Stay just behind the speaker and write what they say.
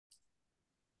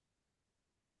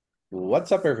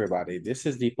What's up, everybody? This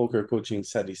is the poker coaching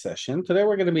study session. Today,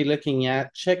 we're going to be looking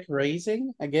at check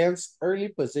raising against early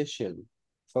position.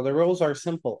 So the rules are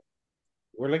simple.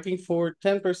 We're looking for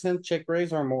 10% check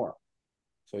raise or more.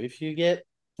 So if you get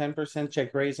 10%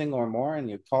 check raising or more and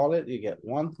you call it, you get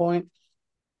 1 point.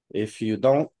 If you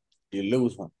don't, you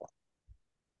lose 1 point.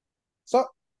 So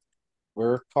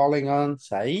we're calling on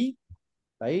Saeed.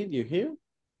 Saeed, you here?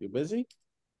 You busy?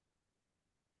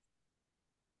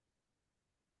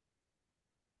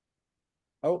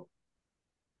 Oh,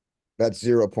 That's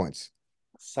 0 points.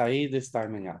 Saeed is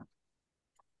timing out.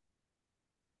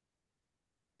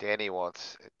 Danny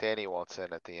wants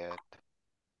in at the end.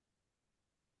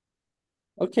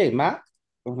 Okay, Matt,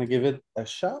 wanna give it a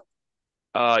shot?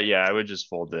 Yeah, I would just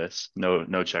fold this.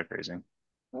 No check raising.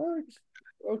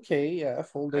 Okay, yeah, I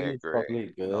folding is agree.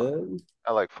 probably good.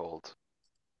 I like folds.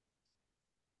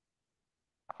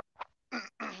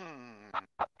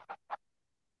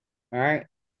 Alright,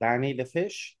 Danny the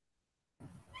fish.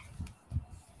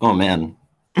 Oh man.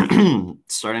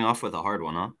 Starting off with a hard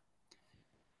one, huh?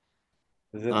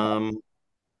 Is it,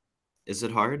 Is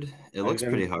it hard? It are you looks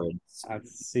gonna, pretty hard. that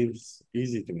seems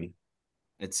easy to me.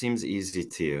 It seems easy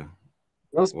to you.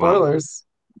 No Wow. spoilers.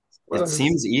 It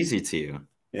seems easy to you.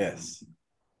 Yes,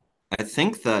 I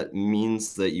think that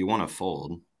means that you want to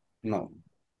fold. no.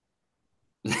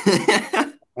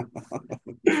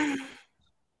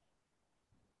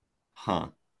 Huh.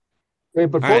 Wait,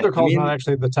 but All right. folder I call's not mean,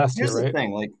 actually the test here, here's the right?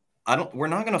 thing, like we're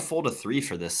not gonna fold a 3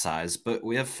 for this size, but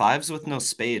we have 5s with no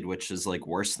spade, which is like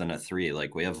worse than a 3.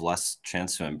 Like we have less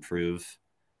chance to improve.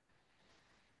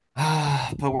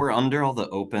 But we're under all the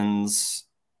opens.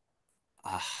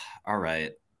 All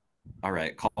right. All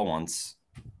right, call once.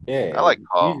 Yeah, I like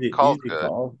call. easy, Call's easy good.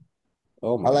 call.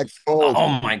 Oh I my, like fold. Oh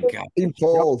my god. Team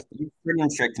fold. You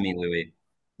friggin' tricked me, Louis.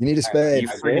 You need a You spade.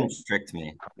 I friggin' did, tricked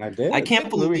me. I I did.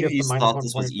 can't Louis believe gets you the minus thought 1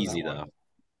 this was point for that easy, one.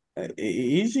 though.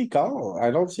 Easy call.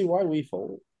 I don't see why we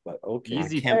fold, but I okay.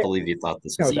 Easy. can't Hey, believe you thought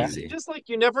this know was that. easy. Just like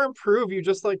you never improve, you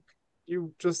just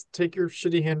take your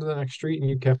shitty hand to the next street and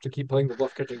you have to keep playing the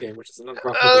bluff catching game, which is an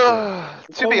unprofitable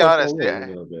game. To be honest, Overfolding a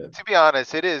little bit. to be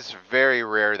honest, it is very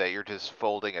rare that you're just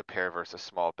folding a pair versus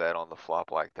small bet on the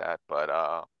flop like that. But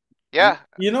yeah,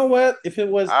 You know what? If it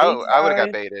was I would have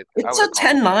got baited. I It's would a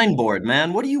have called. 10-9 board,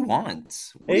 man. What do you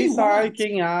want? What do you ace high, want?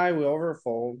 king high, we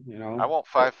overfold, you I know, want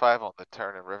 5-5 on the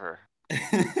turn and river.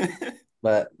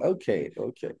 but okay,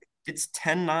 okay. It's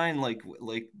 10-9. Like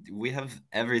we have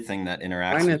everything that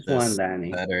interacts Minus with one, this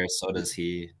Danny. better. So does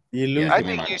he. You Yeah, lose. I give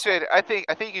me think you minus should. I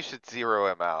think you should zero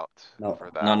him out No. for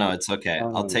one. that. No, it's okay.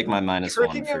 No, I'll no, take no. my minus one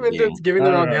Tricking for him into being. giving No,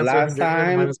 the no, wrong no. answer Last and giving him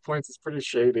time, minus points is pretty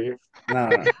shady. no,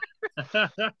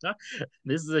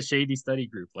 This is a shady study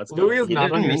group. Let's Louis go. is He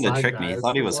not on didn't your mean to side, trick me. He guys.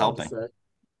 thought he That's was all I have to helping.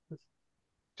 say.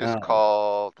 Just no.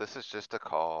 call. This is just a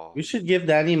call. We should give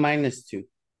Danny -2.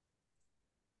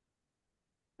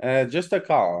 Just a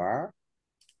call, huh?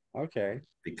 Okay,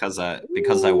 Because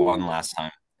I won last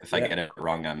time. If I yeah. get it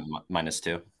wrong, I'm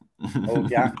 -2. Oh,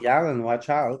 Galen, watch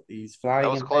out. He's That flying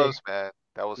was away, close, man.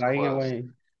 That was flying close. away.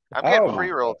 I'm getting Oh free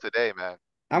my God. rolled today, man.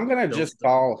 I'm gonna Don't- just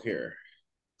call here.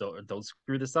 Don't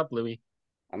screw this up, Louis.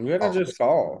 I'm gonna Oh. just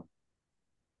call.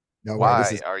 No way.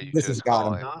 Why are you This has just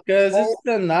got him. calling? Cause Oh. it's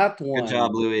the nut Good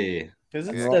job, one. Louis. Cause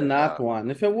I'm it's wrong. the Good nut job.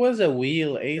 one. If it was a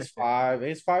wheel, ace five,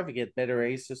 you get better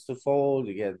aces to fold,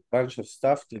 you get a bunch of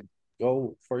stuff to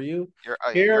go for you. You're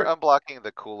Here, unblocking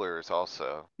the coolers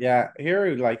also. yeah,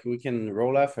 here, like, we can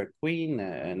roll off a queen,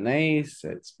 an ace,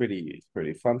 it's pretty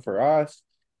fun for us.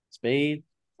 Spade,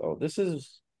 so this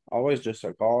is always just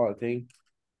a call, I think.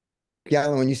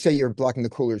 Galen, when you say you're blocking the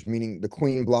coolers, meaning the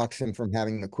queen blocks him from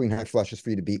having the queen high flushes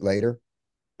for you to beat later?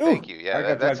 Thank Ooh, you. I Yeah,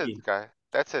 got that's it, lucky. Scotty.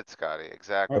 That's it, Scotty.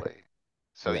 Exactly.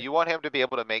 So Okay. you want him to be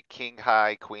able to make king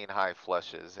high, queen high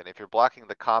flushes, and if you're blocking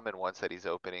the common ones that he's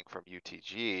opening from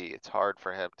UTG, it's hard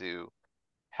for him to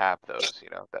have those, you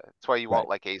know, that's why you Right. want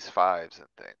like ace fives and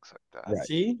things like that. Right.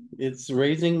 See, it's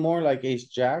raising more like ace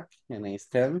jack and ace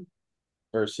 10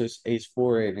 versus ace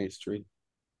 4 and ace 3.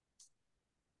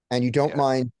 And you don't Yeah,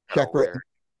 mind kinda check raising. weird.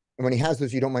 And when he has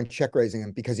those, you don't mind check raising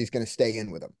him because he's going to stay in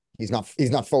with them. He's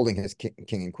not folding his king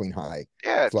and queen high.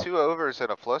 Yeah, flush. 2 overs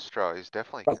and a flush draw, he's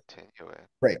definitely Oh. continuing.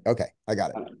 Great. Okay. I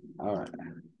got it. Alright.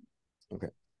 Okay.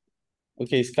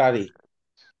 Okay, Scotty,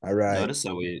 All right. Notice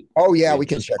that Oh yeah, we we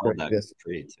can just check called raise that this.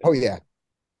 tree, too. Oh yeah.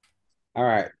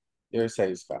 alright, you're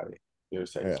safe, Scotty, you're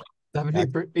safe. Yeah.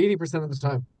 80% of the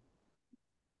time.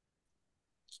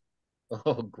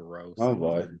 Oh, gross. Oh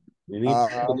boy, you need to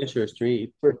Um, finish your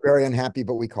street. We're very unhappy,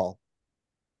 but we call.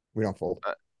 We don't fold.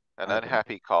 An Okay.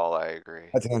 unhappy call, I agree.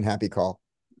 That's an unhappy call.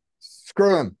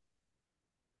 Screw him.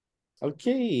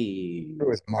 Okay. It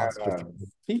was monster.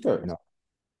 Peter. No.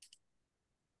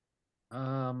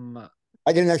 Um,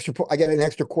 I get an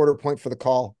extra quarter point for the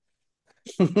call.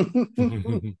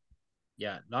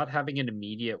 yeah, not having an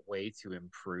immediate way to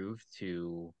improve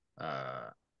to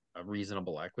a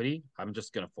reasonable equity. I'm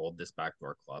just gonna fold this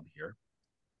backdoor club here.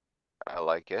 I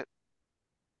like it.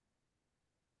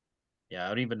 Yeah, I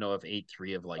don't even know if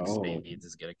 8-3 of like Oh. spades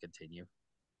is gonna continue.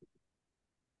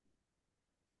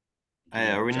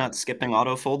 Hey, are we not skipping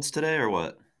auto folds today or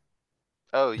what?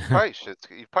 Oh, you probably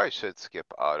should skip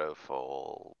auto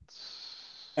folds.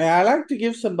 And I like to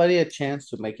give somebody a chance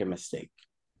to make a mistake.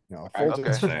 No, Alright,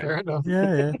 folds okay. are, Fair enough.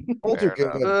 Yeah. folds Fair are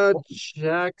good. enough.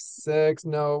 Jack 6.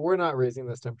 No, we're not raising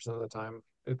this 10% of the time.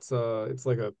 It's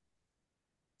like a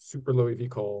super low EV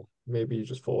call. Maybe you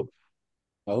just fold.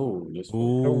 Oh, just.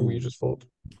 No, you Ooh. just fold.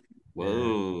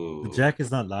 Whoa. The jack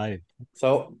is not live.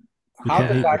 So You how can't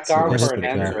does hit- that That's count worse for than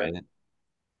an the fair, jack. answer? right?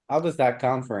 How does that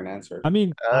count for an answer? I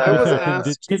mean, I was to be fair,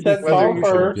 asked He said whether call you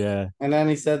first, yeah. and then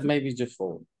he said maybe just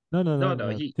fold. No,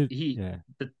 Yeah.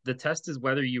 the test is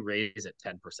whether you raise it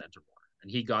 10% or more. And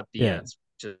he got the Yeah. answer,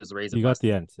 which is raise it You got less the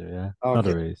than- answer, yeah. Not a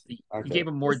Okay. raise. He Okay. gave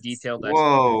a more detailed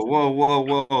Whoa,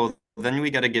 explanation. whoa. Then we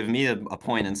gotta give me a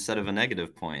point instead of a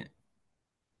negative point.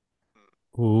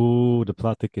 Ooh, the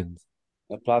plot thickens.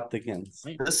 The plot thickens.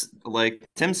 Right. This, like,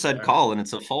 Tim said Fair. call and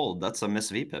it's a fold. That's a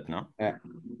miss VPIP, no? Yeah,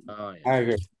 Oh, I yeah.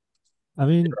 agree. I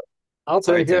mean, I'll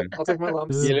Sorry, take it. Tim. I'll take my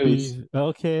lumps. You lose.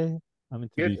 okay. I mean,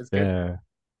 to Good, be it's good. fair,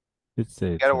 it's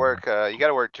You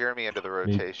gotta work Jeremy into the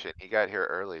rotation. He got here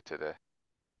early today.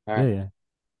 yeah, yeah.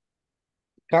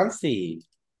 Consti,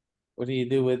 what do you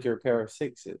do with your pair of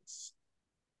sixes?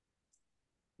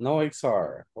 No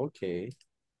XR, okay.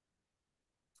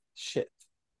 Shit.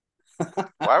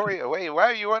 Why are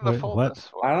you on the Wait, fold what? this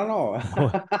I one? don't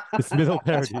know. It's middle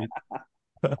pair, dude.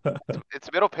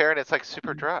 It's middle pair and it's like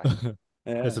super dry.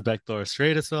 Yeah. There's a backdoor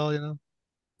straight as well, you know.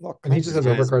 Look, And he just has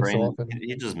This guy's overcards so brain- often.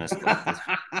 He just missed like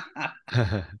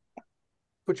this.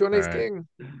 Put you on ace Alright. king.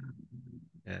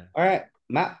 Yeah. Alright,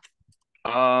 Matt,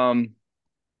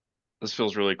 This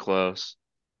feels really close.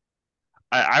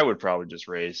 I would probably just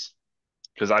raise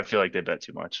because I feel like they bet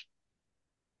too much.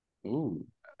 ooh,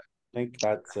 I think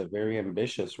that's a very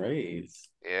ambitious raise.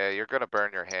 Yeah, you're gonna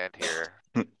burn your hand here.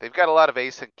 They've got a lot of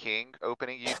ace and king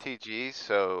opening UTG,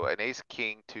 so an ace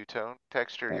king two-tone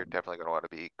texture, you're definitely gonna wanna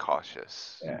be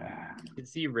cautious. Yeah, You can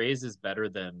see raise is better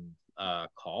than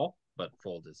call, but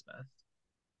fold is best.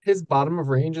 His bottom of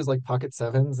range is like pocket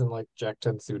sevens and like Jack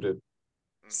 10 suited.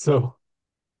 So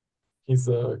he has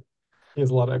a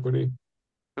lot of equity.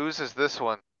 Whose is this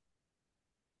one?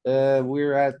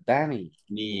 we're at Danny.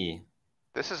 Me.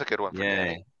 This is a good one for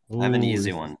Danny. Yay. I have an Ooh,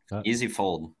 easy this one. is- Easy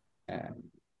fold.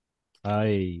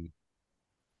 I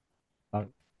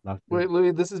locked Wait, in.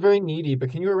 Louis, this is very needy, but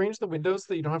can you arrange the windows so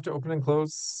that you don't have to open and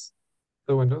close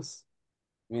the windows?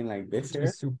 I mean, like this To be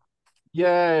here, super.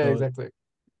 Yeah, So- exactly.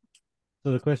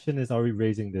 So the question is, are we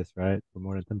raising this, right? For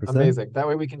more than 10%? Amazing. That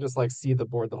way we can just like see the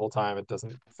board the whole time. It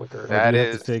doesn't flicker. Or That do you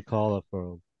have is- to say call up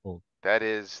for a fold? That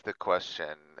is the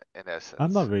question in essence.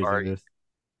 I'm not raising Are- this.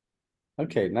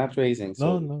 okay, not raising,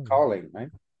 so No. calling, right?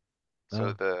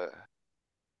 So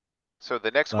No.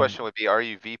 the next Um, question would be, are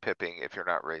you V-pipping if you're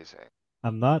not raising?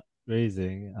 I'm not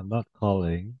raising. I'm not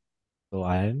calling. So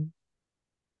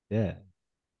yeah.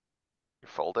 You're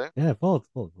folding? Yeah, fold.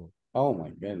 Oh my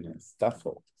goodness, tough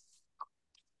fold.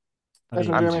 I Nice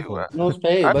mean, one, easy Jeremy. fold. No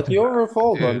spade, I'm- but you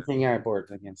overfold Dude. on king eye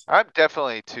boards against. him. I'm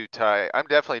definitely too tight. I'm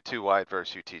definitely too wide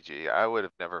versus UTG. I would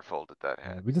have never folded that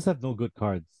hand. We just have no good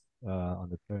cards on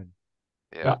the turn.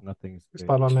 Yeah, Nothing's great.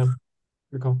 Spot on, man.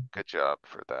 Good call. good job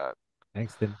for that.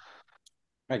 Thanks, Tim.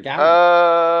 I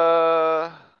got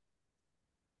it.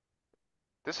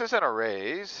 This isn't a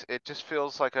raise. It just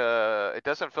feels like it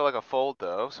doesn't feel like a fold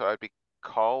though, so I'd be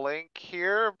calling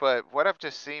here, but what I've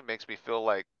just seen makes me feel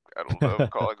like, I don't know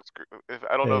if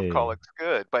I don't know if Hey. calling's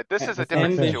good, but this is a It's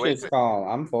different ambitious ambitious situation. call,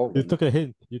 I'm You folding. took a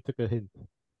hint.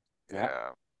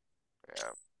 Yeah,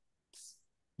 yeah.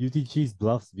 UTG's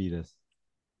bluffs beat us.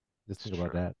 Just think It's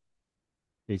about true. that.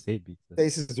 Ace 8 beats us.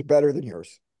 Aces are better than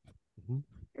yours. Mhm.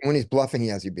 And when he's bluffing, he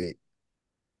has you beat.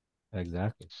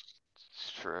 Exactly.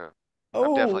 It's true.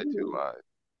 I'm definitely too Oh, wide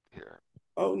here.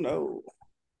 oh no.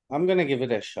 I'm gonna give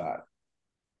it a shot.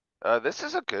 This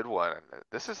is a good one.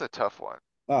 This is a tough one,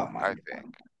 Oh my I god.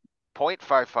 think.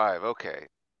 0.55, okay.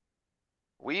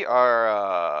 We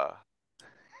are,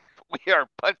 we are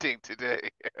punting today.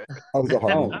 That was a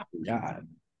hard Oh one. my god.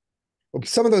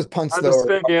 Some of those punts Not though, just are,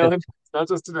 today, Galen. Not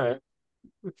just today.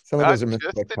 some of Not those are missed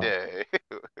just by punts. today.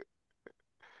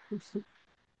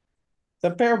 It's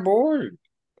a pair board.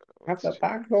 Have the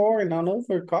back door and an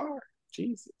over card.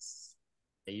 Jesus.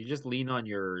 You just lean on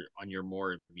your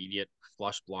more immediate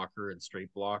flush blocker and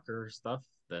straight blocker stuff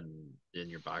than in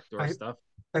your backdoor I stuff.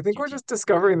 I think we're just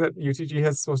discovering that UTG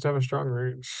has supposed to have a strong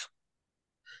range.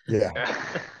 Yeah,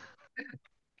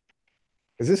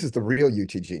 because this is the real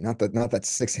UTG, not that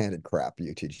six-handed crap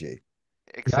UTG.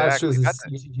 Yeah, it shows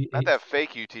Exactly, this UTG not 8. that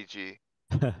fake UTG.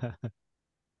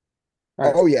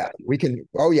 Alright, Oh yeah, we can.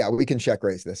 Oh yeah, we can check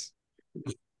raise this.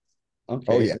 Oh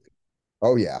okay, yeah.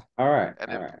 Oh yeah. alright, An,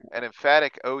 alright, an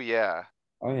emphatic, oh yeah.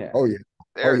 oh yeah. Oh yeah.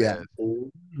 There Oh it yeah. is.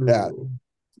 Yeah.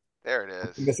 There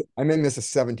it is. I may miss a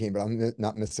 17, but I'm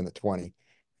not missing a 20.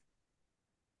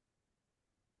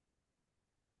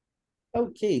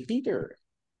 Okay, Peter,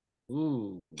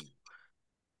 Ooh,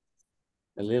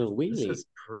 a little this wheelie. is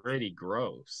pretty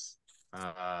gross.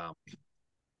 I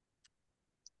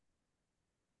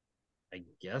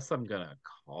guess I'm gonna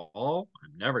call.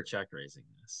 I'm never check raising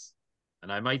this,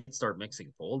 and I might start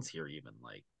mixing folds here. Even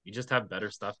like you just have better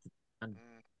stuff to. And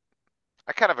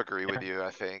I kind of agree with Yeah. you,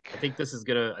 I think. I think this is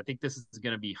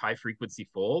gonna be high frequency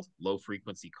fold, low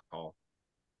frequency call.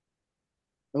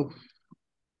 Oh,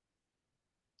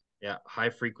 Yeah, high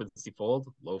frequency fold,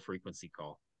 low frequency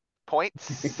call.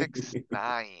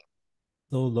 0.69.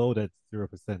 So low that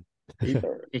 0%.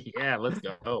 Peter. Yeah, let's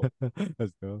go.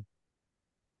 Let's go.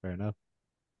 Fair enough.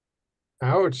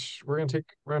 Ouch. We're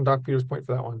gonna dock Peter's point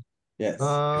for that one. Yes.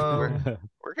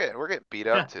 We're getting beat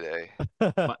up today.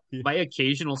 My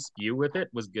occasional spew with it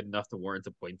was good enough to warrant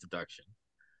a point deduction.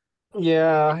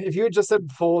 Yeah, if you had just said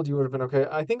fold, you would have been okay.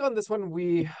 I think on this one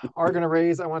we are gonna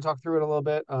raise. I want to talk through it a little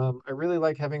bit. I really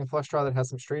like having a flush draw that has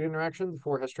some straight interaction. The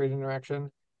four has straight interaction.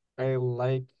 I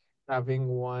like having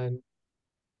one.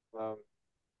 Um,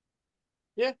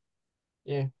 yeah,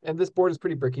 yeah. And this board is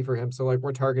pretty bricky for him. So like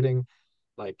we're targeting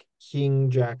like king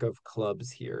jack of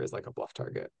clubs here is like a bluff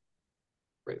target.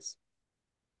 Raise.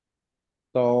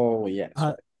 So, yes,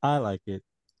 I like it.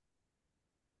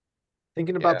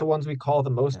 Thinking about Yeah. the ones we call the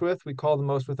most Yeah. with, we call the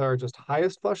most with our just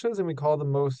highest flushes, and we call the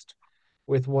most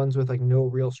with ones with like no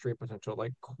real straight potential,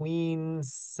 like queen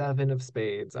seven of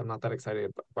spades. I'm not that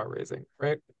excited about raising,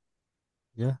 right?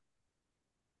 Yeah.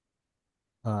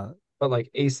 Uh, But like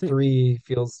ace think- three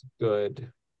feels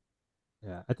good.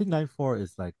 yeah. I think 9-4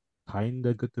 is like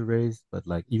kinda good to raise, but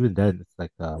like even then it's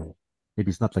like maybe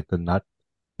it's not like the nut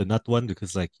one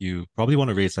because like you probably want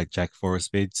to raise like Jack 4 of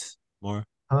spades more.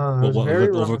 I What was with very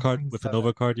an wrong overcard queen with an seven.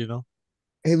 overcard, you know?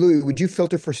 Hey Louis, would you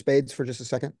filter for spades for just a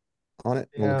second on it?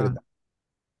 We'll look at Yeah, it.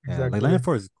 Yeah, like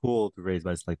exactly. 9-4 is cool to raise,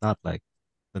 but it's like not like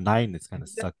the 9 is kind of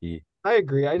sucky. I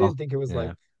agree. I Oh, didn't think it was yeah.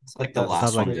 like It's like the that It's not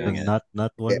last one like the doing straight. it.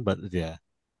 nut Yeah. one, but yeah.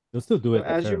 You'll still do So it a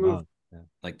as fair you move, amount. Yeah.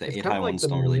 Like the it's 8 kind high of like ones the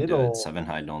don't really do it. middle 7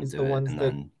 high don't is do the it. ones And that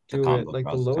then the do it, combo like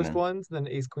the draws come lowest in. ones, then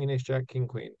ace queen, ace jack, king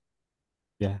queen.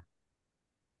 Yeah.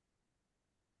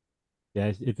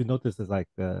 Yeah, if you notice, it's like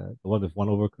the one with one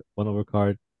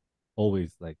overcard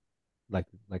always like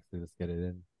to just get it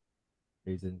in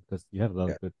reason because you have a lot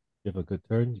Yeah. of good you have a good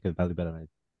turn. You can value bet on it.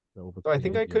 The So I overcard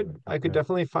think gives you a I good could turn.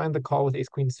 definitely find the call with ace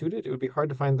queen suited. It would be hard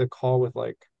to find the call with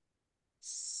like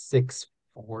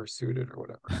 6-4 suited or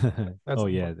whatever. That's Oh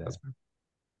yeah, that's fine.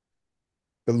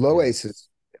 The low yeah. aces,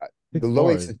 the 6 low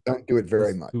 4 aces don't do it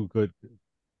very is much. too good.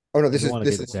 Oh no, You don't want to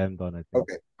this get is jammed on. I think.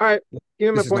 okay. All right, give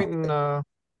me my This is not point and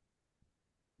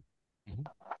Mhm.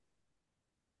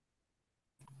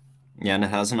 Yeah, and it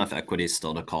has enough equity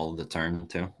still to call the turn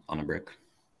too on a brick.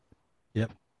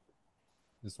 Yep.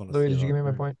 Just want to Louis, see a did you lot give of me my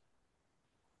turns. point?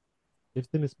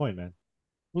 Give Tim his point, man.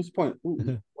 whose point?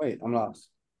 Ooh, wait, I'm lost.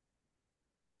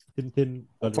 Tim A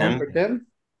got point it. for Yeah. Tim?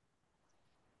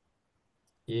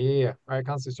 Yeah. All right,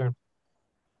 Constance's turn.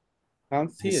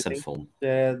 Can't He see, I said think fold.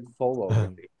 said fold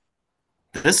already.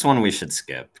 This one we should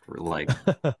skip. Like,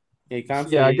 Okay, can't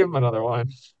Yeah, see. give him another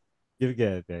one. Give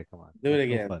it there. Come on. Do it That's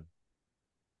no again. fun.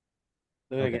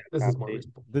 Do it Okay. again. This is Can't more see.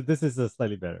 reasonable. This is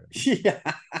slightly better. Yeah.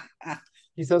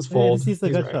 He says Yeah, fold. he's a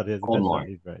He's gut right. shot. He has a Fold gut more. shot.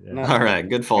 He's right. No. all right,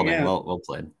 good folding. Again. Well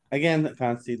played. Again,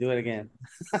 can't see. Do it again.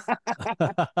 Yeah.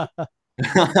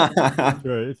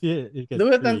 Sure. If you get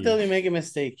Do it three, until you make a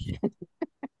mistake.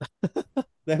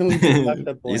 Then we deduct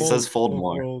the He point. says fold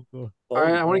more. All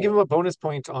right, I want to give him a bonus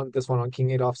point on this one on king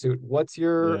eight offsuit. What's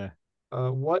your Yeah.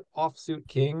 what offsuit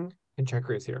king can check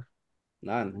raise here?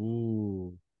 None.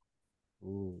 Ooh.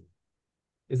 Ooh.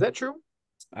 Is that true?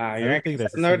 Ah, I you're don't think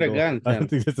that's a under the single. gun, I don't Tim.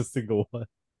 think there's a single one.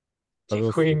 But King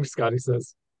we'll queen, see. Scotty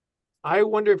says. I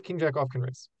wonder if king jack off can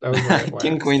raise. That was why I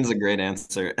King asked. queen's a great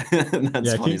answer. That's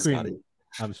Yeah, funny, king Scotty. queen.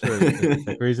 I'm sure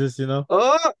check raises. You know,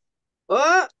 Oh,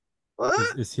 oh,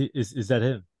 is that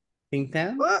him? King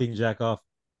 10? oh. King jack off.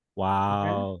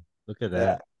 Wow. Look at Yeah.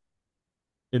 that.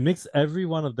 It makes every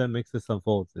one of them mixes some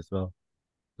folds as well.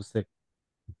 So sick.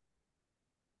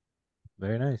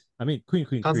 Very nice. I mean, Queen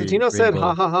three, Constantino said, ha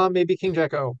rainbow. ha ha, maybe King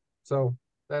Jack O. So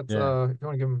that's Yeah. if you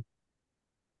want to give him.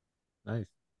 Nice.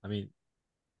 I mean,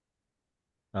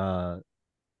 uh,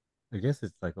 I guess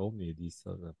it's like only these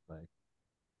sort of like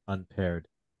unpaired,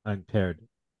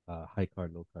 high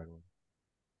card, low card one.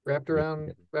 Wrapped We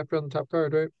around forget. the top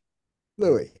card, right?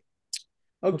 Louis.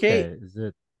 Okay, Is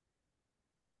it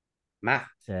Matt.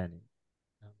 Danny?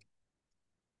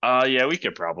 Yeah, we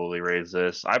could probably raise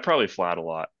this. I probably flat a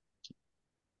lot.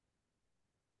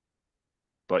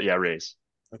 But yeah, raise.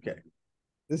 Okay,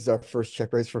 This is our first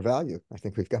check raise for value. I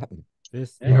think we've gotten.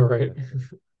 This. Yeah, right.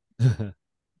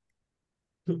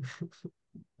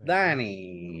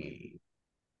 Danny.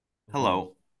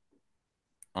 Hello.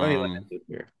 What do you want to do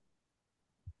here?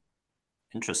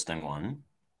 Interesting one.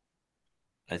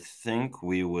 I think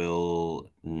we will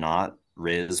not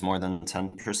raise more than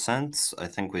 10%. I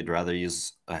think we'd rather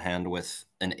use a hand with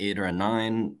an 8 or a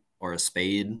 9 or a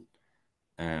spade.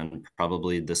 And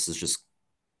probably this is just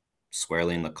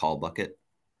squarely in the call bucket.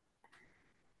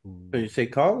 So you say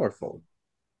call or fold?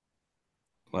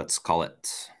 Let's call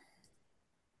it.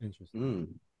 Interesting. Hmm.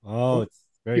 Oh, it's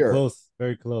very Here. close.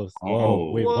 Very close. Whoa.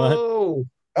 Oh. Wait, what? Whoa! What's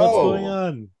Oh. going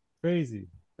on? Crazy.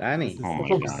 Danny. This is Oh my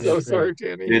I'm gosh. so sorry,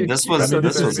 Danny. Dude, this You was- I mean, said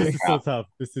this that, was a Danny. this is so trap. tough.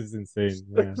 This is insane.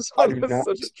 Yeah. This I one did was not such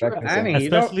a expect trap. this. Danny, you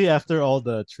don't, Especially after all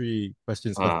the 3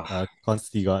 questions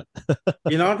Consti got.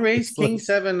 you don't raise It's like- king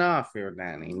 7 off here,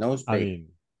 Danny. No I spade. mean,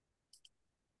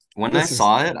 When This I is-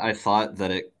 saw it, I thought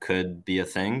that it could be a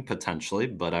thing potentially,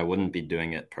 but I wouldn't be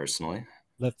doing it personally.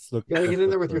 let's look. You gotta let's get in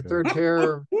there look with your further. third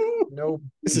pair. No,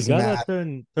 This You is gotta Matt.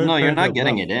 turn No, you're pair into a not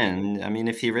getting bluff. it in. I mean,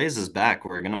 if he raises back,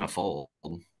 we're gonna fold.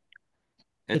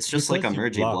 It's just like a because you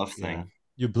mergy block, bluff yeah. thing.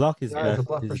 You block his Yeah, it's a best.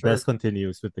 bluff for His sure. best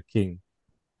continues with the king.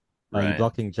 You Right.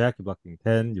 blocking jack. You blocking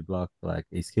 10. You block like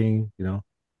ace king. You know,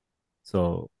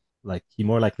 so like he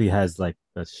more likely has like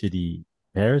the shitty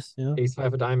pairs. You know. ace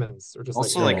 5 of diamonds, or just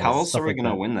Also, like like, Yeah, how else stuff are we like gonna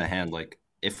that. win the hand? Like,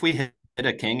 if we hit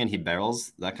a king and he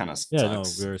barrels, that kind of Yeah, no,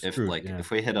 sucks. we're If screwed, like yeah.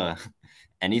 if we hit a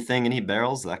anything and he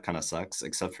barrels, that kind of sucks.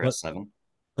 Except for a But- 7.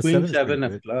 A Queen 7 is pretty 7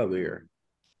 of good. club here.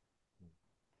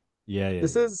 Yeah,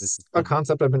 This yeah. is a fun.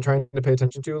 concept I've been trying to pay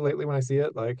attention to lately when I see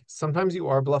it. Like sometimes you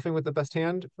are bluffing with the best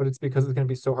hand, but it's because it's going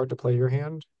to be so hard to play your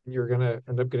hand. You're going to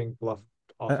end up getting bluffed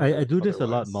off. Of I it do this a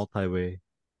lot otherwise. multi-way,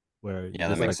 where you Yeah,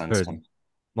 that just makes like sense. turn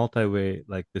multi-way.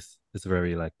 Like this is a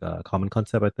very like common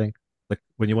concept, I think. Like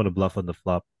when you want to bluff on the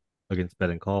flop against bet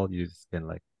and call, you just can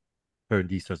like turn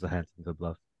these sorts of hands into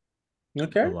bluff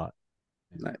Okay, a lot.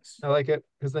 nice. I like it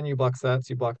because then you block sets,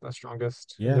 you block the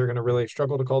strongest, Yeah. and they're going to really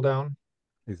struggle to call down.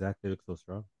 Exactly, it looks so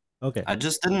strong. Okay. I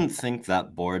just didn't think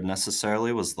that board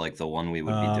necessarily was like the one we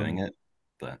would be doing it,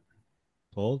 but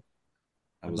Fold.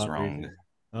 I I'm was not wrong.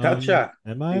 raising. Gotcha.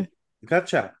 Am I?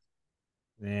 Gotcha.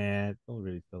 Nah, don't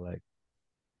really feel like.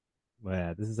 Well,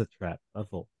 yeah, this is a trap. I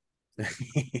fold.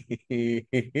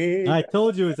 I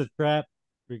told you it's a trap.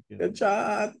 Freaking Good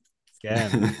shot.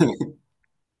 scam.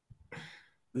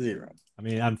 0. I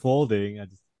mean, I'm folding. I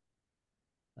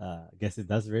guess it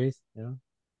does raise, you know?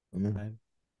 Mhm. Fine.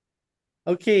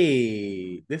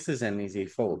 Okay, this is an easy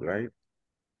fold, right?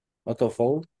 Auto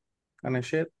fold kind of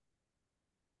shit.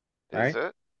 Is Right?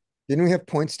 it? Didn't we have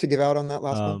points to give out on that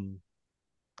last one?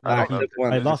 I don't he know. took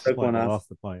one. I He lost the took point. one I off. lost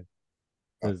the point.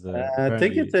 'Cause, I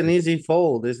think apparently it's an this- easy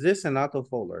fold. Is this an auto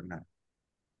fold or not?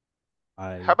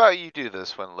 How about you do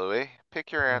this one, Louis?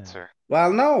 Pick your Yeah. answer.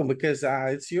 Well, no, because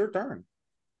it's your turn.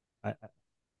 I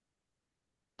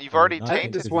You've I already would not think think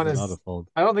tainted. this this one is an is- auto fold.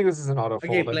 I don't think this is an auto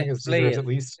Okay, fold. I think this play deserves it. at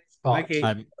least thought. Okay,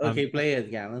 I'm- okay, play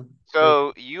it, Galen.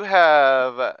 So you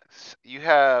have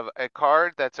a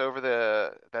card that's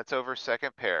over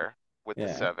second pair with the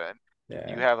Yeah. 7. You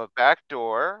Yeah, have a back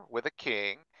door with a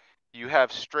king. You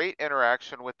have straight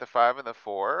interaction with the 5 and the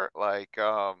 4. Like,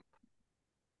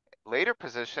 later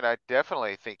position, I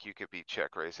definitely think you could be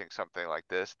check raising something like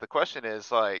this. The question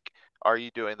is like, are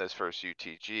you doing this versus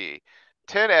UTG?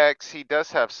 10x, he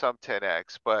does have some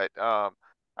 10x, but,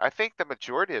 I think the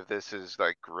majority of this is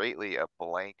like greatly a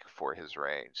blank for his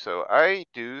range. So I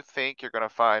do think you're gonna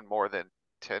find more than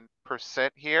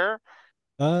 10% here.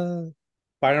 final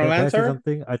Can I say answer?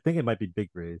 something? I think it might be big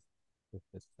raise, if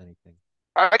it's anything.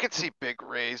 I could see big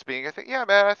raise being a thing. Yeah,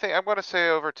 man, I think I'm gonna say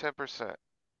over 10%.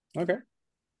 Okay.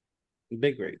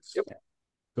 Big rates. Yep.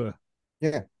 Good.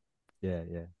 Yeah.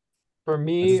 Yeah. For I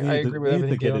me, just I needed to- agree with needed to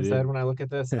everything get Galen it said. in. When I look at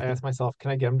this, I ask myself,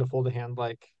 can I get him to fold a hand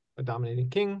like a dominating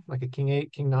king, like a king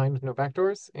 8, king 9 with no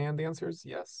backdoors? And the answer is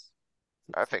yes.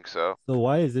 I think so. So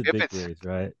why is it If big it's- raise,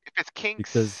 right? If it's king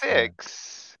Because,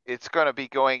 6, it's gonna be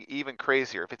going even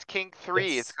crazier. If it's king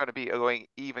 3, it's Yes. gonna be going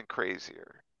even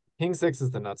crazier. King 6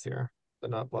 is the nuts here. The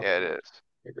nut bluff. Yeah, it is.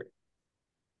 I agree.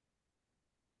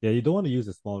 Yeah, you don't want to use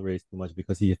a small raise too much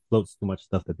because he floats too much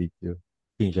stuff that beats you.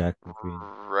 King Jack and Queen.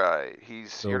 Right,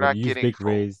 So you're when not you use getting big full.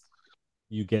 raise,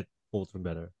 you get folds from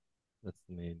better. That's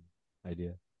the main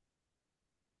idea.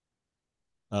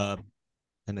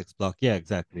 10x block. Yeah,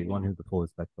 exactly. You want him to fold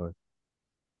his backdoor.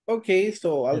 Okay,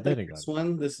 so I'll Yeah, then take I got this it.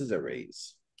 one. This is a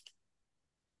raise.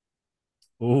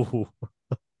 Oh,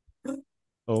 oh,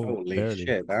 Holy barely.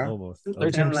 shit, huh? Almost.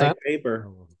 13%. 10 like paper.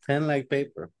 Almost. 10 like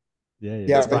paper. Yeah, yeah. Yeah,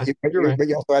 That's but fine. you, but You're you, right. but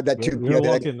you also had that We're, two. we're Yeah, that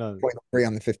walking on. 0.3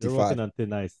 on the We're 55. walking on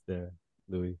thin ice there,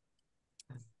 Louis.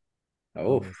 Oh,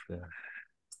 Almost there.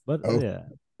 But Oh, yeah,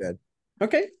 good.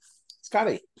 okay.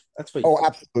 Scotty, that's for you. Oh,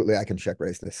 absolutely. I can check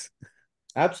raise this.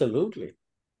 Absolutely.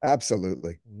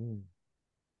 Absolutely. mm.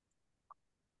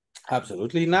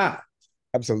 Absolutely not.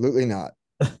 Absolutely not.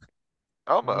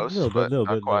 Almost, little but not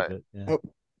bit. quite. Yeah, Oh,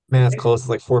 Man, it's close. It's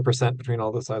like 4% between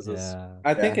all the sizes. yeah,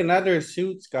 I think Yeah. another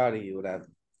suit, Scotty, would have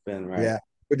been right. Yeah.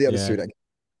 With the other Yeah. suit,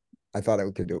 I thought I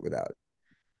could do it without.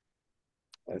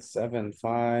 A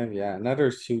 7-5, yeah,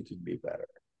 another suit would be better.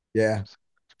 Yeah.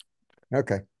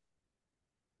 Okay.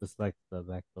 just like the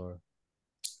backdoor.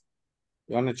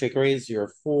 You wanna check raise your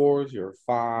fours, your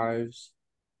fives.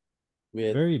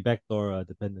 With Very backdoor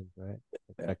dependent, right?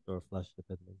 Like Yeah. backdoor flush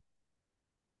dependent.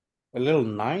 a little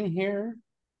 9 here.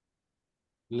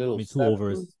 I Little mean,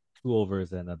 7, two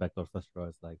overs, and a backdoor flush draw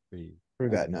is like pretty Through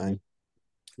that 9.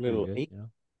 little good, 8, you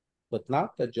know? but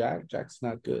not the jack. Jack's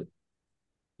not good.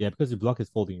 Yeah, because you block his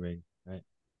folding range, right?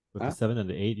 With the Huh? 7 and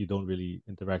the 8, you don't really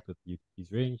interact with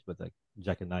UTG's range, but like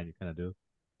Jack and 9, you kind of do.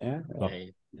 Yeah, Block,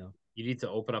 Hey, you know? you need to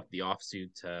open up the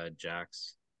offsuit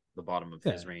jacks, the bottom of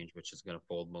his Yeah. range, which is going to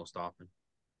fold most often.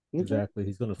 okay. Exactly.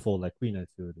 He's gonna fold like Queen 9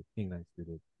 suited, King 9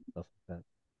 suited, stuff like that.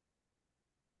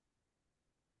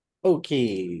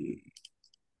 Okay.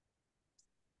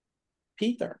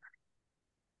 Peter.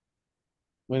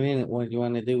 What do you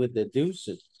wanna do with the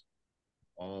deuces?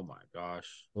 Oh my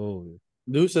gosh. Oh,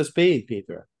 Deuce of spade,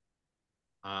 Peter.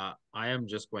 I am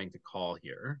just going to call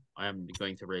here. I am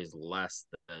going to raise less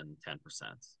than 10%.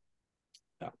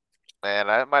 Man,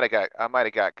 I might have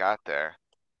got there.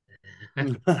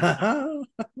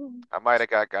 I might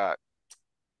have got.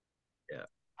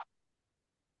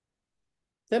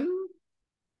 Tim,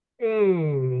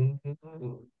 Mm.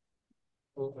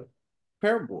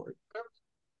 pair board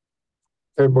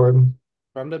Third board.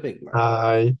 from the big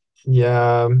blind.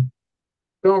 Yeah.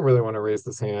 Don't really want to raise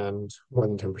this hand more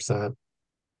than 10%.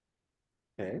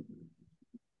 Okay,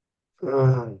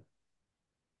 Uh,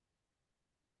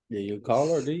 do you call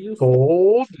or do you?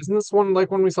 fold. Isn't this one like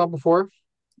one we saw before?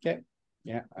 Okay,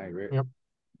 yeah, I agree. Yep.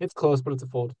 It's close, but it's a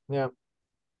fold. Yeah.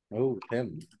 Oh,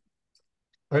 Tim.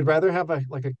 I'd rather have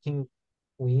like a king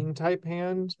queen type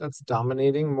hand that's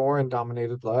dominating more and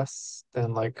dominated less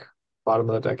than like bottom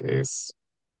of the deck ace.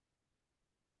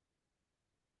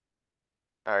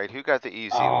 Alright, who got the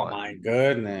easy Oh one? my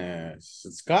goodness.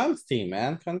 It's Consti,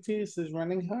 man. Consti is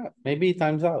running hot. Maybe he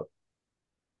times out.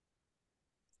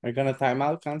 Are you gonna time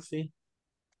out, Consti?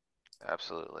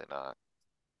 Absolutely not.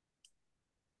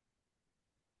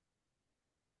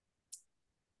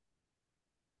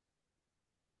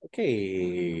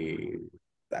 Okay,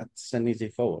 that's an easy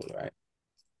fold, right?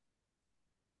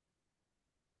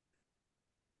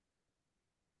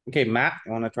 Okay, Matt,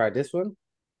 you wanna try this one?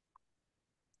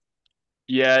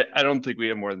 Yeah, I don't think we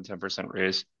have more than 10%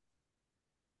 raise.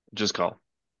 Just call.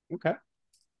 Okay.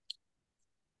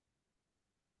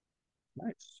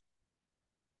 Nice.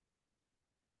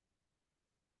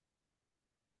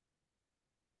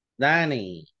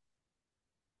 Danny,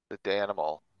 The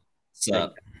Danimal.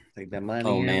 So, take the money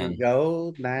Oh, and man.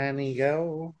 go, Danny,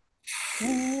 go.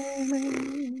 Oh,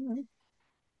 man.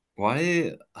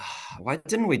 why why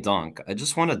didn't we dunk? I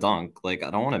just want to dunk. Like,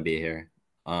 I don't want to be here.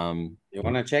 You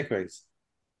wanna check raise?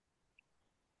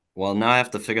 Well, now I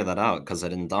have to figure that out because I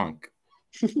didn't dunk.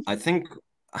 I think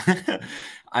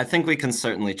I think we can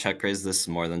certainly check raise this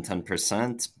more than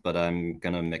 10%, but I'm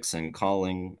gonna mix in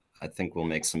calling. I think we'll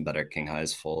make some better king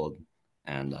highs fold.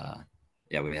 And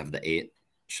yeah, we have the 8.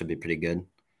 Should be pretty good.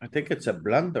 I think it's a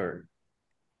blunder.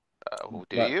 Do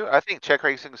But- you? I think check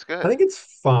raising's I good. think it's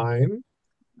fine.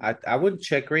 I would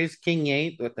check raise king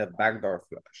 8 with a backdoor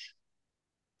flush.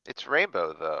 It's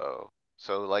rainbow though.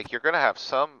 So like you're gonna have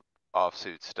some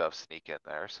offsuit stuff sneak in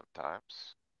there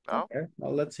sometimes. No, Okay,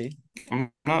 well, let's see.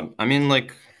 I mean,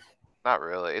 like, not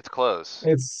really. It's close.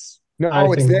 It's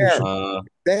No, it's we there. should-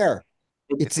 There.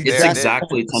 It's It's it's there, it is.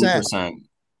 exactly 10%. 10%.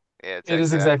 Yeah, it's It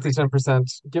is exactly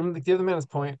 10%. Give the man his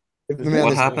point. Give the Is man What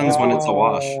his- happens when it's a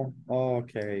wash? Oh,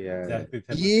 okay, yeah. Exactly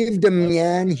 10%. Give the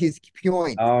man his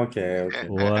point. Okay, okay.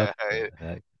 What the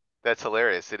heck? That's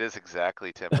hilarious. It is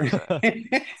exactly 10%.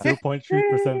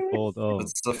 0.3% fold. Oh,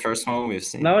 That's the first one we've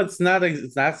seen. No, it's not,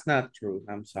 that's not true.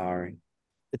 I'm sorry.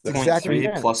 It's That's exactly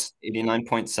 0.3 10. plus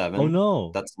 89.7. oh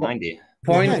no. That's 90.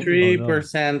 Point Oh, three no.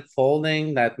 percent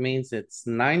folding, that means it's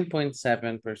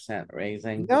 9.7%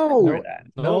 raising. No. Remember that.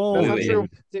 No, That's not Louis. true.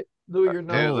 Louis, you're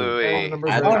not. Dude, No. Louis. all the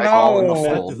numbers Add right. Oh I call and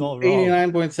no, fold. Is all wrong.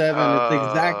 89.7, it's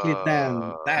exactly 10.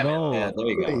 Damn it. No. Yeah, there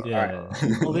we go. Yeah.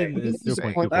 Alright. All in is Use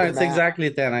 0.2%. point No, it's math. exactly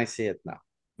 10, I see it now.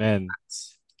 Man,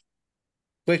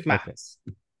 Quick Okay. maths.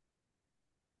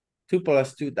 2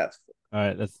 plus 2, that's all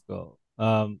right, let's go.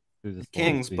 Do this fold,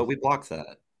 Kings, please. but we block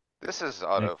that. This is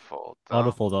auto fold.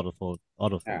 Auto fold, auto fold.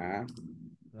 yeah.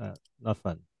 Not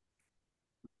fun.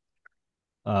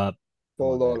 Come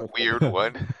Fold on, auto man. fold. Weird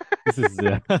one. This is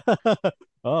yeah.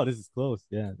 Oh, this is close.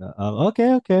 Yeah.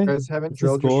 Okay, okay. You guys haven't This is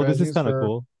drilled your cool. This is strategies kind of for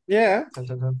cool. Yeah,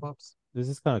 10-10-10 flops. This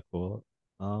is kind of cool.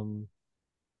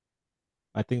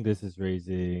 I think this is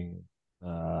raising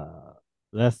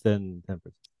less than 10%.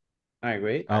 I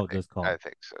agree. I'll just call. I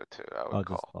think so too. I would I'll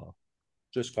call. just call.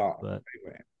 Just call. But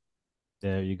Anyway,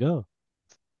 there you go.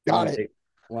 Got it.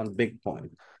 One big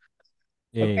point.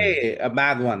 Yay. Okay, a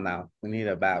bad one now. We need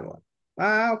a bad one.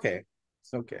 Okay.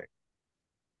 It's okay.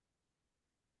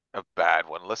 A bad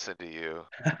one. Listen to you.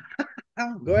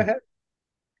 Oh, go ahead.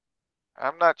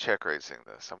 I'm not check raising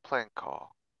this. I'm playing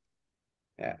call.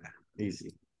 Yeah, easy.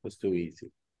 It was too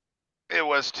easy. It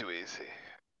was too easy.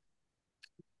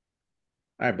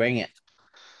 Alright, bring it.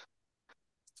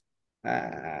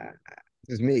 Uh,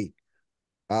 This is me.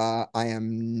 I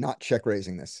am not check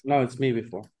raising this. no, it's me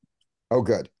before. Oh,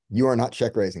 good. You are not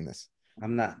check raising this.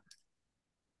 I'm not.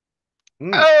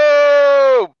 Hmm.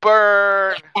 Oh,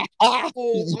 burn.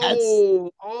 Yes.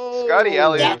 Scotty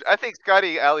alley Yeah. I think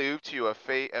Scotty alley ooped you a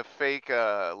fake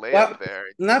Well, layup there.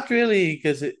 not really,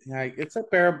 cuz it's a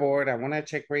pair board. I wanna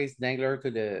check raise dangler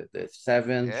to the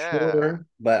 7, Yeah. sure,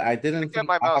 but I didn't Kept think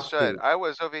my mouth off shut. to. I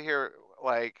was over here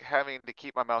like having to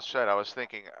keep my mouth shut. I was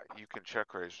thinking you can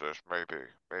check raise this,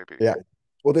 maybe. Yeah.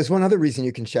 Well, there's one other reason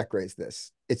you can check raise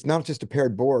this. It's not just a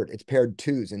paired board, it's paired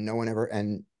twos and no one ever,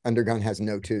 and undergun has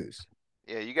no twos.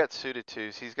 Yeah, you got suited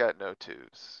twos. He's got no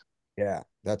twos. Yeah,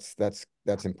 that's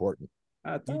important.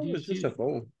 I thought it was just a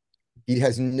fold. He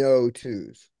has no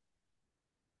twos.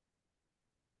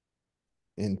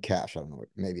 In cash, I don't know.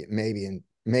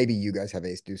 Maybe you guys have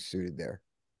ace deuce suited there.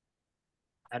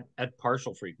 At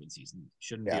partial frequencies, you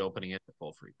shouldn't be Yeah. opening it at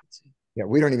full frequency. Yeah,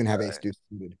 we don't even have ace Right. deuce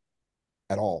suited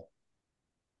at all.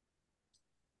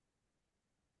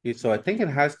 Okay, so I think it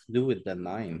has to do with the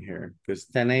 9 here, cuz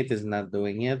 10-8 is not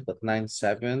doing it, but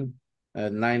 9-7,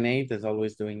 9-8 is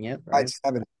always doing it, right?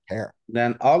 5-7 pair.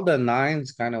 Then all the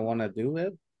 9s kinda wanna do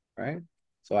it, right?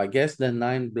 So I guess the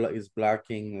 9 is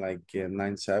blocking like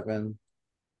 9-7.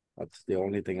 That's the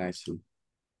only thing I see.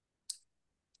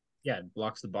 Yeah, it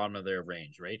blocks the bottom of their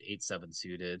range, right? 8-7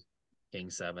 suited,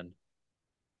 king 7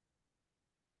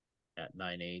 at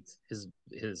 9-8. His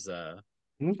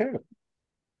Okay.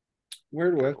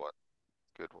 Weird Good one. one.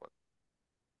 Good one.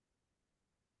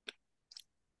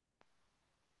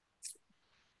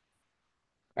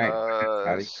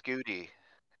 Alright, Scooty.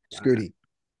 Scooty,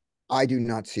 I do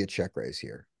not see a check raise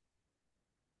here.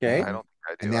 okay. I don't think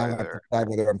I And do now I have to either. decide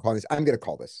whether I'm calling this. I'm gonna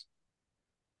call this.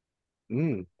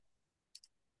 Hmm.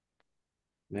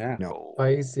 Yeah, No. Oh,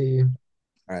 Spicy. All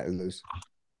right, I lose.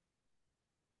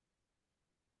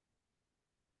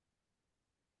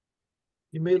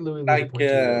 You made Louis lose a like, point too,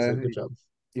 though, so good job.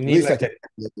 you At need least I like can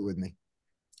live with me.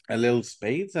 a little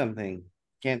spade something.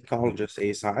 Can't call just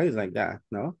ace highs like that,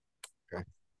 no?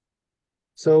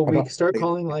 So How we about- start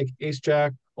calling like ace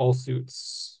jack, all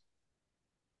suits.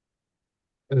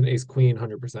 And then ace queen,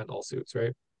 100% all suits,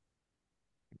 right?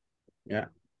 Yeah.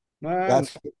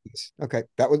 That's okay.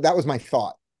 That was my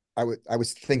thought. I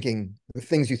was thinking the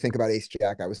things you think about ace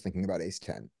jack, I was thinking about ace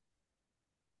 10.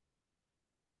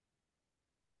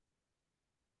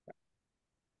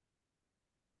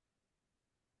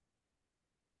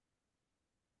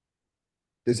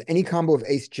 Does any combo of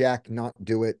ace jack not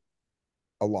do it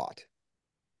a lot?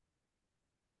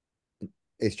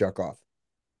 Ace jack off.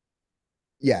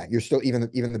 Yeah, you're still even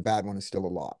the bad one is still a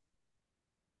lot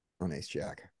on ace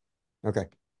jack. Okay.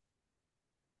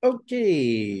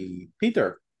 Okay,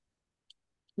 Peter.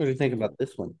 What do you think about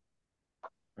this one?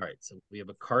 all right, so we have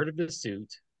a card of the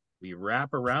suit. We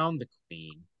wrap around the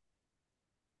queen.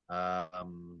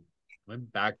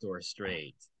 Went backdoor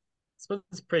straight. This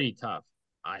one's pretty tough.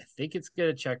 I think it's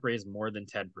gonna check raise more than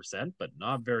 10%, but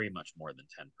not very much more than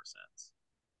 10%.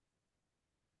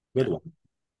 Good Yeah. one.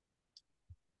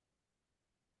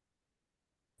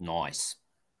 Nice.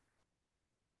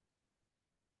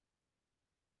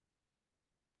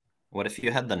 What if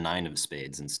you had the 9 of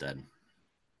spades instead?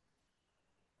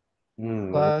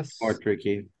 More Less,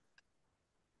 tricky.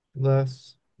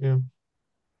 yeah.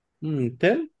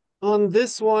 10? On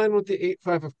this one with the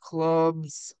 8-5 of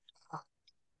clubs,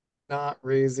 not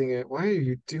raising it. Why are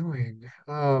you doing?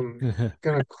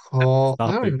 Gonna call. I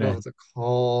Stop don't it, even know if man. it's a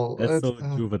call. That's It's so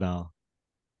juvenile.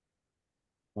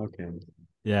 Okay.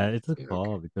 Yeah, it's a yeah,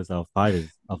 call okay. because our five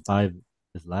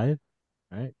is live,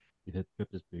 right? You hit trip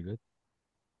is pretty good.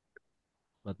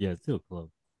 But yeah, it's still close.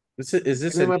 Is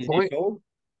this Give me an my easy point. fold?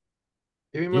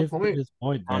 Give me my Give point. this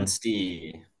point, man.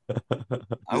 Honesty.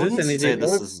 I Is this wouldn't an say easy this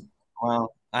fold? is,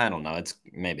 well, I don't know.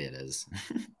 Maybe it is.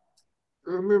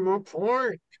 Give me my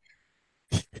point.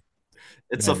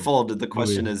 It's a Man, fold. The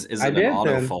question Louis, is I it an did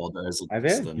auto then. fold or is it I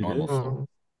just did. a you did? normal fold?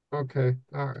 Oh, okay.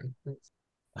 All right. Thanks.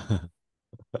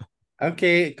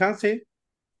 Okay, can't see.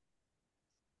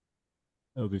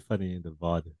 It would be funny in the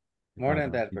VOD. More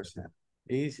than He does it. 10%.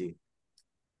 Easy.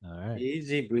 All right.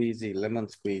 Easy breezy, lemon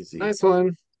squeezy. Nice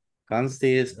one.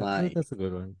 Consti is That's a, fine. that's a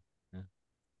good one. Yeah.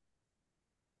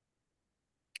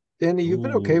 Danny, you've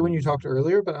been okay when you Ooh. talked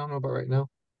earlier, but I don't know about right now.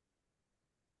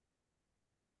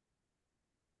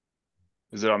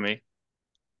 Is it on me?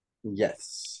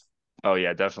 Yes. Oh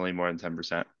yeah, definitely more than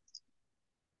 10%.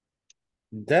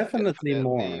 Definitely Definitely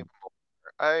more. more.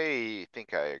 I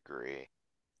think I agree.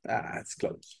 Ah, it's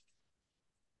close.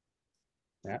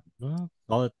 Well,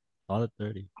 solid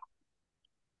 30.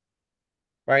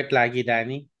 Right, laggy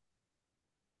Danny.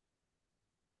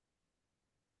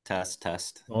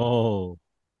 Test. Oh.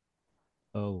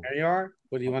 Oh. There you are.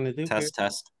 What do you want to do here?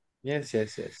 Test. Yes.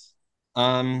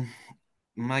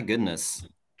 My goodness.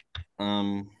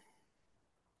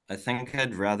 I think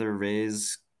I'd rather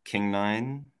raise King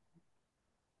 9.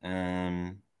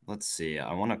 Let's see.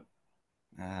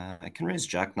 I can raise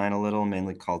Jack 9 a little,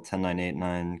 mainly call 10 9 8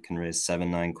 9. Can raise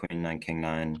 7 9 Queen 9 King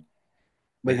 9.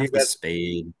 We But have the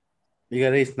spade. you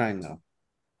got ace 9 now.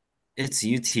 It's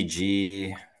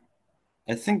UTG.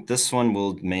 I think this one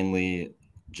will mainly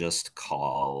just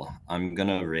call. I'm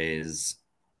gonna raise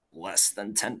less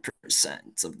than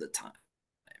 10% of the time.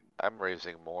 I'm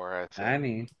raising more, I think.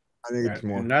 Danny, I think it's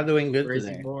you're more. not doing good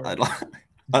Raising today. more.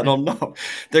 I don't know.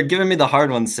 They're giving me the hard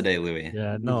ones today, Louis.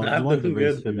 Yeah, no, Not you wanted to doing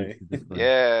raise good huge today. with this one.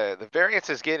 Yeah, the variance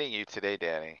is getting you today,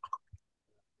 Danny.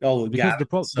 Oh, Because God, the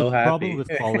so problem happy.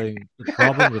 with calling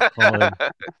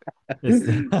is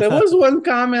There was one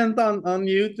comment on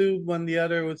YouTube on the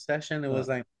other session. It was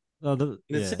like, no, this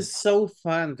yeah, is so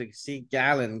fun to see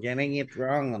Galen getting it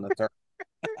wrong on the turn.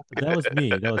 that was me.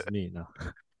 That was me. No.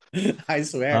 I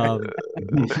swear.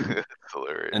 It's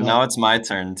hilarious. And now it's my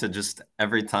turn to just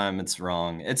every time it's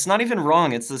wrong. It's not even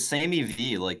wrong. It's the same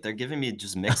EV. Like they're giving me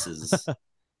just mixes.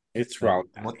 It's Like, wrong.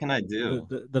 What can I do?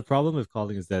 the problem with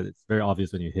calling is that it's very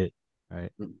obvious when you hit,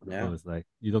 right? Yeah. So it's like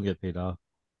you don't get paid off.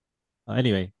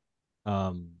 Anyway,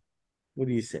 um, What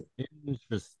do you say?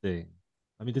 interesting.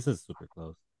 I mean, this is super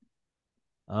close.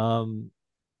 Um,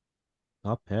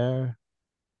 top pair.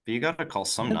 But you gotta call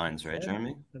some 10%? nines, right,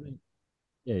 Jeremy? I mean,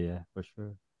 yeah, for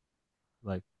sure.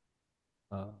 Like,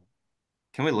 uh,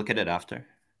 Can we look at it after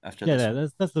yeah, this yeah.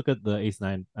 one? Let's look at the ace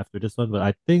nine after this one. But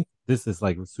I think this is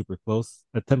like super close.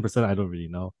 At 10%, I don't really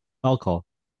know. I'll call.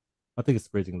 I think it's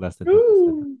raising less than 10%.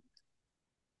 Ooh.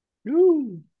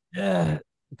 Ooh. Yeah,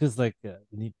 because like you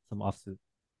need some offsuit.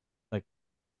 Like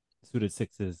suited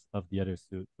sixes of the other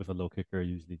suit with a low kicker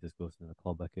usually just goes in the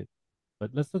call bucket.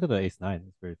 But let's look at the ace nine.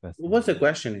 It's very fascinating. What's the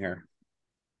question here?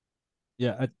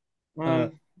 Yeah,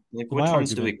 Like so my which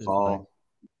ones do we argument call?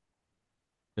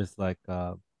 is like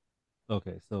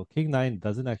okay, so king nine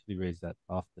doesn't actually raise that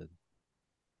often.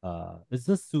 It's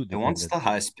just suit It wants dependent. the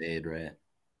high spade, right?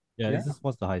 Yeah, Yeah. this just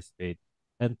wants the high spade.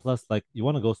 And plus, like, you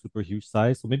want to go super huge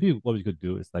size. So maybe what we could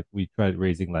do is like we try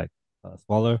raising like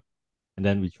smaller, and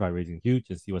then we try raising huge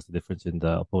and see what's the difference in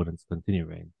the opponent's continue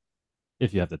range,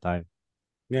 if you have the time.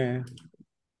 Yeah.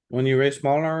 When you raise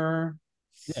smaller.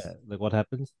 Yeah, like what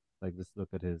happens? Like just look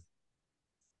at his.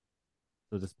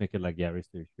 So just make it like yeah, raise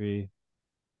 33,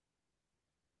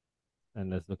 and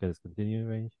let's look at his continue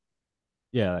range.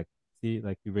 Yeah, like see,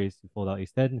 like you fold out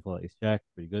ace 10, you fold out ace jack,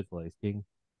 pretty good, fold out ace king.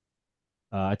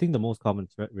 I think the most common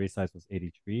raise size was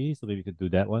 83, so maybe you could do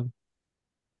that one.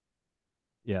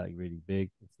 Yeah, like really big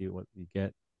and see what we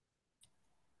get.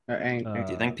 Do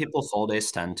you think people fold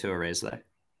ace 10 to a raise there?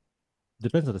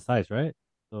 Depends on the size, right?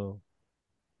 So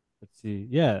let's see.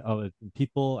 Yeah,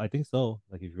 people, I think so.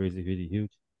 Like if you raise it really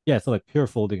huge. Yeah, so like pure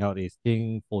folding out ace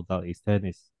king, folds out ace 10,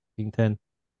 ace king 10.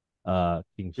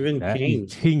 Even king.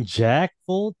 King jack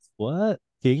folds? What?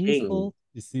 Kings King. fold?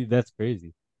 You see, that's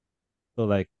crazy. So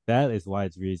like that is why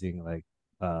it's raising like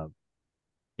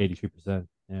 83%.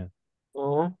 Yeah.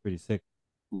 Oh, Pretty sick.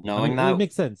 Knowing it that,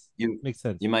 makes sense. you Makes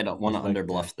sense. you might want to Just like,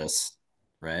 underbluff this,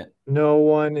 right? no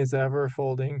one is ever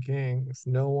folding kings.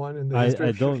 No one in the history I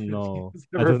of don't Chippy know. has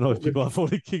I ever don't know if folded people are kings.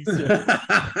 folding kings yet.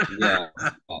 Yeah.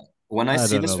 When I I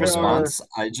see don't know this about that. response,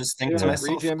 I just think They to are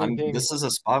myself, rejamming this kings. is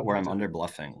a spot where I'm Into-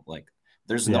 underbluffing. Like,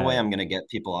 there's no Yeah, way yeah. I'm gonna get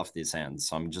people off these hands,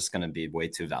 so I'm just gonna be way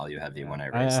too value heavy when I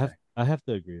I raise have there. I have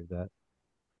to agree with that.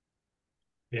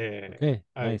 Yeah, Okay,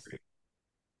 I nice. agree.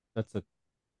 That's a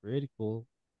pretty cool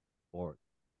board.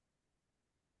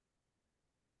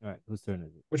 All right, whose turn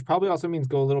is it? Which probably also means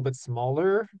go a little bit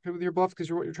smaller with your bluff because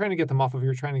you're trying to get them off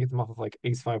of like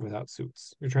ace five without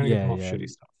suits. You're trying to get them off shitty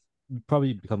stuff. You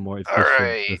probably become more All efficient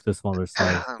right. with the smaller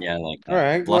size. Yeah, like All that.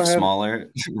 right, go Bluff ahead.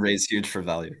 smaller, raise huge for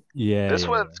value. Yeah, This yeah,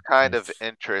 one's yeah. kind of Nice.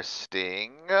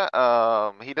 interesting.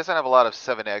 He doesn't have a lot of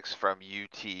 7x from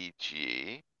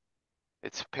UTG.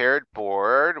 It's paired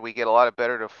board. We get a lot of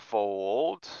better to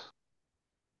fold.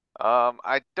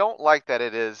 I don't like that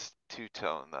it is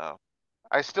two-tone though.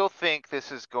 I still think this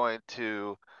is going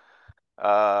to,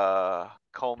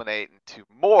 culminate into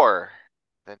more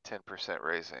than 10%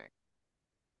 raising.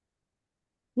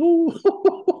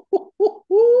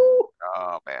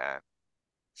 Oh, man.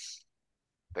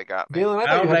 They got me. Galen, I I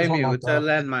thought don't you had this blame one you. locked It's a up.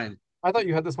 landmine. I thought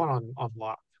you had this one on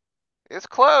lock. It's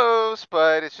close,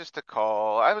 but it's just a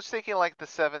call. I was thinking like the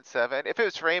 7-7. If it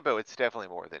was rainbow, it's definitely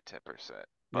more than 10%.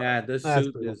 Yeah, the That's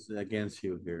suit brutal. is against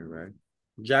you here, right?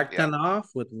 Jack Yeah. 10 off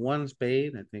with one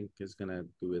spade, I think is gonna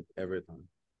do it every time.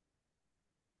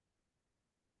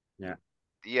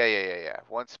 Yeah, yeah.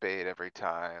 One spade every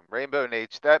time. Rainbow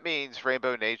nature, that means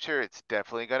rainbow nature, it's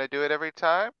definitely gonna do it every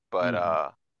time, but,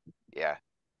 Mhm. yeah.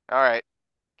 Alright.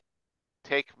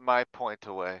 Take my point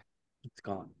away. It's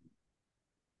gone.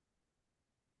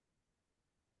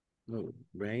 No,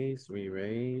 raise,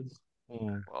 re-raise.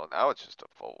 Mm, Well, now it's just a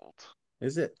fold.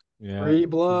 Is it? yeah. Free it's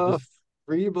bluff.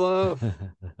 Free bluff.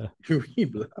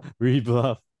 Rebluff.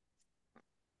 Rebluff.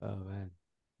 Oh man.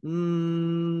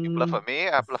 You bluff Mm, at me,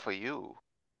 I bluff at you.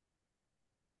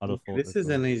 Auto okay, fold this as is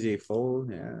well. an easy fold,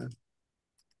 yeah.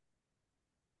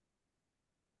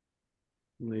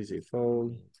 An easy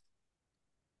fold.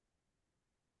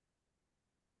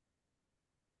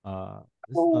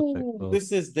 This is not that Oh, close.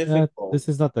 this is Yeah, difficult. this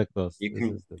is not that close. You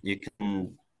This is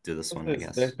can do this one, I This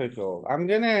is guess. difficult. I'm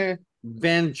gonna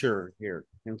venture here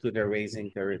into the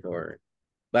raising territory.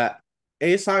 But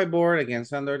ace high board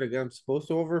against under the gun supposed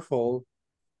to overfold.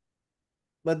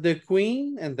 But the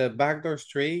queen and the backdoor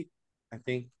straight, I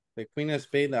think the queen of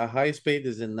spade, a high spade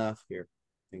is enough here.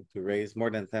 I think to raise more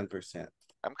than 10%.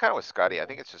 I'm kinda with Scotty. I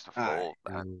think it's just a Alright. fold,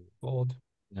 man. Ooh. Fold.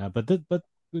 Yeah, but good,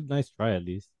 nice try at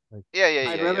least. Like,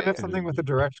 I'd rather have Yeah. something with a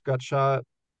direct gut shot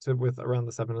with around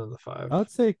the 7 and the 5. I would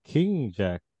say king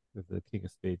jack with the king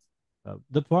of spades.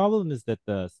 The problem is that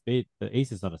the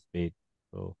ace is not a spade,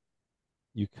 so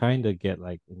you kind of get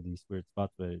like in these weird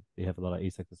spots where they have a lot of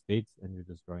ace X of spades, and you're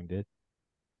just drawing dead.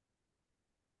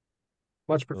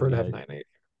 Much prefer to have yeah. 9-8.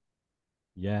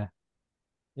 Yeah,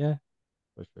 yeah,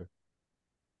 for sure.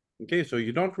 Okay, so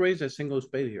you don't raise a single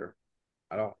spade here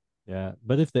at all. Yeah,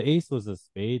 but if the ace was a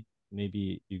spade,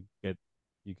 maybe you get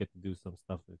to do some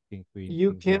stuff with king queen.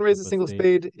 You king can jack raise a with single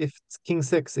spade if it's king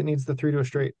 6. It needs the 3 to a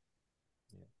straight.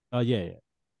 Yeah. Oh yeah.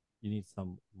 You need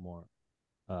some more.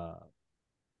 Uh,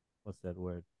 what's that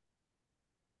word?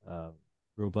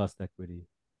 Robust equity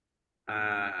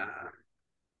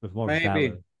with more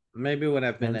valor. Maybe would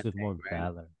have been Hands a with more thing, right?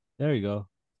 valor. There you go.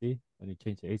 See, when you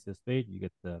change the ace to spade, you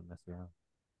get to mess around.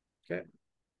 Okay.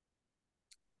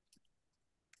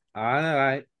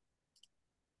 Alright.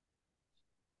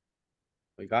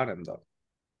 We got him though.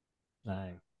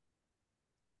 Nice.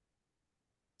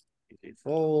 Easy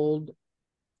fold.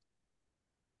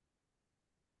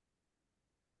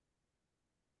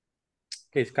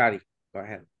 Okay, Scotty, go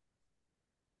ahead.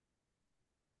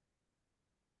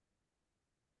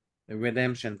 The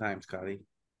redemption time, Scotty.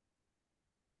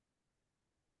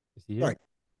 Is he here? Sorry.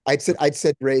 I'd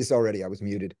said raise already. I was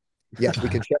muted. Yes, we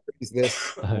can check raise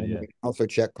this. Yeah. We can also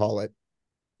check call it.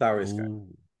 Sorry, Scotty. Ooh.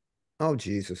 Oh,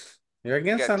 Jesus. You're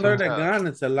against got under two the tones. gun.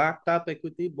 It's a locked up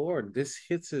equity board. This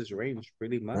hits his range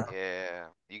pretty much. Yeah,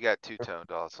 you got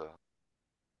two-toned also.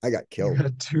 I got You killed.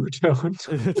 got 2-tone.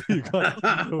 You got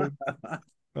two-toned.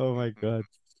 Oh my god.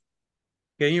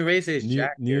 Can you raise ace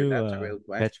jack here? New That's a real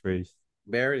question. catchphrase.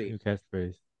 Barely. New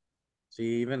catchphrase.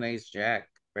 See, even ace jack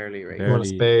barely raised. You want a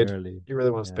spade. Barely. You really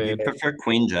want a Yeah. You spade. prefer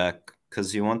queen jack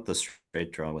because you want the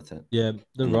straight draw with it. Yeah,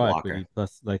 the And the raw blocker. equity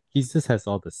plus like he just has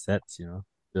all the sets,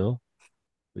 still.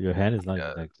 But your hand is not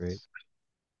even that great. Yes.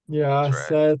 Yeah, That's right.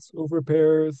 sets, over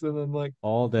pairs, and then like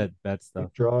All that bad stuff.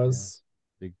 big draws.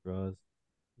 Yeah, big draws.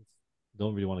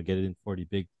 Don't really want to get it in 40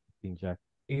 big King Jack.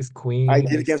 Ace queen. I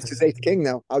did ace against his 10. ace king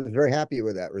though. I was very happy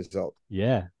with that result.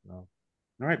 Yeah. No.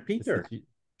 All right, It's the Peter. G-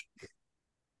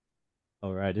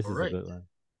 All right, this is a Alright. good one.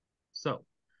 So,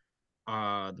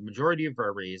 the majority of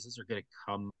our raises are going to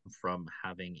come from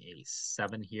having a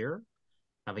 7 here,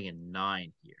 having a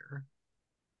 9 here.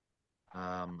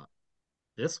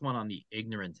 This one on the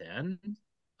ignorant end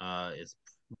is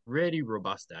pretty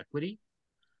robust equity.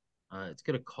 It's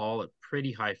going to call at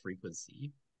pretty high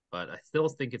frequency, but I still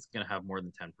think it's going to have more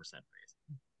than 10%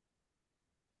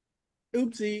 raise.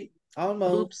 Oopsie,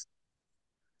 almost, Oops,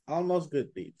 almost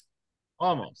good beat.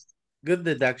 almost. Good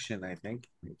deduction, I think.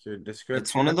 It's your description.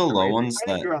 It's one of the low ones I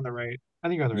think that you're on the right. I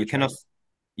think you're on the you right can track.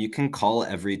 you can call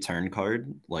every turn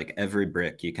card, like every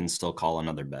brick, you can still call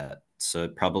another bet. So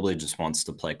it probably just wants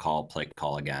to play call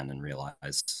again, and realize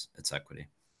its equity.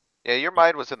 Yeah, your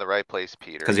mind was in the right place,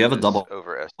 Peter. Because you have a just double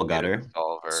overestimated gutter, the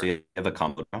solver. so you have a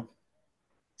combo draw.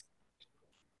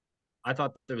 I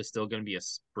thought there was still going to be a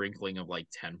sprinkling of like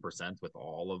 10% with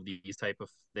all of these type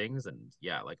of things. And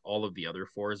yeah, like all of the other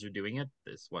fours are doing it.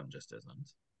 This one just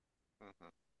isn't. Mhm.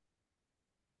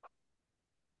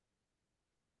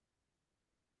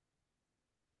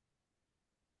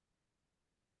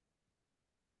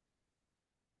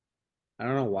 I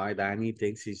don't know why Danny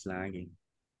thinks he's lagging.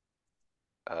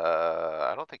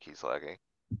 I don't think he's lagging.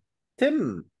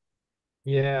 Tim.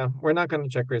 Yeah, we're not going to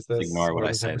check raise this Ignore what more I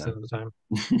than say 10% then. of the time.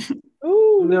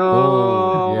 Ooh.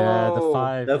 No. Yeah, the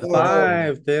 5. The The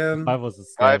five, The Tim. 5 was a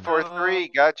scam. 543,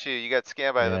 got you. You got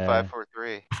scammed by the Yeah.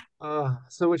 543.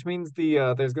 So which means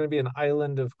there's going to be an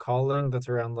island of calling that's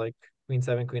around like queen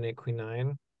 7, queen 8, queen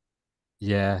 9.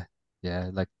 Yeah. Yeah.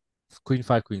 Like Queen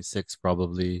 5, Queen 6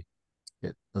 probably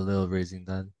get a little raising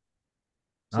done.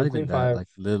 So Not queen even that, 5. like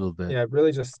little bit. Yeah,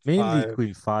 really just Mainly 5.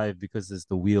 Queen 5 because it's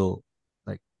the wheel.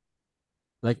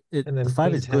 Like it. And then The 5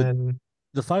 queen is good. 10.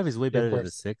 The 5 is way Yeah, of better than the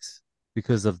course. 6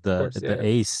 because of the course, yeah.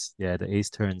 ace. Yeah, the ace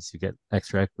turns you get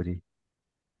extra equity.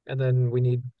 And then we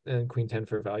need queen 10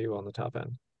 for value on the top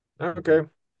end. Okay.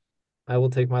 I will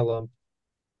take my lump.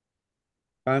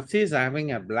 Consti's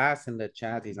having a blast in the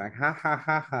chat. He's like, ha ha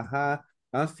ha ha ha.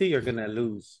 Consti, you're gonna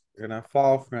lose. You're gonna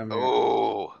fall from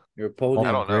Oh, your I podium.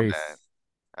 don't know, Grace. man.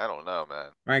 I don't know, man.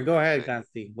 Alright, go Let's ahead,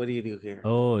 see. Consti. What do you do here?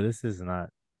 Oh, this is not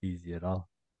easy at all.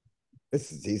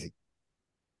 This is easy.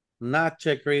 Not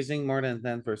check raising more than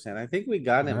 10%. I think we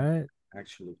got him, Right?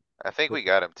 actually. I think we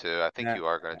got him too. I think Yeah, you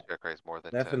are gonna check raise more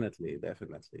than 10. Definitely,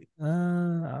 definitely.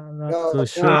 I'm not No. so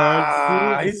sure.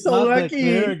 Ah, See, he's it's so not that lucky.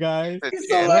 clear, guys. The He's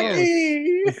so champion.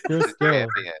 lucky. It's still He's a skill.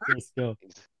 champion. Still skill.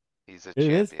 He's a It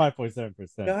is champion.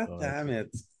 5.7%. God so, damn like,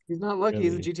 it. He's not lucky.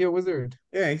 He's a Really? GTO wizard.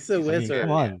 Yeah, he's a He's a I mean, wizard.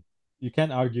 come on. You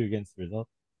can't argue against the result.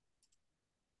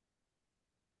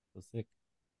 So sick.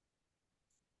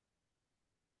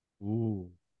 Ooh.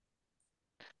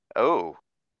 Oh.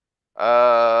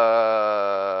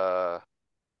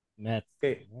 Mets.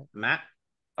 Okay, Matt.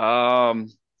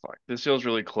 Fuck, this feels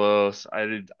really close.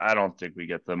 I don't think we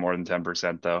get the more than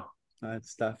 10% though.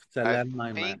 That's tough. It's a I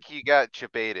landmine, Matt. think you got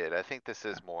debated. I think this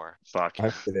is more. Fuck.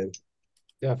 I put it in.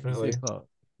 Definitely. Oh,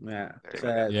 Yeah, There it's you go.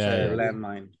 a Yeah.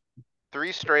 landmine.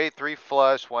 3 straight, 3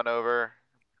 flush, 1 over.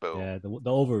 Boom. yeah,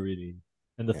 the over really.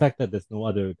 And the Yeah. fact that there's no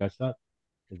other gut shot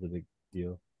is a big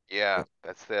deal. Yeah,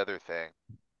 that's the other thing.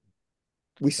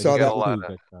 We Like, saw you got that. a got lot two of-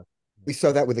 gut shots. We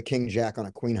saw that with a king jack on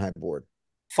a queen high board.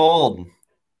 Fold.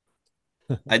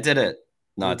 I did it.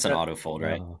 No, You it's an bet- auto fold,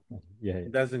 right? No. Yeah.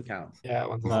 It doesn't count. Yeah,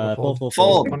 one's Fold.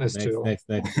 Fold. One is Next, 2. next.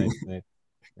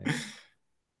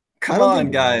 Come don't on,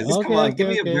 think- guys. Come Okay, on, give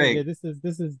okay, me a okay. break. Yeah, this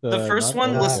is The first not one,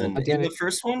 auto listen. fold. Danny. The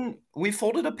first one, we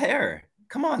folded a pair.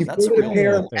 Come on, You that's a folded a real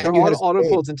pair. fold. fair. They're You had all a auto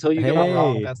spade. folds until you get one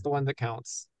wrong. Hey. That's the one that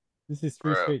counts. This is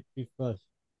three Bro. straight, three flush.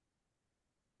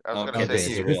 I was Okay, gonna Okay, say this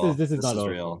is you. real. this is not This is auto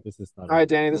real. fold. This is not. All right, auto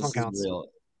Danny, this This one is counts. real. fold.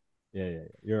 Yeah.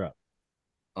 You're up.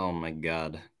 Oh my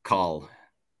god. Call.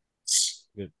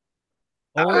 Good.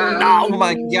 Oh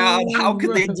my god, how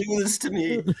could they do this to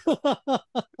me?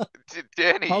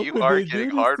 Danny, How you could are they do getting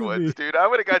this hard to ones, me? dude. I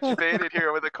would've got you baited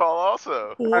here with a call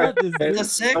also. What is Okay, The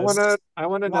this? six. I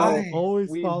wanna know. Why? Always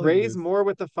We calling raise this. more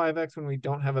with the 5x when we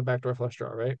don't have a backdoor flush draw,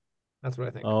 right? That's what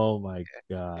I think. Oh my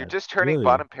god. You're just turning Really?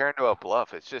 bottom pair into a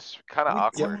bluff. It's just kinda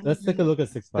awkward. Let's take a look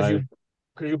at Because 6-5.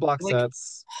 you block Like-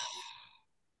 sets.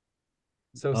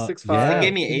 So 6-5. They Yeah,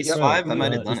 gave me Tim ace is five, right. I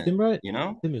might have done Is it. Tim right? You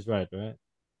know? Tim is right, right?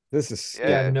 This is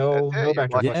Yeah, no that's it, you're backdoor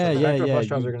blocking flush Yeah, draws. yeah, Backdoor yeah. flush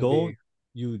draws are You gonna don't. be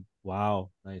You wow,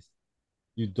 nice.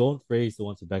 You don't raise the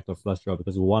ones with backdoor flush draw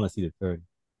because you want to see the turn.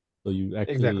 So you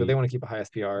actually exactly. They want to keep a high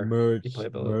SPR. merge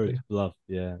replayability. bluff.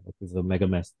 Yeah, like it's a mega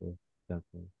master.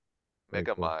 Something. Very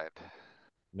Mega cool. mind.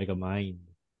 Mega mind.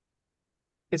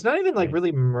 It's not even like Nice.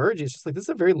 really merge. It's just like this is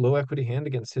a very low equity hand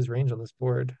against his range on this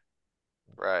board.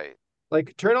 Right.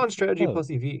 Like turn on strategy Oh. plus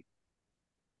EV.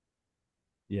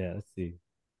 Yeah, let's see.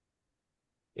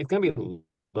 It's gonna be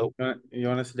low. You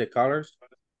wanna see the colors?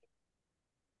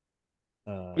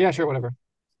 Yeah, sure, whatever.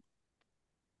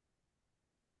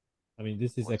 I mean,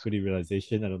 this is What's- equity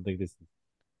realization. I don't think this is.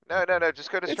 No,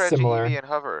 just go to It's strategy similar. EV and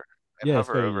hover. And Yeah, it's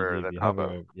hover very over easy. the If you combo.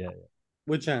 hover, yeah.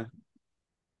 Which one?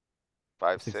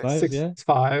 5-6. 6-5, yeah.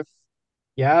 6-5.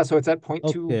 Yeah, so it's at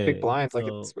 0.2 big Okay, blinds. Like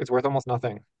so it's worth almost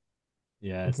nothing.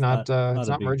 yeah, It's not it's it's not a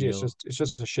not big mergy. deal. It's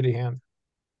just a shitty hand.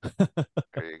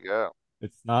 There you go.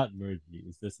 It's not mergy.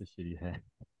 It's just a shitty hand.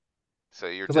 So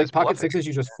you're Because like just pocket bluffing. sixes,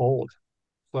 you just fold.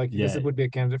 So like this Yeah, would be a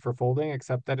candidate for folding,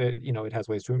 except that it has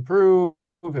ways to improve.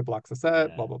 It blocks the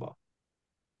set. Blah yeah. blah blah.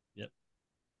 Yep.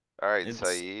 Alright, It's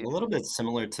Saeed. a little bit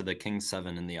similar to the king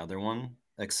seven in the other one,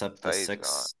 except the Saeed's gone.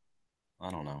 6. I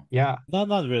don't know. Yeah, Not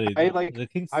really. I No. like. The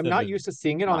king I'm not seven. used to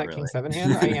seeing it on Not that king really. seven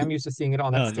hand. I am used to seeing it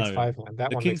on that No, not 6-5 really. hand. That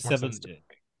The one king makes more seven. sense to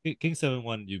me. King seven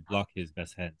one, you block his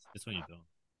best hands. This one you don't.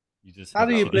 You just How have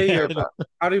do a you shitty play your, hand.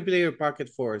 how do you play your pocket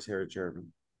fours here,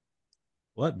 German?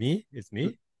 What, me? It's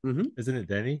me? Mm-hmm. Isn't it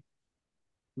Danny?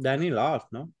 Danny lost,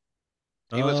 no?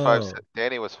 He was Oh, 5-6.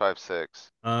 Danny was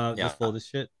 5-6. Yeah. just fold this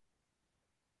shit.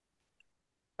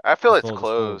 I feel Just it's fold, just fold.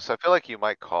 close. I feel like you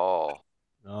might call.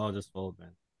 No, just fold,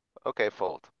 man. Okay,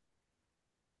 fold.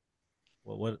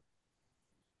 What?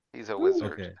 He's a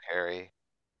wizard, Okay. Harry.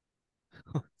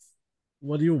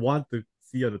 What do you want to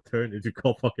see on the turn if you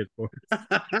call pocket fours?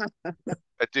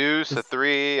 A deuce, a Just-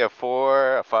 3, a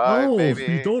 4, a 5, No, you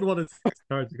maybe. don't want to see these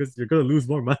cards because you're gonna lose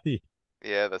more money.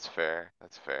 Yeah, that's fair.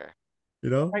 That's fair. You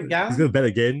know, My he's God. gonna bet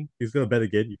again. He's gonna bet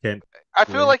again. You can't I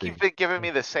do feel like you've anything. been giving me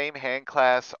the same hand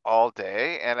class all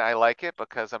day, and I like it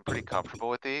because I'm pretty comfortable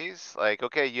with these. Like,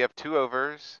 okay, you have 2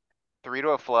 overs, 3 to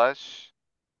a flush,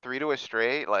 3 to a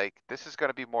straight. Like, this is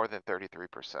gonna be more than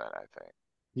 33%, I think.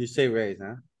 You say raise,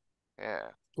 huh? Yeah,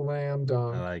 Slam I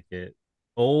dunk. like it.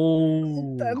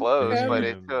 Oh, close, but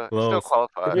it damn, still close.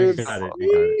 qualifies. We Dude. Still got it. We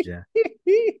qualifies. got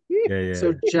it. Yeah, So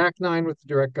yeah. Jack 9 with the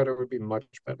direct gutter would be much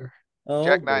better. Oh,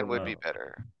 Jack 9 would boy. be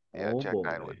better. Yeah, Oh, Jack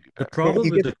 9 would boy. be The better. problem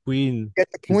You with get the queen Get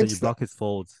the is that you points though. block his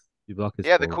folds. You block his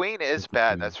Yeah, the folds queen is with the bad.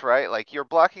 queen. That's right. Like, you're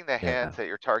blocking the Yeah. hands that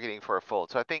you're targeting for a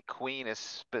fold. So I think queen is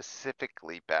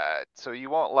specifically bad. So you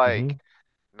won't Mm-hmm. like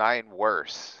 9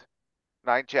 worse.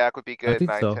 9 jack would be I good, think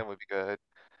 9 so. 10 would be good.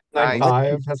 9-5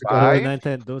 9 has a No, gutter. 5,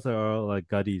 9-10, those are all like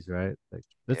gutties, right? Like,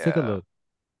 let's take a yeah. look.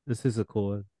 This is a cool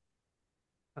one.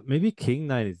 Maybe King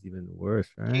 9 is even worse,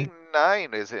 right? King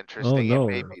 9 is Oh interesting. It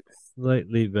may no, be.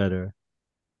 slightly better.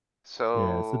 Yeah,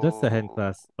 so that's the hand So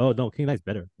class. Oh no, King 9 is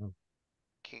better. No,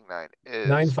 King 9 is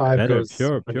 9-5 better. better, goes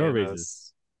pure raises.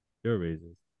 bananas. Pure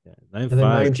raises. Yeah, And then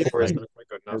 9-5. 9-4 is Like, not quite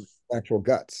good Or enough. actual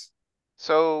guts.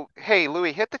 So, hey,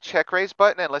 Louis, hit the check raise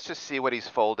button and let's just see what he's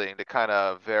folding to kind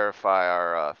of verify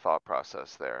our thought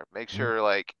process there. Make Mhm. sure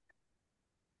like,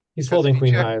 He's 'cause if folding you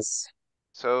queen check- highs.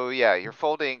 so yeah, you're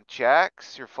folding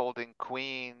jacks, you're folding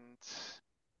queens,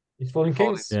 He's you're folding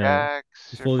folding kings. Yeah. jacks,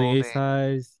 he's you're folding ace folding,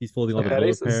 highs. He's folding all the Yeah. Bet lower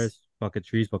aces. pairs, pocket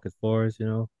threes, pocket fours. You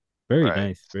know, very Right.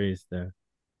 nice raise there.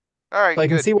 alright, So I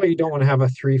can good. see why you don't want to have a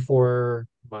 3-4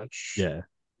 much.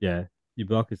 Yeah. You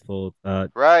block his fold.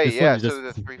 Right, this yeah, one you so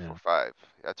just the 3, yeah. 4, 5,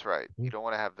 that's right. You Mhm. don't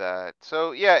wanna have that.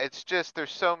 So yeah, it's just,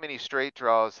 there's so many straight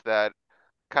draws that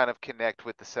kind of connect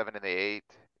with the 7 and the 8.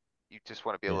 You just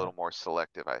wanna be a Yeah. little more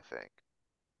selective, I think.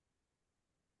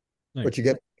 But you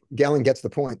get, Galen gets the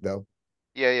point though.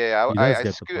 Yeah, He does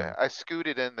get the point. I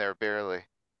scooted in there barely.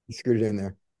 You screwed it in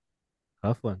there.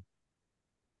 Tough one.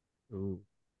 Ooh.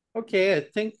 Okay, I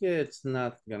think it's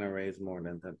not gonna raise more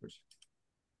than 10%.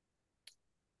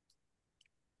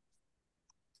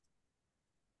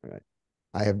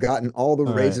 I have gotten all the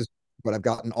All right. raises, but I've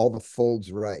gotten all the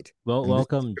folds right. Well, And this is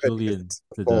welcome good because Julian it's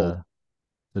a to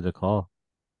fold. the call.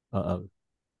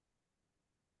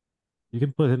 You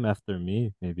can put him after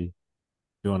me, maybe. If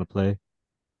you want to play.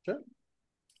 Sure.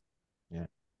 Yeah.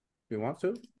 You want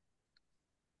to?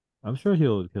 I'm sure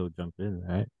he'll jump in,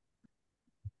 right?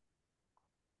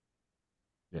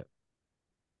 Yeah.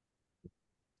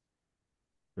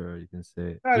 Sure, you can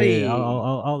say. Yeah,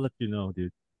 I'll let you know,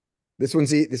 dude. This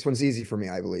one's easy for me,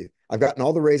 I believe. I've gotten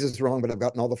all the raises wrong, but I've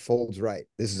gotten all the folds right.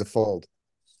 This is a fold.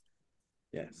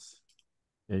 Yes,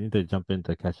 Yeah, you need to jump in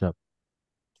to catch up.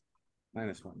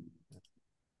 -1.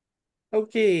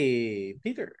 Okay,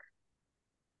 Peter.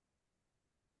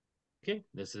 Okay,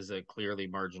 this is a clearly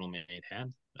marginal made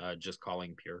hand. Just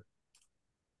calling pure.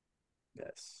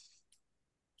 Yes.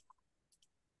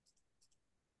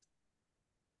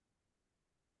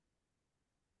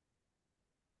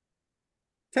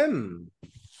 Tim.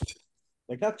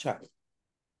 I gotcha.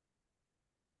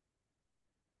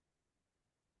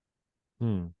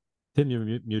 Tim,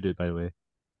 you're muted, by the way.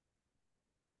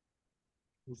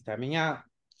 He's timing out.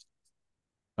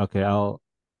 Okay, I'll.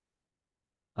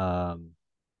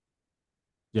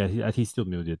 Yeah, he's still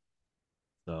muted.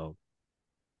 So,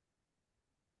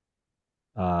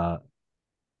 come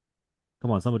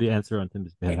on, somebody answer on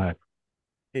Tim's behalf.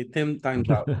 Hey, Tim, time's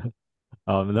out.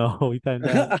 Oh no, we timed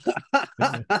out.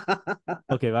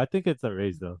 Okay, well, I think it's a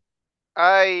raise though.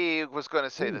 I was gonna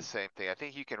say Ooh. the same thing. I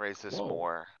think you can raise this Whoa.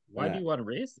 more. Why Yeah. do you want to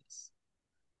raise this?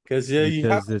 Because you have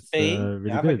Because a it's spade, really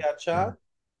you have a good. gut shot.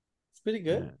 It's pretty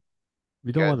Yeah. good. We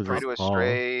You don't got want to three just to a call.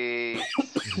 straight.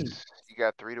 You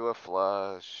got three to a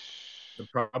flush. The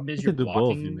problem is You you're can do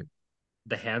both. blocking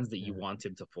the hands that you Yeah. want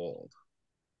him to fold.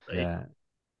 Right? Yeah,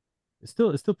 it's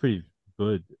still pretty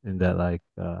good in that like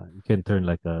you can turn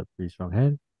like a pretty strong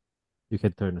hand. You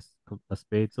can turn a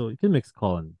spade, so you can mix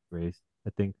call and raise. I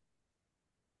think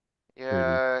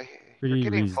Yeah, you're pretty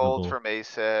getting folds reasonable. from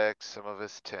ace X, some of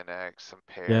his 10X, some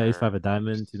Yeah, ace pairs. five of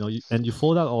diamonds, and you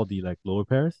fold out all the like lower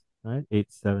pairs, right?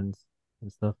 Eight, sevens,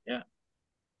 and stuff. Yeah.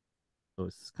 So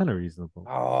it's kind of reasonable.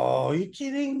 Oh, you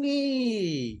kidding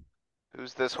me?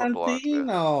 Who's this one belong to?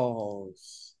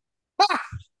 Constantinos.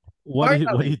 What are you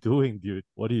Finally, doing, dude?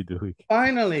 What are you doing?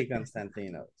 finally,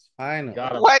 Constantinos. Finally.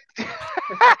 Got him. What?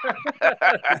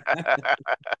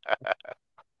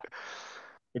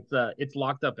 It's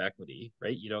locked up equity,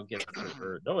 right? You don't get to,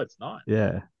 or no, it's not.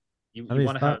 Yeah, You I mean,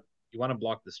 want it's to not. have you want to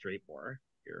block the straight more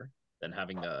here than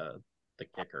having the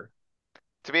kicker.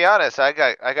 To be honest, I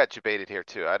got you baited here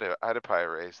too. I'd have probably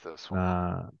raised this one.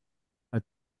 Nah, I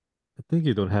think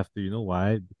you don't have to. You know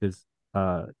why? Because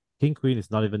king queen is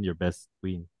not even your best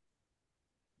queen.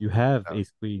 You have Oh.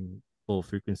 ace queen full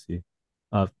frequency,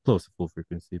 close to full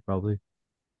frequency probably.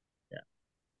 Yeah.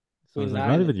 So Queen it's like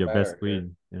nine not is even your best better here.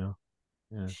 queen, you know.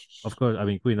 Yeah, of course. I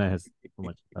mean, queen nine has so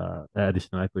much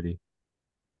additional equity.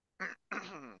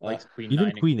 Likes queen Even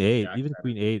nine and queen eight, jack even better.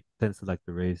 queen eight tends to like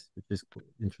the raise, which is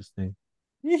interesting.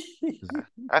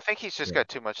 I think he's just Yeah. got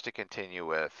too much to continue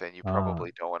with, and you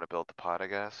probably don't want to build the pot, I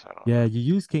guess. I don't Yeah, know. you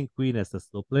use king queen as the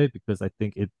slow play because I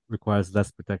think it requires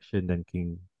less protection than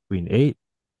king queen eight,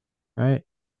 right?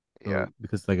 Yeah, So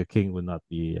because like a king would not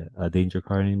be a danger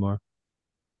card anymore.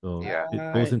 So yeah. it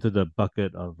goes into the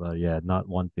bucket of not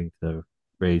wanting to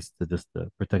raise to just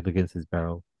protect against his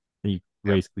barrel. And you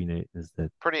Yep. raise queen eight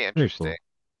instead. Pretty Very interesting. cool.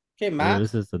 Okay, Yeah, Matt,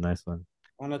 this is a nice one.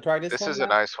 wanna try this This one, is a Matt?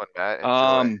 nice one, Matt.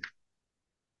 Enjoy.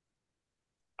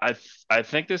 I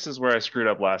think this is where I screwed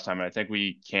up last time. I think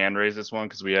we can raise this one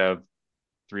because we have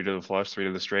three to the flush, three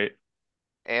to the straight.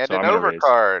 And So an I'm gonna raise.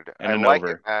 overcard. And I an like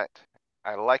it, over. Matt.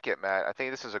 I like it, Matt. I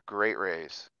think this is a great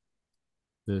raise.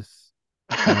 This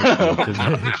might be a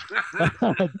genetic.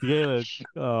 Galen.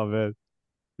 Oh man.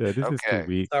 Yeah, this is too Okay.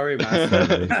 weak. Sorry, Matt.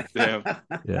 Sadly. Damn.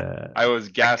 Yeah. I was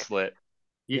gaslit.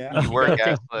 Yeah. You were You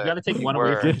gaslit. gotta take You one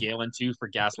away from were. Galen too for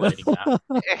gaslighting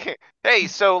that. Hey,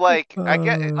 so like, I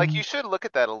get, like, you should look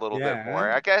at that a little bit more.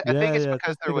 Yeah. I think it's Yeah,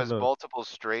 because just there take a was look. multiple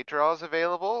straight draws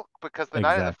available, because the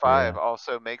nine and the Exactly, five yeah.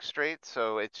 also make straight,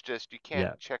 so it's just, you can't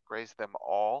Yeah. check raise them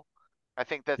all. I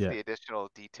think that's Yeah. the additional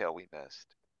detail we missed.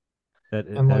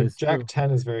 And that like is Jack true.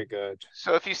 10 is very good.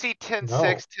 So if you see 10, No.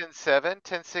 6, 10, 7,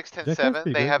 10, 6, 10, Jack 10's 7,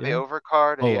 pretty they good, have the yeah.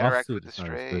 overcard and Oh, they interact with offsuit the is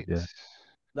not as good, yeah. straights.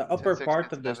 The 10, upper 6, part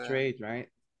 10, of the 7. straight, right?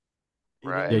 You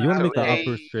Right, Yeah, you want to so make the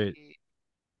upper 8, straight.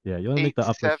 Yeah, you want to make 8, the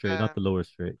upper straight, 7. not the lower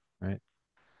straight, right?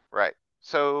 Right,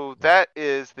 so Yeah. that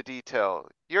is the detail.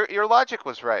 Your logic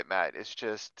was right, Matt. It's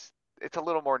just, it's a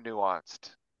little more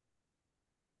nuanced.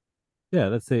 Yeah,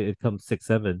 let's say it comes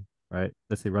 6-7, right?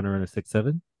 Let's say runner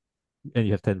 6-7, and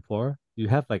you have 10-4. You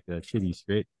have like a shitty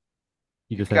straight.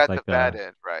 He You just has got the like bad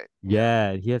end, right?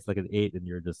 yeah, he has like an 8, and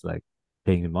you're just like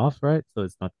paying him off, right? So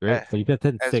it's not great. Eh, So you got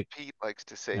 10-6. As Pete likes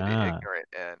to say, the Ah, ignorant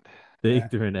end. the Yeah.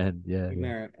 ignorant end. Yeah, yeah.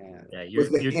 Ignorant and. Yeah, Was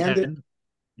the your hand 10,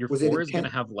 your was it a 4 is 10? gonna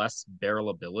have less barrel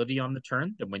ability on the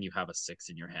turn than when you have a 6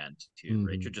 in your hand too,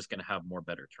 right? Mhm. You're just gonna have more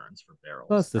better turns for barrels.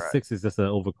 Plus, the Right. 6 is just an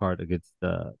overcard against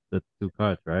the two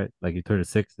cards, right? Like you turn a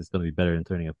 6, it's gonna be better than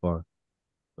turning a 4.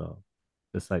 So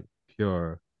it's like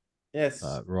pure Yes,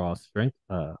 raw strength,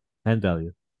 hand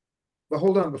value. But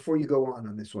hold on before you go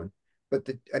on this one. But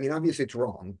I mean, obviously it's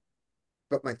wrong.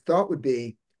 But my thought would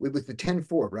be with the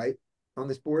 10-4, right? On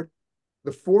this board,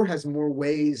 the 4 has more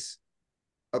ways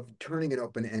of turning an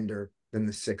open ender than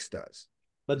the 6 does.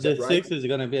 but Is the that right? 6 is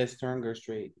gonna be a stronger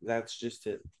straight. That's just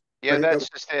it. Yeah, But that's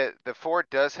just it. The 4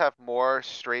 does have more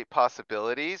straight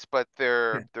possibilities, but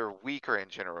Yeah. they're weaker in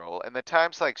general. And the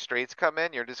times like straights come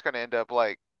in, you're just gonna end up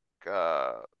like,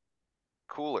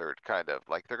 coolered, kind of,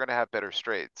 like, they're gonna have better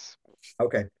straights.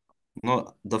 Okay.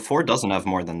 No, the 4 doesn't have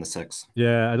more than the 6.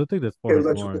 Yeah, I don't think the 4 Okay, has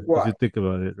let's more look if why. you think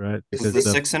about it, right? This Because Because the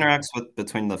is 6 interacts with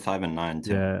between the 5 and 9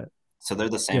 too. yeah, So they're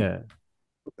the same. Yeah,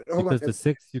 Hold on. because the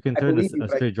 6 you can I turn believe you, a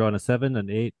but straight draw on a 7, an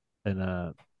 8, and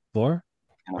a 4,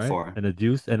 And a right? 4. And a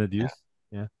deuce and a deuce.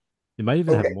 Yeah, you might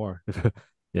even have Okay. more.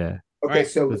 Yeah, Okay, Alright,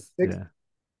 so yeah.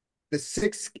 the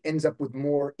 6 ends up with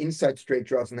more inside straight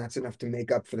draws, and that's enough to make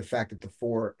up for the fact that the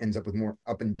 4 ends up with more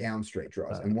up and down straight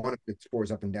draws. And one of its 4's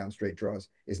up and down straight draws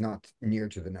is not near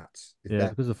to the nuts. Is Yeah, that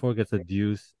because the 4 gets a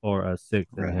deuce or a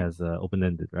 6 and it Right. has open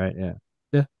ended, right? Yeah,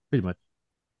 yeah, pretty much.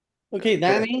 okay,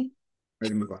 Danny,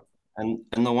 ready to move on?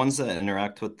 And the ones that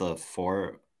interact with the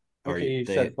 4, or okay, you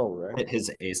they said fold, right? hit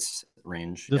his ace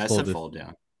range. Just Yeah, I fold said this. fold,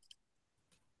 yeah.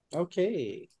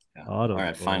 Okay. Yeah. Auto All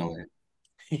right, fold. finally.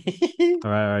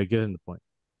 All right, give him the point.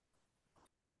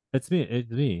 It's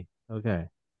me. Okay.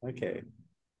 Okay.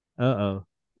 Uh-oh.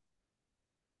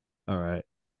 All right.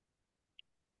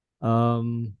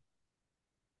 Um,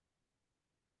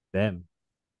 damn.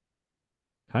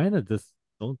 Kind of just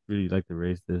don't really like to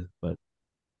raise this, but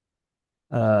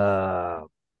Fair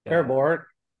yeah. board.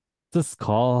 Just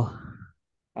call.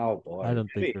 Oh boy. I don't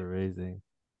think Really? we're raising.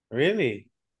 Really?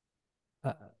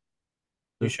 Uh,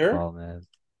 You just sure? call, man.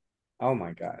 Oh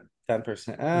my god.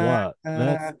 10%. What?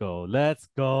 Let's go. Let's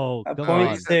go. Come No,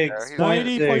 on. he's in there. 0.6, He's good.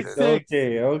 He's 0.6. good. 90.6.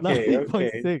 Okay, okay,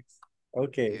 okay, 90.6.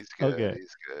 okay. He's good. Okay.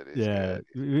 He's good. He's Yeah. good.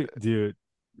 He's good. Dude.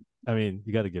 I mean,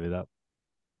 you got to give it up.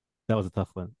 That was a tough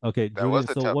one. Okay, That was Julian.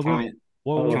 a So tough what Can one. we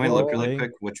Oh, can we what look we're really playing?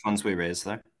 quick which ones we raised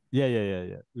there? Yeah.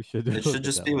 We should It look should at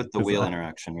just that be one with the 'cause wheel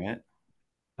interaction, right?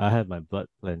 I had my blood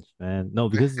clenched, man. No,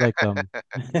 because like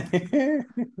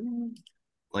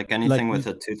Like like anything with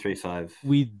a 2-3-5.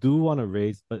 we do want to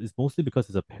raise, but it's mostly because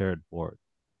it's a paired board,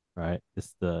 right?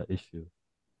 It's the issue.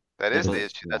 That is the Because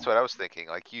issue. That's what I was thinking.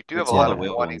 Like you do have It's a all lot the of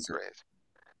wheel wanting ones. to raise.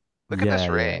 Look at this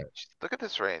yeah, range. Look at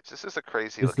this range. This is a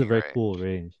crazy this is a looking very range. cool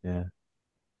range, yeah.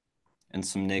 And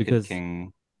some naked Because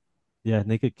king. yeah,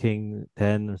 naked king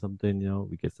 10 or something,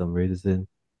 we get some raises in.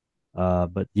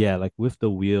 But yeah, like with the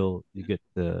wheel, you get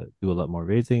to do a lot more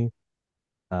raising.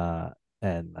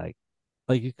 And like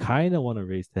you kind of want to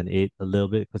raise 10-8 a little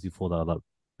bit because you fold out a lot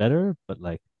better, but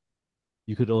like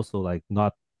you could also like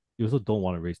not, you also don't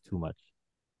want to raise too much,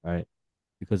 right?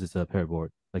 Because it's a pair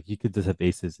board. Like you could just have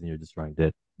aces and you're just drawing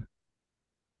dead.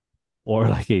 Or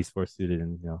like ace four suited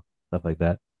and stuff like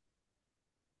that.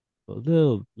 So a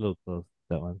little close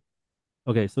that one.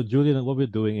 Okay, so Julian, what we're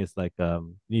doing is like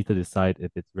you need to decide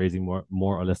if it's raising more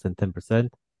or less than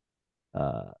 10%.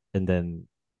 And then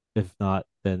if not,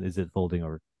 then is it folding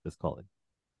or just calling?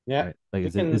 Yeah, Right? Like you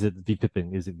is it can. is it V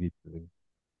pipping? Is it V pipping?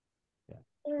 Yeah.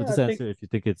 So Yeah, I just think answer if you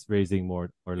think it's raising more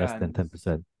or less Yeah, than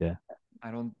 10%. Yeah. I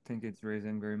don't think it's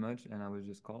raising very much, and I would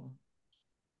just call.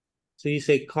 so. You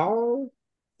say call.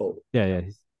 Oh, Yeah.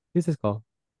 He's his call.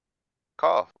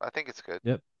 Call. I think it's good.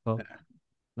 Yep. Call. Yeah.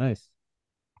 Nice.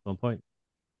 1 point.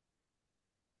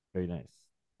 Very nice.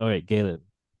 All right, Galen.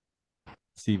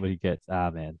 See what he gets. Ah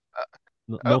man.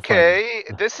 No fun. Okay,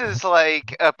 this is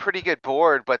like a pretty good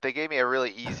board, but they gave me a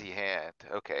really easy hand.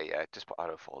 Okay, yeah, just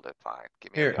auto fold it, fine.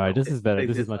 Give me a Here. All right, go. this is better. Take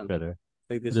This is this much one. better.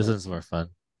 Take this This one. is more fun.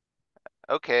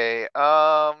 Okay,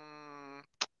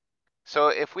 so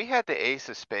if we had the ace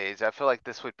of spades, I feel like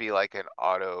this would be like an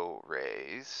auto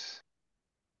raise.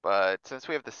 But since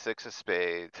we have the six of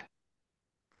spades.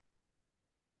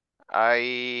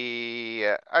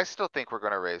 I still think we're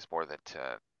gonna raise more than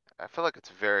 10. I feel like it's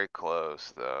very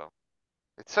close, though.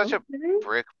 It's such a Okay.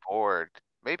 brick board.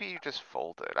 Maybe you just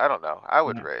fold it. I don't know. I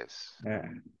would Yeah. raise. Yeah,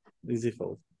 easy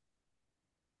fold.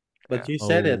 Yeah. But you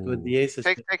said it with Oh, the ace of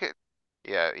spades. Take it.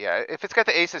 Yeah. If it's got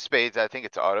the ace of spades, I think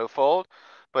it's auto fold.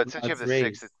 But since you have It's the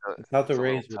six, raised. It's how to it's a little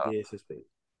raise with tough. the ace of spades.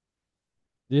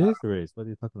 it is a raise. What are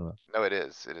you talking about? No, it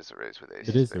is. It is a raise with ace It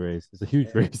of is a spades. raise. It's a huge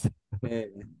Yeah. raise. Yeah.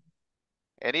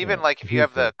 And Yeah, even like it's a if you huge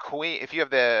have the raise. queen, if you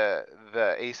have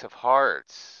the ace of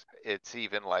hearts, it's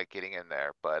even like getting in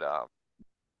there. But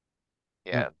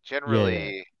yeah, Yeah.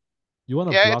 generally, You want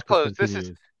to yeah, it's block this close. This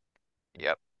is, continuous.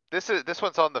 yep. This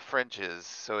one's on the fringes,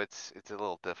 so it's a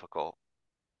little difficult.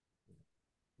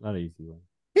 Not an easy one.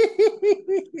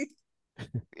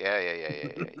 Yeah.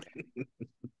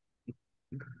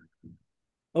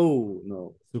 Oh,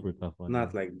 no, Super tough one.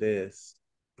 not like this.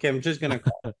 Okay, I'm just gonna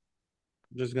call. I'm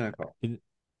just gonna call.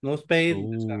 No spade.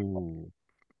 I'm just gonna call.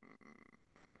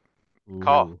 Oh,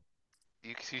 Call. ooh.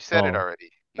 You said it Oh,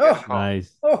 already. You gotta Oh, call.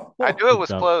 nice. I knew it Good was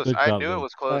job. close. Good I job, knew it Lou.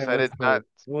 was close. it I was did not.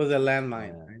 close. It was a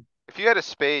landmine, Yeah. right? If you had a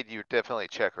spade, you're definitely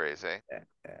check raising.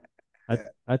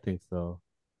 I think so.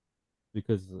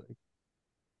 Because like,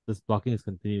 this blocking is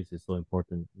continuous is so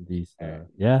important in these Yeah.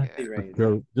 yeah, Yeah.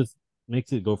 Range. just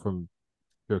makes it go from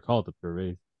pure call to pure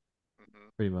raise,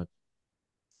 Mhm. pretty much.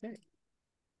 Okay.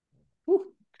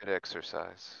 Whew. Good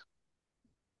exercise.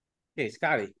 Okay,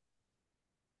 Scotty.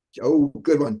 Oh,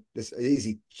 good one. This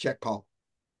easy check call.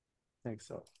 I think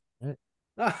so. Right.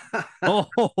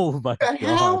 Oh my The god.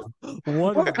 hell?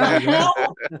 What What is the going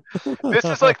hell? This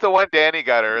is like the one Danny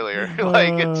got earlier.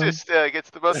 Like it's Uh, just it's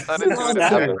the most This is unintuitive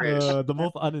check nonsense. raise. the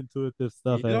most unintuitive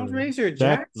stuff You don't ever. raise your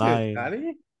Jack jacks here, 9.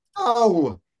 Scotty.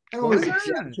 Oh, how What's is a jack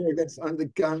that? here that's under the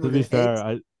gun To with be an fair,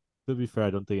 ace? I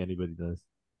don't think anybody does.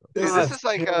 Dude, This Ah, this is it's is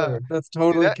like killer. That's dude,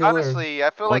 totally that killer. honestly, I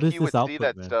feel What like is you this would see output,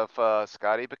 that man? stuff,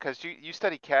 Scotty, because you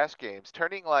study cash games.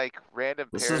 Turning like random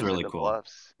This is pairs really into cool.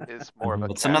 bluffs is more of a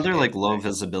It's cash another game like low thing.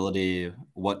 visibility,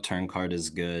 what turn card is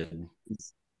good.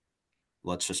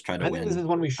 Let's just try to I think this win. is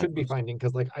one we type should be of- finding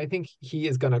because, like, I think he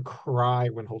is gonna cry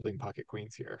when holding pocket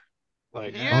queens here.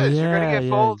 Like, He Oh is. You're gonna yeah, get yeah.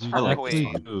 folds You I from like this actually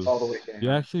one. do. all the way You down.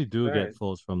 actually do Right. get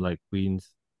folds from like queens,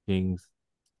 kings,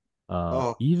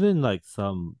 Oh, even like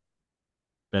some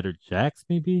better jacks,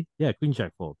 maybe. Yeah, queen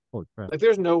jack fold. Holy crap.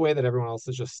 there's no way that everyone else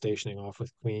is just stationing off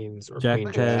with queens or Jack queen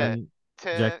Look at jack. 10.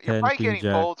 10, Jack 10. You're 10, probably queen getting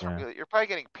jack. folds from Yeah, you're probably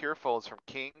getting pure folds from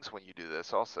kings when you do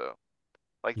this also.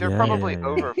 Like they're yeah, probably yeah, yeah.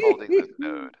 over folding this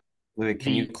node. Wait,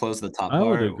 can you The close the top I would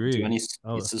bar? Do agree. any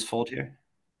Oh aces fold here?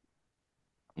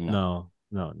 No.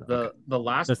 no, no, no. Okay. The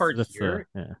last part That's here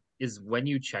yeah. is when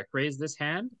you check raise this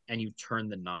hand and you turn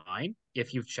the 9.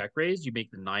 If you've check raised, you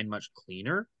make the 9 much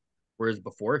cleaner. Whereas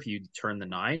before, if you turn the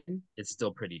 9, it's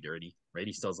still pretty dirty, right?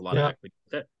 He still has a lot of Yeah. equity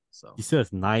with it. So He still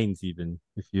has nines even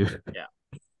if you Yeah.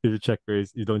 if you check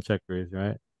raise, you don't check raise,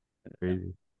 right?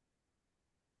 Crazy.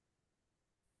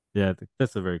 Yeah,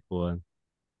 that's a very cool one.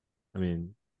 I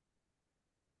mean,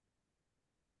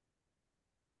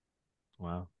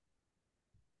 wow.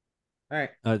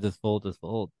 Alright, Just fold, just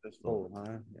fold. just fold,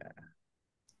 huh? Yeah.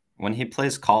 When he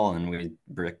plays call and we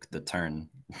brick the turn,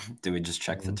 do we just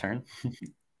check the Mhm. turn?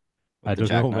 I With the don't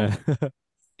jack know, nine? man.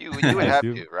 You would I have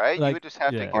assume to, right? You like would just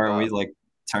have to yeah. give Or are we up. like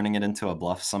turning it into a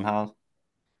bluff somehow?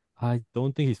 I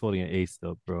don't think he's folding an ace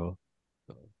though, bro.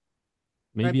 So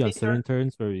maybe Right, on Peter? certain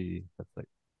turns where we that's like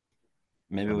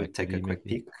Maybe some we take a equity, quick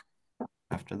maybe. peek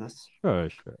after this. Sure.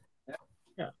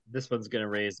 yeah, this one's gonna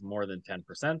raise more than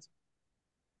 10%,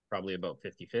 probably about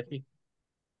 50-50.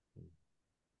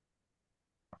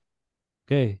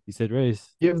 Okay, he said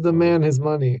raise. Give the So, man his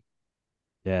money.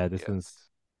 yeah, this one's Yes.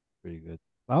 pretty good.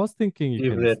 I was thinking you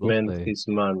Give can that slow man play his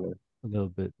money. a little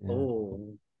bit. Yeah,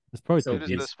 Oh, it's probably So too Who does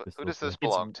deep this to who slow does play. this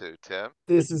belong to, Tim?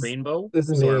 This it's is rainbow, this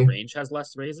is so our me. range has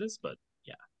less raises, but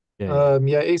yeah. Yeah.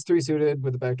 Yeah, ace 3 suited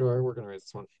with the back door. We're gonna raise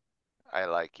this one. I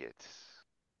like it.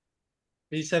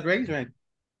 He said raise, right?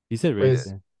 He said He raise. Raise.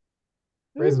 did.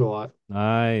 Yeah. Raise it a lot.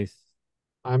 Nice.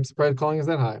 I'm surprised calling is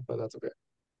that high, but that's okay.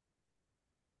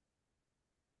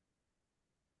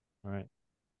 All right.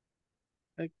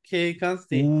 Okay,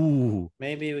 Consti, Ooh,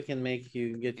 maybe we can make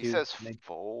you get He you. says make-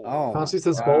 fold. Oh my Consti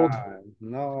says fold. god,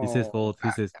 he says no, fold. He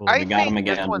says I fold. We got him think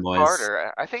this again, one's boys.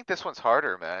 harder. I think this one's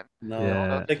harder, man. no. I don't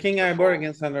know if The he king needs to I board fold.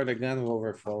 against under the gun will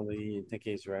overfold. I think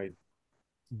he's right.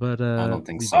 But I don't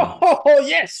think we so. Oh,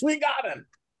 yes, we got him.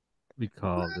 we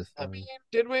call this I one. mean,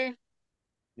 did we?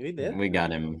 We did. We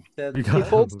got him. Said We He got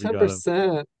folds him. We got him.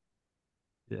 10%.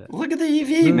 Yeah. Look at the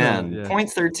EV, No, man. yeah.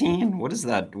 0.13. What is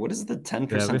that? What is the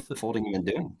 10% with folding even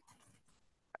doing?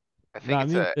 I no, think I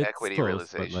it's mean a it's equity close, but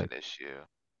realization like issue.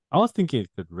 I was thinking it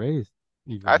could raise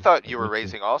I even thought like you were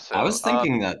mixing raising I also. was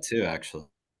thinking that too, actually.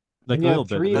 like And a yeah, little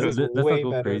bit. threes is Let's not way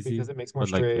go better crazy, because it makes more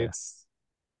but like straights.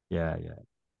 yeah.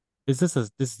 It's just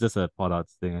this is just a pot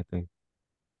odds thing, I think.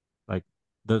 Like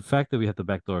the fact that we have the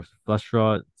backdoor flush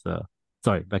draw,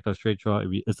 backdoor straight draw.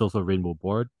 It's also a rainbow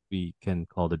board. We can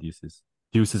call the deuces.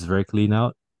 Deuce is very clean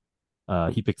out.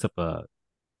 He picks up a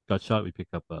gut shot. We pick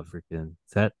up a freaking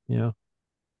set.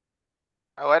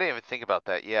 Oh, I didn't even think about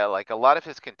that. Yeah, like a lot of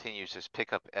his continues just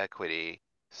pick up equity.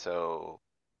 So,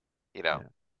 you know,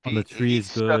 Yeah. On the tree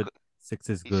is good. Six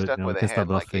is he's good. stuck We with a can start hand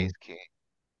like ace bluffing.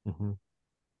 king. hmm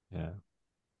Yeah.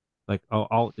 Like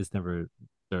alt is never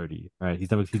dirty, right? He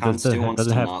Consti wants doesn't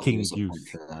to have not king lose a point deuce.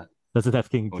 for that. Doesn't have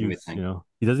king What do we deuce. think?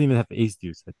 He doesn't even have ace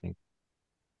deuce, I think.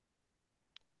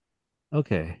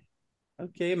 Okay.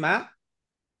 Okay, Matt,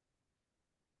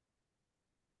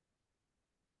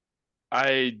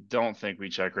 I don't think we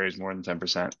check raise more than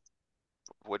 10%.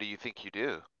 What do you think you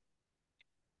do?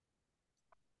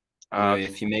 Wait,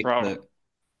 if you make prob- the Sorry,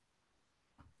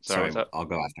 sorry, what's up? I'll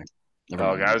go after. Never Oh,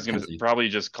 mind. I was gonna Continue. probably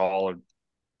just call.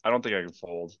 I don't think I can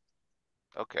fold.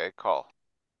 Okay, call.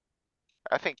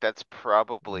 I think that's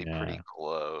probably pretty Yeah.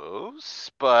 close,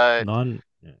 but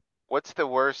Yeah. what's the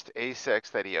worst ace X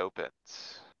that he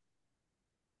opens?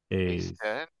 Ace Ace.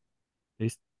 10?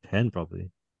 Ace 10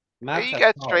 probably. Matt's You a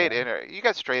got call, straight right? you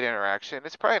got straight interaction.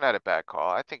 It's probably not a bad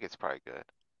call. I think it's probably good.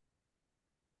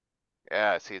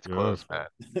 Yeah, see, it's You're always close, man.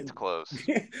 fold. It's close.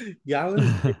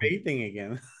 Galen's debating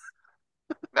again.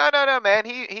 No, man.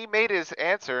 He made his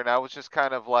answer, and I was just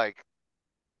kind of like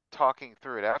talking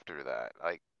through it after that.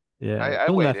 Like, Yeah, I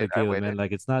don't laugh waited. at I Galen, man. waited.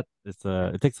 Like it's not. It's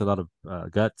it takes a lot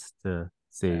of guts to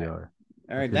say Alright. your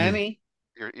All right, opinion. Danny.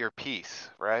 Your piece,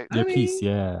 right? Your Danny. piece,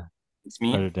 yeah, It's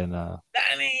me. better than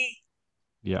Danny.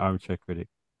 your armchair critic.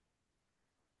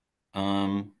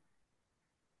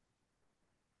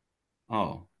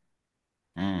 Oh.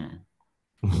 Am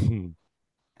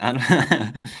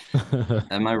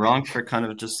I wrong for kind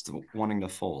of just wanting to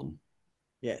fold?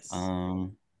 Yes.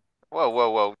 Whoa. No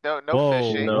Whoa!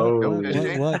 fishing. No. No What?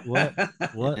 fishing. What?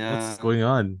 What's Yeah. going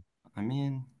on? I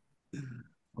mean,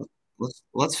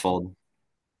 let's fold.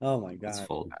 Oh my Let's god.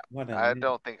 fold. What a I nit.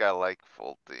 don't think I like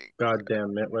folding.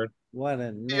 Goddamn Mittler. What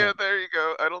a Yeah, nit. there you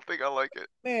go. I don't think I like it.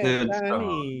 Man, Dude,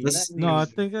 Danny. this- No, I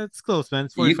Danny. think it's close, man.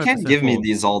 It's You 45% can't give me fold.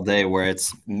 these all day where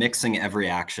it's mixing every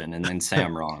action and then say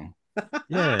I'm wrong.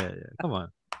 Yeah, come on.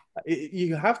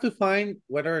 You have to find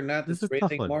whether or not This it's is a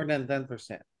tough rating one. more than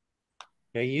 10%.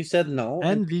 Okay, you said no,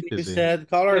 And and deep you is in. said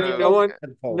color Danny, no no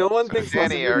and No one So thinks less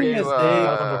of Danny, your are game you, is playing a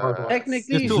bunch of hard uh, blocks.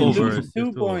 Technically, There's you two should lose overs. There's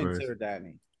 2 two points overs. here,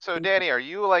 Danny. so Danny, are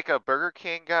you like a Burger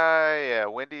King guy, a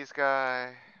Wendy's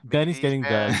guy? Danny's Minis getting the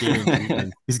man? Galen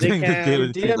treatment. He's They getting the can- You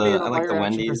Galen DM me treatment. and I I'll like buy the your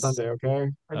action for Wendy's. Sunday,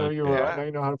 okay? I know you Okay. I know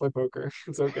you know how to play poker.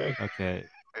 It's okay. Okay.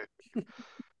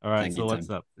 All right. Thank So you, what's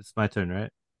Tim. up? It's my turn,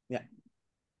 right? Yeah.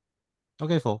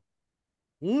 Okay, full.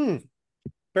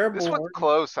 Fair This one's board.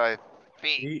 close, I You,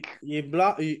 think. you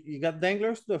block, you got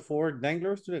danglers to the 4,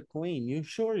 danglers to the queen. You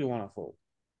sure you wanna fold?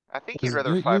 I think you'd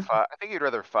rather You five. I think you'd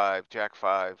rather five, Jack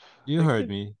 5. you heard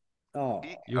me. Oh.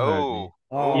 You heard me.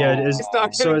 Yeah, it is. He's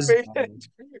not So getting is baited.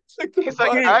 Click the He's like,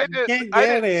 button. I Can't didn't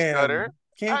get stutter. him.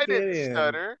 Can't I get didn't him.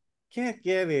 stutter. Can't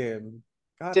get him.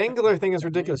 God Dangler damn. thing is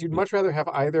ridiculous. You'd much rather have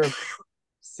either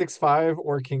 6-5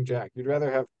 or King Jack. You'd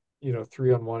rather have,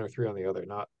 3 on one or 3 on the other,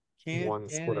 not Can't one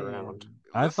get split around. him.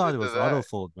 I thought Listen it to was that. auto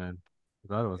fold, man. I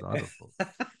thought it was auto fold.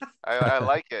 I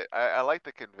like it. I like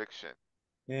the conviction.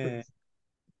 Yeah.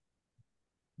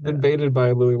 Been baited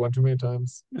by Louis one too many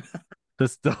times.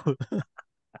 Just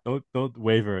don't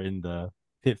waver in the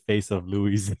face of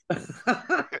Louis.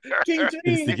 King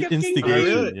G, look at King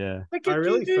Instigation, G. yeah. Look I at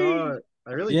really King G. thought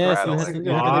I really Yes, thought you Rattling. have, You're you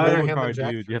gonna have an have a better hand overcard, than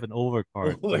Jack dude. You have an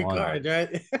overcard. Oh my Come on, god, man.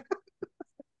 right?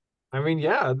 I mean,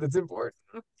 yeah, that's important.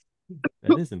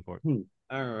 That is important.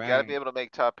 You gotta be Alright, able to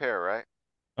make top pair, right?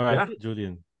 All right, Yeah.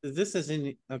 Julian. this is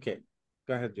in, okay,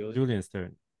 go ahead, Julie. Julian's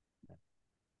turn.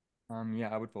 Yeah,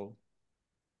 I would fold.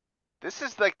 This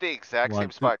is like the exact One,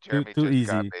 same spot Jeremy too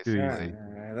just got, easy, too basically. easy.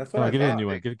 That's Come what on, I give it a thought. new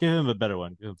one. Give him a better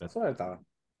one. Give him a That's better. what I thought.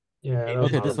 Yeah, that was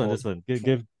Okay, not a this one, fold. this one. Give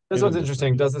This him one's this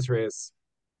interesting. one. Does this raise?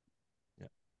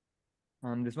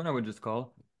 This one I would just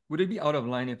call. Would it be out of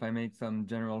line if I make some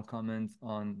general comments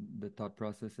on the thought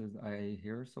processes I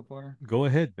hear so far? Go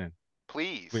ahead, man.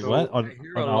 Please. Wait, So what? I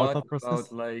hear On a our lot thought process?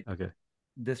 about like Okay.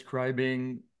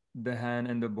 describing the hand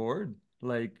and the board.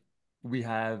 Like we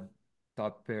have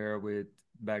top pair with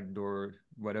backdoor,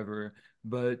 whatever.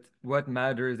 But what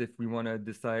matters if we want to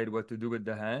decide what to do with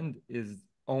the hand is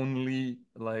only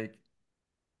like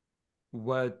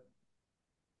what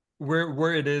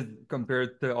where it is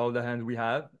compared to all the hands we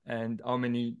have and how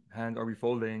many hands are we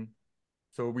folding.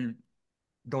 So we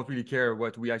don't really care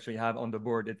what we actually have on the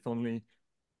board. It's only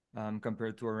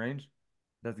compared to a range.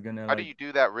 That's gonna How do you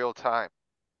do that real time?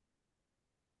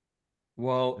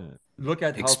 well, look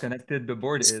at how Ex- connected the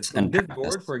board is. So and this practice.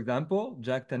 board, for example,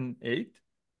 Jack 10 8,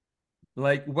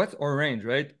 like what's our range,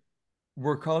 right?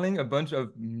 We're calling a bunch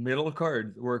of middle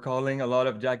cards. We're calling a lot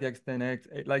of Jack X,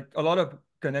 10X, like a lot of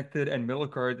connected and middle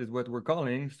cards is what we're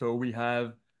calling. So we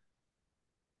have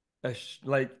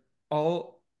like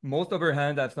most of our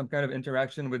hands have some kind of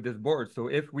interaction with this board. So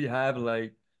if we have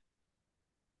like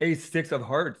ace-6 of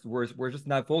hearts, we're just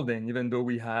not folding, even though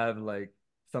we have like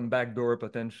some backdoor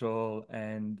potential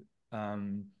and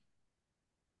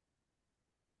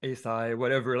ace-high,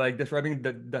 whatever. Like describing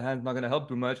the hand's not gonna help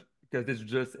too much because it's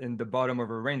just in the bottom of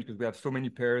our range because we have so many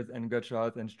pairs and gut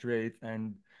shots and straights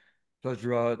and flush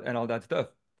draws and all that stuff.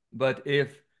 But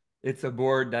if it's a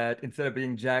board that instead of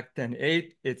being Jack 10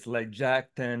 8, it's like Jack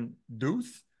 10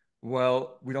 deuce.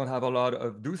 Well, we don't have a lot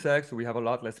of deuce X, so we have a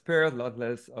lot less pairs, a lot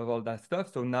less of all that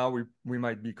stuff. So now we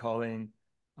might be calling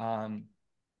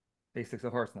ace-6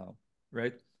 of hearts now,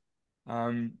 right?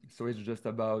 So it's just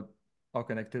about how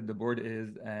connected the board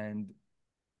is and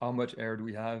how much air do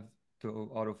we have to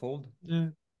auto fold. Yeah.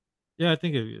 Yeah, I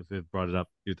think if we brought it up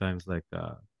a few times, like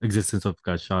existence of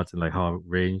gut shots and like how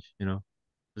range,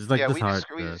 it's like Yeah, this we hard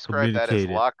we to describe that as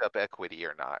communicate it. locked up equity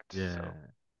or not. Yeah. So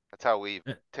that's how we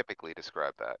Eh, typically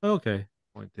describe that. Okay.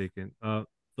 Point taken.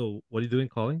 So what are you doing?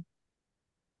 Calling?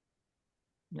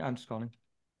 Yeah, I'm just calling.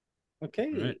 All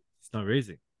Okay, right. It's not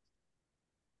raising.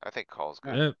 I think call's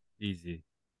good. Yep. Easy.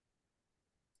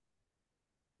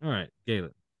 All right,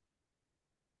 Galen.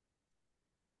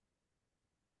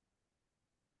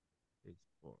 Ace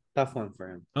four. tough one for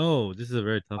him. Oh, this is a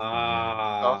very tough one.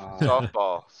 Ah,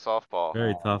 Softball, softball,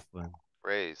 Very tough one.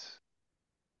 raise.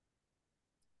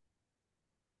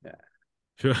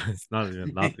 Sure, it's not even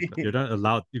allowed to. You're not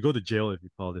allowed. You go to jail if you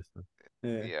call this one.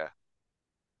 yeah. Yeah.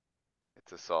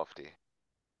 It's a softie.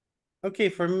 Okay,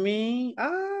 for me,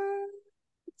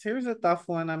 here's a tough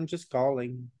one. I'm just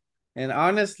calling. And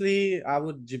honestly, I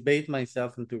would debate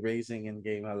myself into raising in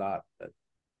game a lot, but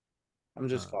I'm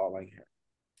just calling here.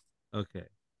 Okay.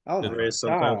 Oh Good my Raise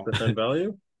sometimes god, for thin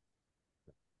value.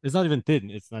 It's not even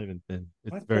thin. It's not even thin.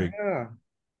 It's what the very hell?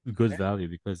 good value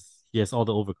because he has all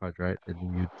the overcards, right?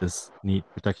 And you just need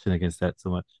protection against that so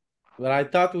much. But I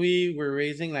thought we were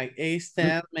raising like ace I mean-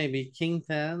 10, maybe king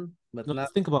 10, but No,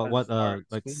 not. think about as what far as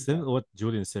like queen similar 10. to what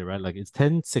Julian said, right? Like it's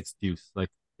 10-6 deuce. Like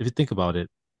if you think about it,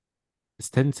 it's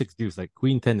 10-6 deuce. Like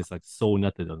queen 10 is like so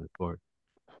nutted on the board,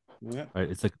 Yeah, right?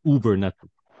 It's like uber nutted.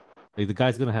 Like the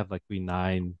guy's gonna have like queen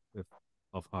 9 with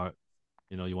of heart.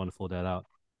 You know, you want to fold that out.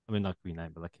 I mean, not queen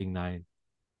 9, but like king 9,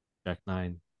 jack 9.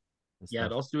 And Yeah, it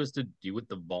stuff. also has to do with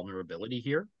the vulnerability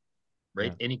here,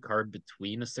 right? Yeah. Any card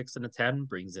between a 6 and a 10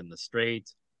 brings in the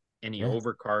straight. Any Yeah.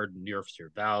 overcard nerfs your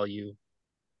value.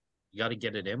 You got to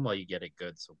get it in while you get it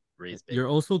good. So raise big. You're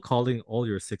also calling all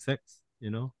your 6x, you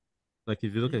know? Like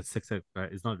if you look at 6x,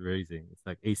 right, it's not raising. It's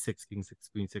like a6, king 6,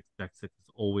 queen 6, jack 6 is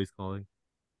always calling.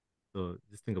 So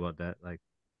just think about that. Like,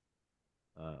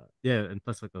 yeah, and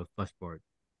plus like a flush board.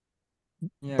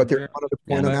 Yeah, But there's we're one other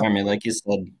Yeah, point on that. Jeremy, like you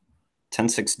said,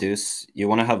 10-6 deuce, you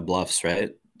want to have bluffs,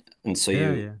 right? And so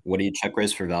Yeah. what do you check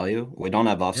raise for value? We don't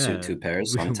have offsuit Yeah, two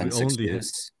pairs we, on we 10-6 only have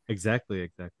deuce. exactly.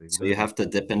 We So don't you have have to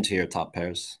offsuit. dip into your top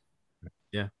pairs.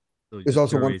 Yeah. So There's just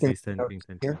also pure one raise thing ace 10, to king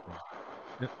 10, here. queen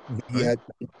 10. Yep.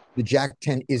 The, the jack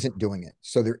 10 isn't doing it.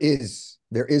 So there is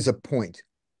a point.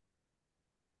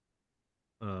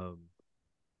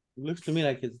 looks to me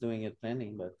like it's doing it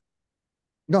plenty, but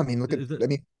No, I mean, look Is it- at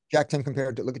jack 10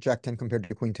 look at jack 10 compared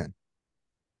to queen 10.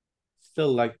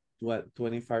 still like, what,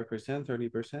 25%,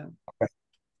 30%?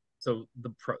 So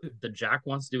the jack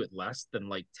wants to do it less than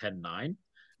like 10-9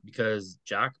 because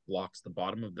jack blocks the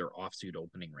bottom of their offsuit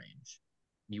opening range.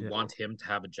 You Yeah. want him to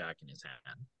have a jack in his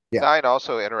hand. Yeah. 9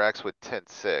 also interacts with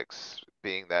 10-6,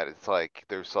 being that it's like,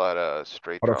 there's a lot of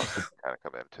straight Auto- draws that kind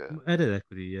of come into. added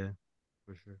equity, yeah,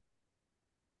 for sure.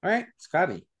 Alright,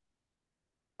 Scotty.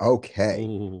 Okay.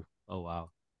 Oh wow.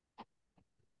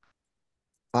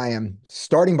 I am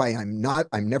starting by,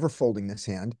 I'm never folding this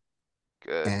hand.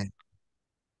 Good. And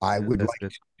I Yeah, would that's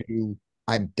like good. to,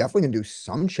 I'm definitely gonna do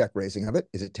some check raising of it.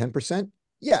 Is it 10%?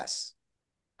 Yes.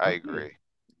 I agree.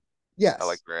 Yes. I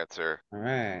like your answer.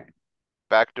 Alright,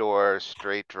 Backdoor,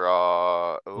 straight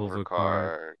draw, Overcard.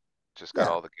 overcard, just got Yeah.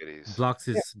 all the goodies. Blocks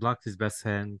his best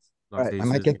hand. All Blocks right. aces.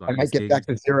 I might get back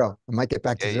to zero. I might get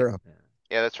back to Yeah, zero. Yeah.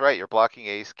 Yeah, that's right. You're blocking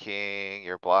ace, king,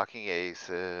 you're blocking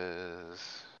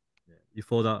aces. Yeah. You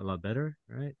fold out a lot better,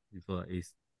 right? You fold out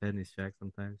ace 10, ace jack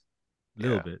sometimes. A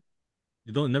little Yeah. bit.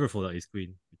 You don't never fold out ace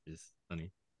queen, which is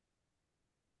funny.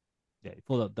 Yeah, you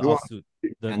fold out the You want- offsuit.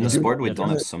 And this board, we yeah, don't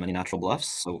have so many natural bluffs,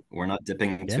 so we're not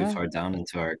dipping too Yeah. far down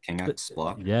into our king X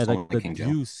block. Yeah, It's like only king jack.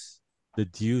 the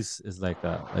deuce is like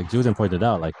Julian pointed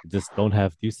out, like you just don't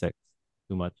have deuce X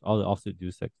too much. All the offsuit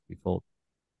deuce X we fold.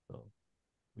 So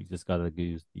we just gotta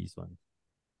use these ones.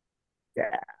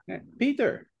 Yeah,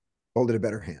 Peter, Folded a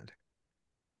better hand.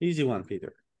 easy one,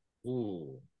 Peter.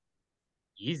 Ooh,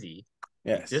 easy.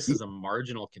 Yes, This is a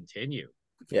marginal continue.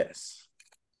 yes,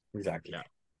 exactly, Yeah.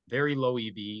 Very low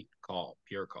EV call,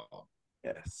 pure call.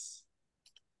 yes.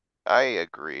 I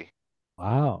agree.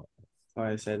 Wow.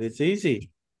 I said it's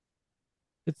easy.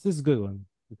 It's a good one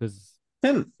because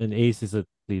 10, an ace is a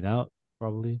clean out,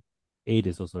 probably. 8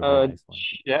 is also a very nice one.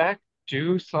 Jack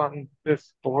deuce on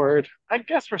this board. I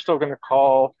guess we're still gonna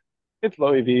call. It's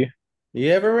low EV.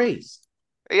 you ever raise?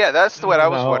 Yeah, that's what I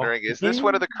was No. wondering. Is this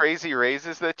one of the crazy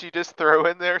raises that you just throw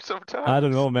in there sometimes? I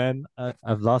don't know, man.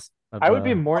 I've lost. I would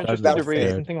be more gotten interested to raise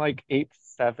scared. something like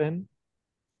 8-7.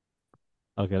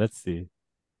 Okay, let's see.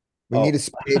 We need a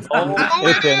spade. Oh,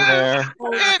 it's in there.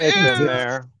 It It's in is.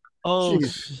 there. Oh,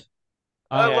 Jeez.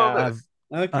 I love Yeah. it.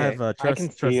 I Okay. have I trust can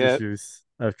trust see it. issues.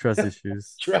 I have trust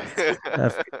issues. Trust.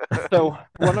 So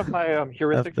one of my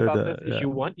heuristics After about the- this is yeah. you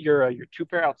want your two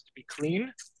pair outs to be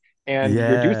clean, and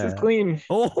your deuce is Yeah. clean.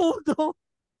 Oh no!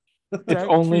 It's Jack 3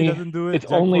 only doesn't do it. it's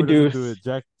Jack only 4 doesn't do deuce. it.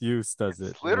 Jack deuce does it.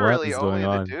 It's What literally is only going the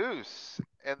on? deuce.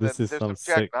 And then This is there's some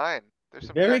some jack sick. 9. There's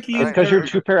some Very jack clean. It's because your nine.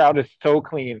 two pair out is so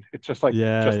clean. It's just like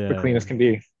Yeah, just the yeah, cleanest yeah. can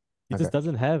be. He Okay. just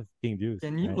doesn't have king deuce.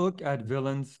 Can you right? look at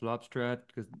villain's flop strat?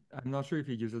 Because I'm not sure if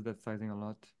he uses that sizing a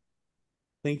lot.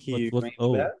 Think he What's range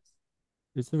oh, bet?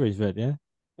 it's a raise bet, yeah.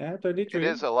 Yeah, It 33.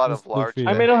 is a lot That's of large. 33 I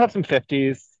there. mean, betting. he'll have some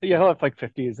 50s. Yeah, he'll have like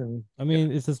 50s and I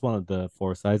mean, it's just one of the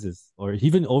four sizes, or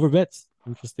even overbets.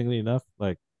 Interestingly enough,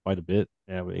 like quite a bit.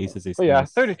 Yeah, with aces, ace but yeah,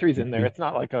 queens, 33's in there. 50. It's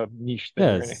not like a niche thing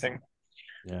or Yes, anything.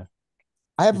 yeah.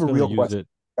 I have He's a gonna real use question, it.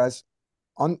 guys.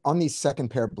 On these second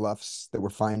pair bluffs that we're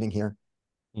finding here,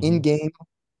 in Mhm. game,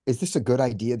 is this a good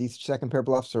idea, these second pair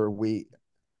bluffs, or Why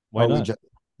are we not? just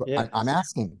Yeah. I'm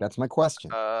asking, that's my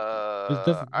question. It's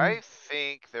definitely. I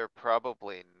think they're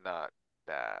probably not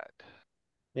bad.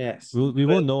 Yes. We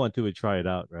won't know until we try it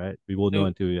out, right? We won't know Do,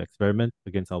 until we experiment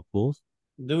against our pools.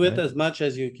 do it Right. as much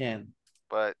as you can.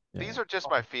 But Yeah. these are just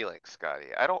my feelings,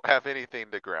 Scotty. I don't have anything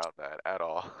to ground that at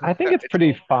all. I think it's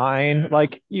pretty fine.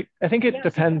 Like, I think it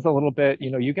depends a little bit.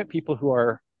 You get people who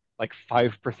are like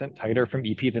 5% tighter from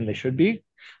EP than they should be.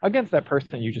 Against that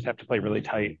person, you just have to play really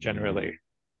tight generally.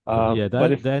 Yeah,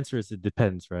 But if the answer is it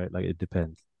depends, right? Like it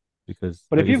depends. Because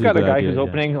but like, if is you've it a got a good guy idea? who's Yeah.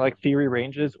 opening like theory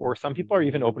ranges, or some people are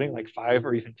even opening like 5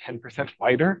 or even 10%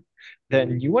 wider,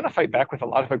 then you want to fight back with a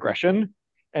lot of aggression.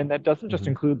 And that doesn't just Mhm.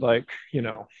 include like,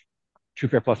 two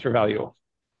pair plus for value.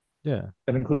 Yeah.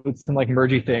 That includes some like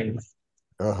mergy things.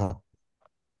 All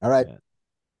right, Yeah.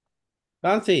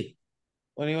 Consti,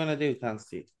 what do you wanna do,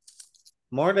 Consti?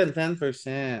 More than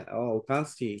 10%. Oh,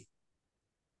 Consti.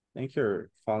 Think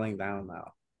you're falling down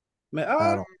now.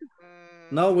 I don't,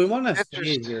 No, we want a spade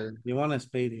Interest. here. You want a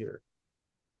spade here.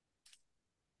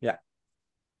 yeah,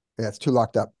 it's too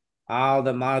locked up. Oh,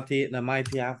 the mighty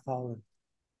have fallen.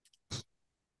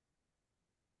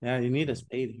 Yeah, you need a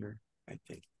spade here, I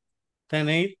think.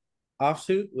 10-8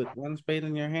 offsuit with one spade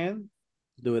in your hand.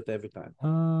 Do it every time.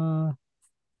 A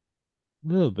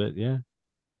little bit, yeah.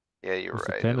 Yeah, you're It's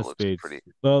the right. ten It of looks spades. pretty,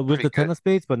 Well, with pretty the ten good. of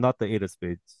spades, but not the eight of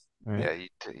spades. Right?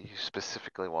 Yeah, you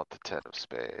specifically want the 10 of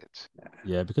spades.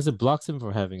 Yeah, because it blocks him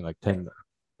from having like 10x of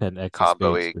spades,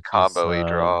 Combo-y, which is combo-y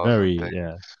draws and very, things.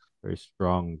 yeah, very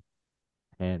strong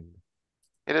hand.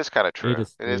 It is kind of Eight true. of It is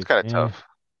spades, kind of yeah, tough.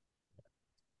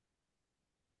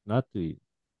 not too easy.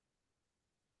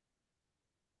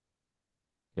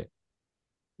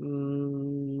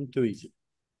 Too easy.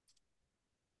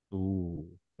 Ooh.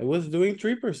 It was doing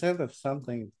 3% of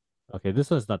something. Okay, this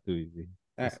one's not too easy.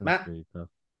 This one's Matt. pretty tough.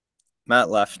 Matt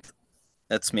left.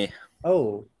 It's me.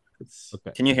 Oh, it's.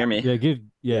 Okay. Can you hear me? Yeah,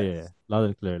 yeah. Yes. Loud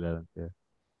and clear, loud and clear.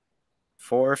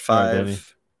 4, Danny.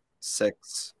 5,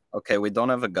 6. Okay, we don't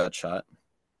have a gut shot.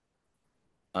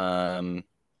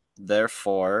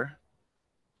 Therefore,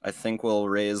 I think we'll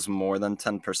raise more than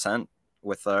 10%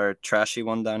 with our trashy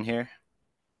one down here.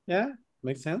 Yeah,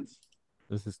 makes sense.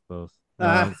 This is close.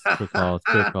 No, it's clear call. It's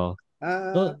clear call.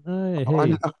 Well, hey, Oh,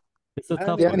 no. it's a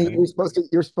tough Danny, one.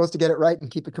 you're supposed to get it right and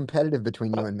keep it competitive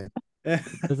between you and me.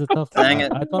 It's a tough one. Dang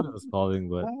it. I thought it was calling,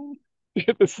 but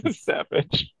This is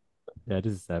savage. yeah,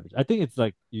 this is savage. I think it's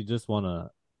like you just wanna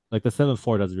like the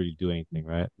 7-4 doesn't really do anything,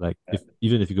 right? Like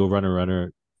even if you go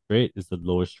runner straight, it's the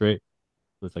lowest straight,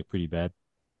 so it's like pretty bad.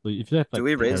 So if you have like Do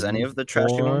we raise any of the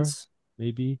trashy 10-4, ones?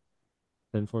 maybe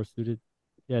 10-4 suited.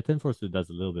 Yeah, 10-4 suited does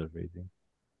a little bit of raising,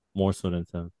 more so than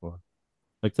 7-4.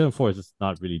 Like 7-4 is just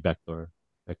not really backdoor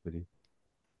equity.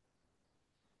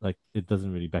 Like it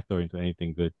doesn't really backdoor into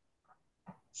anything good.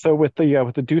 So with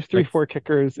the deuce 3 Like- 4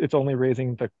 kickers, it's only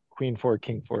raising the queen 4,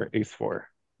 king 4, ace 4,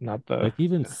 not the Like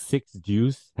even 6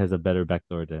 deuce has a better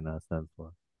backdoor than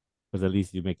 7-4, because at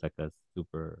least you make like a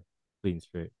super clean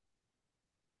straight.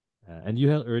 And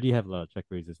you already have a lot of check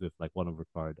raises with like one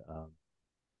overcard,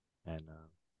 and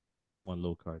one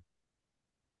low card.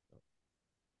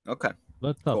 Okay.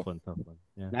 But tough one.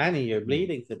 Yeah. Danny, you're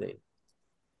bleeding today.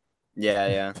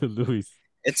 Yeah. To Louis.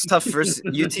 It's tough for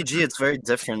UTG. It's very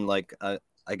different. Like, I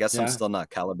guess I'm Yeah. still not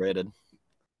calibrated.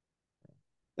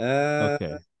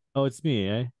 Okay. Oh, it's me,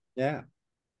 eh? Yeah.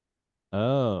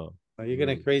 Oh. Are you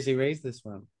gonna Louis. crazy raise this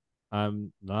one?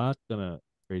 I'm not gonna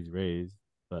crazy raise,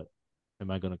 but am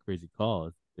I gonna crazy call?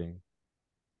 Is the thing.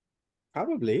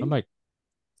 Probably. I'm like,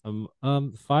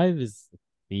 5 is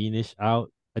cleanish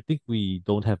out. I think we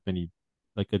don't have many.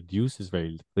 Like a deuce is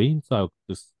very clean, so I'll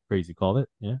just crazy call it.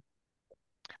 Yeah.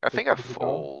 I think I Crazy call?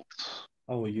 fold.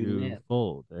 Oh, you You net.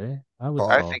 fold, eh? I would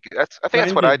Call. I call. think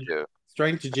that's what I do.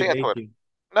 Trying to I think that's debate what- you.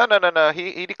 No.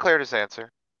 He declared his answer.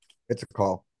 It's a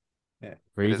call.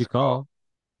 Crazy a call. call.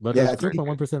 But Yeah, it's it's-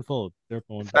 0.1% fold.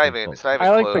 0.1% It's not even, fold. it's not even I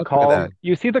like close the to call. that.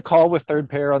 You see the call with third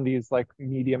pair on these like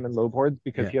medium and low boards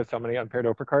because Yeah. he has so many unpaired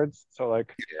overcards. So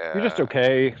like you're just Yeah.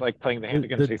 okay like playing the hand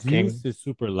against The ace king. deuce is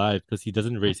super live because he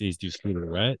doesn't raise ace deuce suited,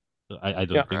 right? I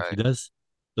don't Yeah. think he Right. does.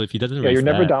 So if he doesn't Yeah, raise you're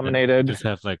never that, then dominated. you just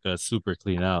have like a super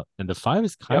clean out. And the 5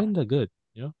 is kind of good,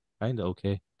 kind of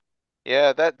okay.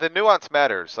 Yeah, the nuance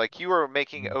matters. Like you were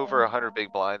making over 100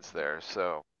 big blinds there,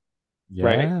 so.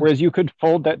 Right. Yeah. Whereas you could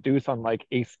fold that deuce on like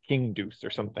ace king deuce or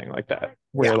something like that,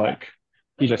 where like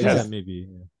he just Yeah, has maybe.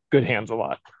 Yeah, good hands a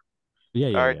lot. yeah.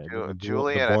 Alright, The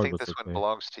Julian, I board think was this one okay.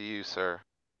 belongs to you, sir.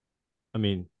 I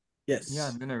mean, Yes. Yeah,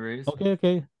 I'm gonna raise.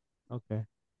 okay.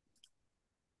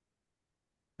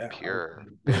 Yeah, Pure,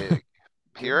 big,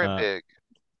 pure and Uh, big.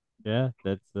 Yeah,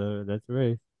 that's a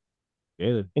raise.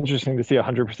 Galen. Interesting to see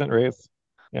 100% raise.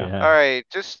 Yeah. Yeah. Alright,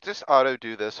 just auto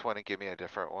do this one and give me a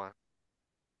different one.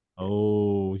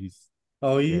 Oh, he's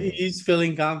Oh, yeah. he's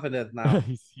feeling confident now.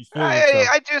 he's feeling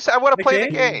himself. I wanna play the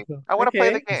Okay. game. I wanna play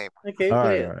the Okay, game. okay, All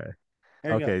play right, all it. right.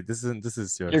 There you go. Okay, this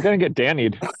is yours. You're gonna get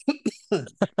dannied.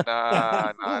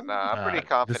 Nah. I'm pretty This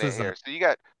confident is here. So you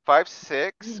got 5,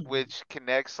 6, which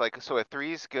connects like, so a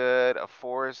 3's good, a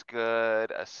 4's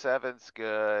good, a 7's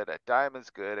good, a diamond's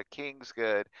good, a king's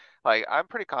good. Like, I'm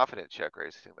pretty confident check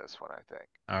raising this one, I think.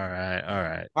 all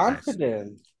right. Nice.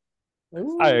 Confident. I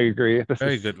Ooh. agree. This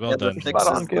Very is good. Well Yeah, the done. six Spot is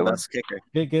on, the Galen. best kicker,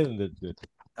 Galen did good.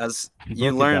 as He you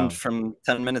broke it learned down. from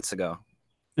 10 minutes ago.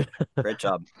 Great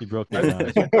job. He broke it Where's down.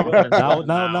 your confidence level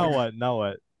Now now? what?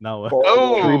 Now what? Fold,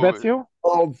 Three Oh, bets you?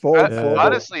 fold, fold, Yeah. fold.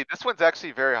 honestly, this one's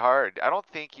actually very hard. I don't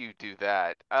think you do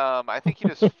that. I think you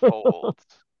just fold.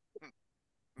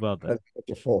 Well done. That's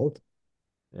such a fold.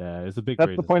 Yeah, it's a big That's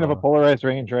raise the as point of a well. polarized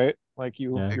range, right? Like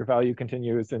Yeah. your value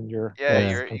continues and your Yeah,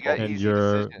 Yeah. you got And easy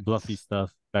your decisions. bluffy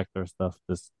stuff, backdoor stuff,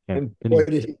 just can't And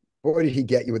continue. boy, did he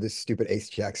get you with his stupid ace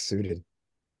jack suited.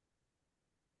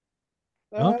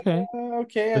 Okay.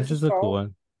 Okay, I This just is a cool call.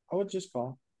 one. I would just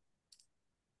call.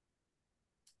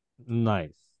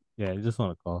 Nice. Yeah, you just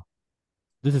want to call.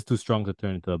 This is too strong to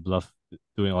turn into a bluff,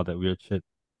 doing all that weird shit.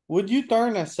 Would you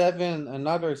turn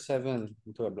another 7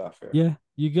 into a bluffer? Yeah,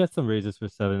 you get some raises for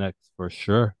 7x for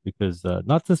sure, because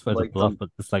not just as a Like bluff, but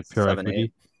just like pure 7-8.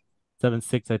 equity.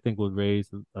 7-6, I think, will raise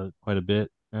quite a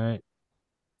bit. All right.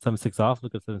 7-6 off.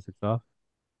 Look at 7-6 off.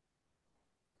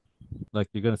 Like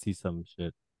you're gonna see some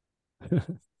shit.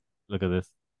 Look at this.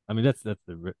 I mean, this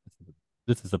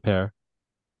is a pair.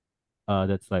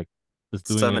 That's like just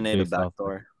doing it 7-8 a based off.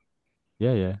 backdoor.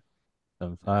 Yeah.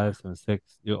 7-5, 7-6.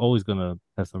 You're always gonna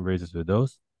have some raises with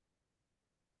those.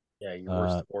 Yeah, your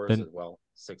worst fours Then as well.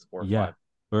 6, 4, yeah. 5.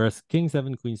 Whereas King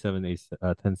 7, Queen 7, Ace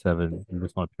 10-7, you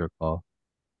just want a pure call.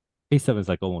 Ace 7 is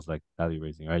like almost like value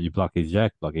raising, right? You block his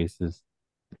jack, block aces,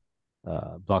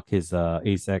 block his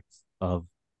ace X of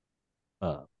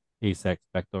ace X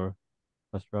backdoor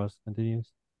plus draws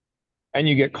continues. and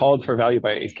you get called for value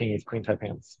by ace king, ace queen type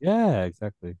hands. Yeah,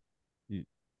 exactly. You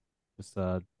just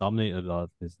dominate a lot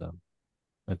of his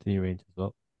continue range as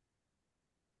well.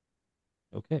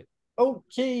 Okay.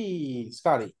 Okay,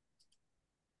 Scotty.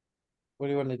 What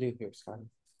do you want to do here, Scotty?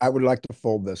 I would like to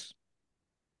fold this.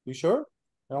 You sure?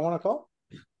 You don't wanna call?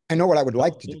 I know what I would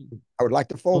like to do. I would like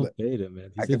to fold it. Okay, then,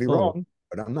 man. I could be wrong,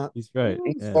 but I'm not. He's right.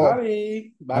 Ooh, Yeah.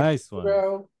 Scotty, back Nice to one.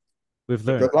 zero. We've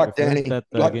learned. Good luck, We've learned Danny. that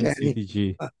Good luck, against Danny.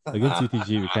 UTG. Against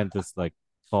UTG, we can't just like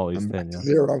call ace I'm 10, back you to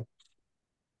know? 0.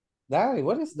 Danny,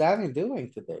 what is Danny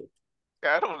doing today?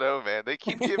 I don't know, man. They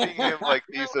keep giving him like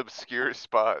these obscure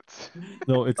spots.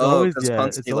 No, it's Oh, always, 'cause yeah,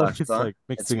 it's Konsti left, always huh? like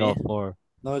It's mixing me. all four.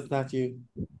 No, it's not you.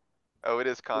 Oh, it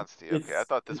is Consti. Okay, I It's-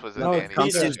 thought this was a no, it's Danny.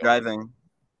 Peter. Konsti's driving.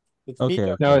 It's Okay, Peter.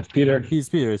 okay. No, it's Peter. He's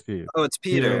Peter, it's Peter. Oh, it's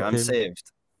Peter Peter. and I'm Tim.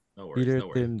 saved. No worries, Peter, no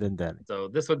worries. Tim, then Danny. So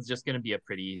this one's just going to be a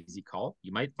pretty easy call.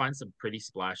 You might find some pretty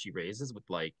splashy raises with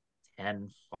like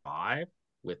 10-5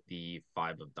 with the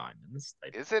 5 of diamonds.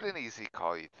 Is it an easy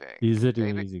call, you think? He's it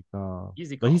an Maybe. easy call.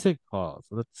 Easy But he call. said call,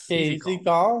 so let's Okay, Easy easy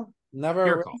call. Never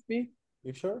Pure raise call. me.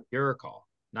 You sure? Your call.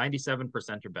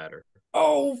 97% or better.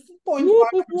 Oh,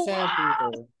 0.5%,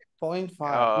 Peter. 0.5.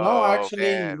 No, Oh, actually,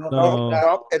 man. no, No.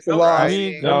 No, it's a No, loss. I right.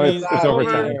 mean, No, it's over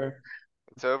 10. Peter.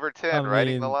 It's over I 10,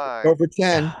 riding the mean, line. Over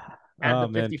 10. Add oh the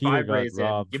man, 55 Peter got raise in.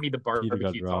 robbed. Give me the Peter got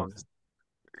barbecue robbed. tongs.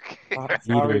 Peter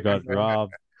Sorry, got Peter.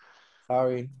 robbed.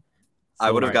 Sorry. I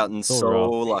would have Alright. gotten So so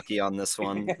robbed. lucky on this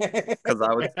one because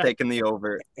I was taking the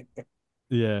over.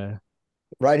 Yeah.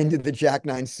 Right into the jack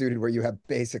 9 suited where you have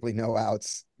basically no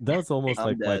outs. That was almost I'm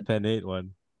like my dead. 10-8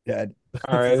 one. Dead.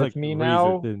 All right, It's it's like me razor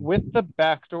now thin. with the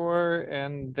backdoor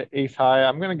and the ace high.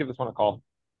 I'm gonna give this one a call.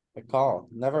 A call,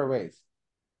 never raise.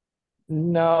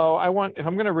 No, if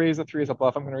I'm gonna raise a 3 as a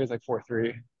bluff, I'm gonna raise like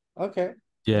 4-3. Okay,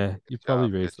 Yeah, you Good probably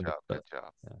job, raised good them. job, good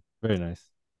job. Yeah, very nice.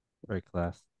 Very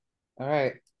class.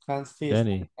 alright. Consti is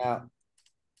Danny. out.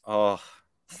 Oh,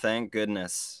 thank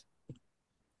goodness.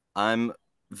 I'm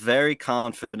very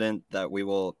confident that we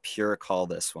will pure call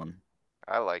this one.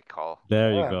 I like call.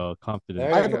 There you Yeah. go. Confidence.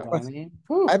 There I you have a go, question. Danny.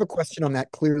 I Whew. have a question on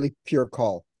that clearly pure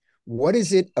call. What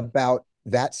is it about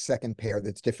that second pair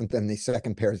that's different than the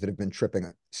second pairs that have been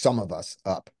tripping some of us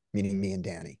up, meaning me and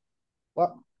Danny?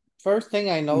 Well, first thing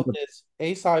I noticed,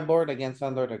 ace high board against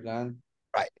under the gun.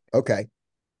 Right. Okay.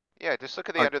 Yeah, just look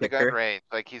at the Our under the gun kicker. range.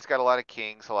 Like he's got a lot of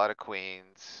kings, a lot of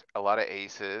queens, a lot of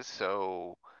aces,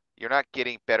 so you're not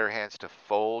getting better hands to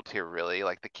fold here really.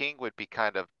 Like the king would be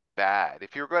kind of bad.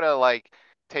 If you're gonna like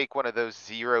take one of those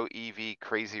zero EV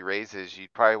crazy raises,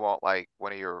 you'd probably want like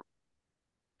one of your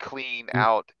clean Mm,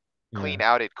 out, Yeah. clean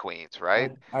outed queens,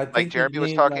 right? I Like think you Jeremy was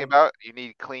need talking like, about, you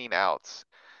need clean outs.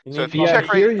 you So need if you Yeah,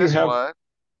 check raise here you this have one,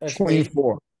 a Queen spade.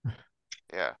 four.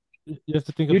 yeah, You have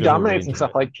to think you of your whole dominate range, some right?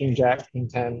 stuff like king jack, king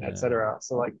 10, Yeah. etc.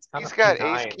 So like it's kind he's of got king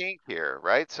ace 9. king here,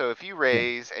 right? So if you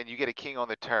raise and you get a king on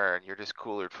the turn, you're just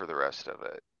coolered for the rest of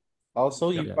it.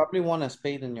 Also, you Yeah. probably want a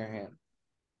spade in your hand.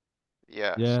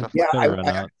 Yeah, Yeah, stuff Yeah, like better I run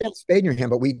out. understand spade in your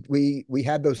hand, but we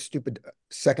had those stupid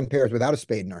second pairs without a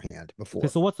spade in our hand before. Okay,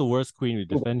 so what's the worst queen we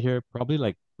defend here? Probably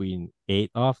like queen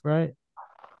 8 off, right?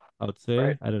 I would say.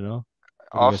 Right. I don't know.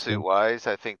 What do you guys offsuit think? wise,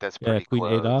 I think that's Yeah, pretty queen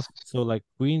 8 close. off. So like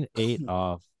queen 8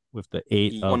 off with the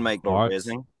 8 One of might go hearts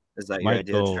raising. Is that your might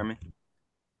idea, go. Jeremy?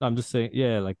 I'm just saying,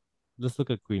 yeah, like let's look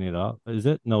at queen 8 off. Is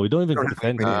it? No, we don't We even don't have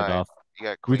defend queen queen eight. 8 Nine, off. you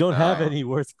got We queen don't have nine. any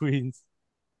worse queens.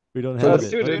 We don't So have what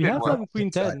it. But we suited have one. some queen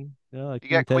inside? 10. Yeah, like You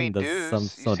queen got 10 queen does deuce, you some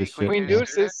of see this shit. Queen deuce Yeah.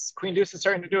 suited? Queen deuce is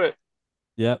starting to do it.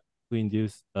 Yep. Queen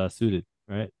deuce suited,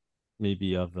 right?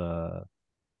 Maybe of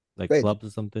like Spade. clubs or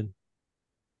something.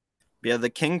 Yeah, the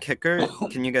king kicker.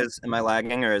 Can you guys? Am I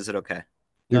lagging or is it okay?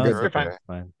 You're No, good. it's You're okay. okay.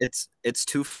 It's fine. It's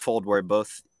twofold where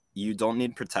both you don't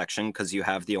need protection because you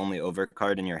have the only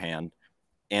overcard in your hand,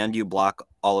 and you block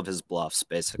all of his bluffs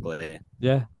basically.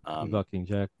 Yeah. We Um, got king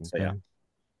jack, king so yeah. 10.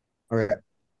 All right. But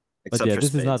except yeah, for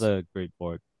this is not spades. a great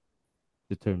board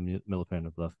to turn middle pair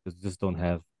into bluff because we just don't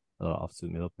have a lot of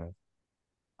offsuit middle pairs. Is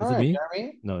it Alright, me?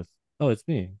 Jeremy. No, it's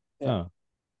me. Yeah. Oh.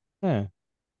 Yeah.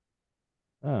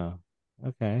 Oh.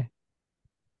 Okay.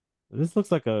 This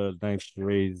looks like a nice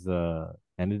raise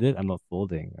candidate. I'm not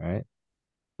folding, right?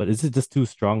 But is it just too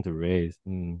strong to raise?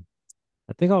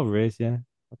 I think I'll raise, yeah.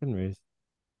 I can raise.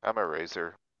 I'm a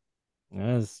raiser.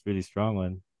 Yeah, it's really strong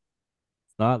one.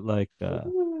 It's not like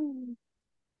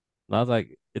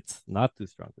it's not too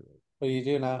strong to raise. What do you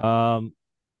do now?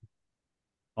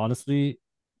 Honestly,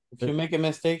 If you make a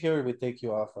mistake here, we take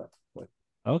you off. Like,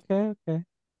 okay.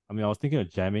 I mean, I was thinking of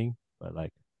jamming, but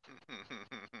like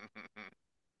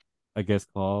I guess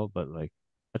call, but like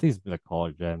I think it's been a call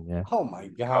or jam, yeah. oh my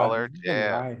god, Caller you can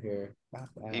jam. lie here. God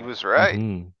He damn. was right.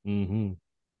 Mm-hmm.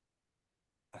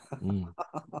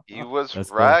 He was Let's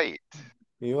go. right.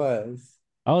 He was.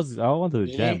 I wanted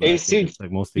to jam, but I think AC it's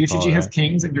like mostly call, UTG has right?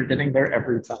 kings and you're getting there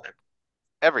every time.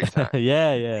 Every time.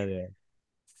 Yeah.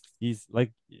 He's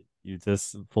like you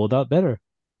just fold out better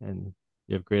and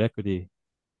you have great equity.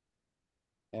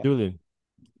 Yeah. Julian.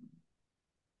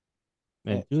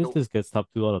 Man, Yeah, Julian so- just gets top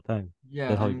 2 all the time. Yeah,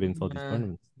 That's how he I'm wins all these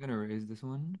tournaments. gonna raise this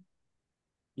one.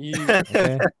 You,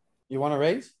 Okay. you wanna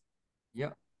raise?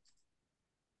 Yeah.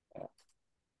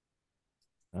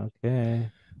 Okay.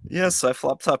 Yes, I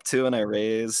flopped top 2 and I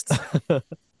raised.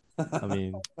 I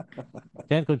mean,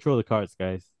 can't control the cards,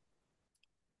 guys.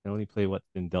 Can only play what's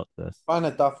been dealt to us. Find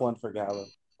a tough one for Galen.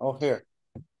 Oh, here,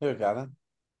 Galen.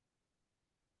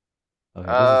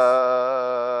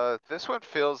 Okay, This one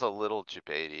feels a little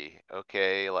debatey,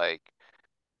 okay, like.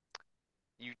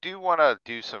 You do wanna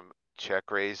do some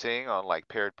check raising on like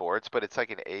paired boards, but it's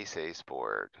like an ace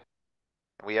board.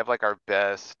 And we have like our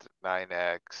best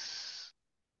 9x.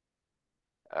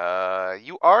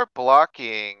 You are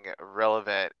blocking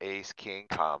relevant ace king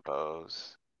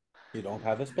combos. You don't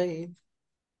have a spade.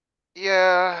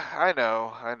 Yeah, I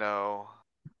know.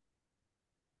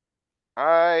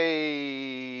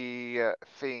 I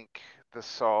think the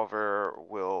solver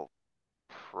will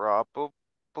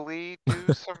probably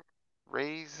do some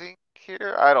raising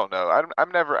here. I don't know. I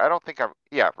don't think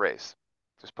yeah, raise.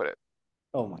 Just put it.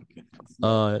 Oh my goodness.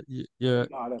 You're You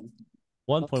got him.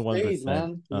 A 1.1%. spade,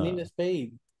 man. You need a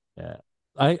spade. Yeah.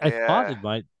 I thought Yeah. it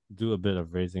might do a bit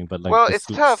of raising, but like Well, the it's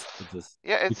suits tough. it just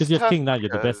Yeah, it's because you have tough king 9, you're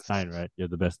the best because. 9, right? You're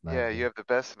the best 9. Yeah, you have the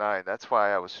best 9. That's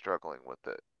why I was struggling with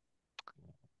it.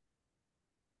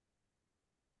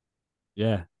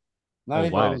 Yeah. Not Oh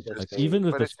even wow. with a Like spade. even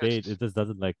with But the it's spade, just- it just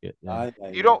doesn't like it. Yeah.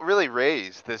 You don't really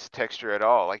raise this texture at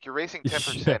all. Like you're raising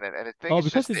 10% Yeah. and I think Oh, it's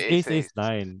because just it's the ace.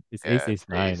 9. It's Yeah, ace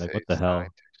 9. Like what the ace hell?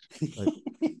 Like,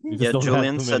 we just Yeah, don't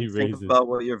Julian have too said many think raises. about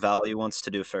what your value wants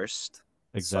to do first. So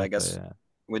I Exactly, guess yeah.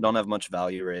 we don't have much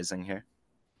value raising here.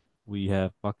 We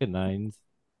have pocket 9s.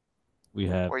 we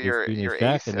have Or ace your queen ace your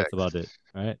jack, and A6. that's about it,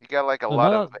 right? You got like a No,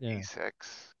 lot not of all, yeah, A6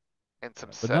 and some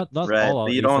but sets. not Right, all our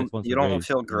but you ace wants to don't raise.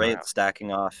 feel You know, great Yeah.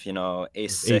 stacking off, ace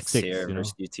with six ace6, here you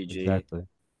versus know, UTG. exactly.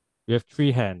 We have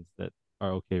 3 hands that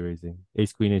are okay raising: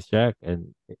 ace queen ace jack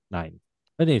and 9.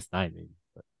 I think it's 9 maybe,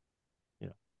 but you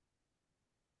know,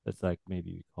 that's like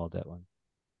maybe we call that one.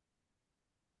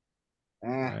 All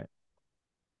Ah, right.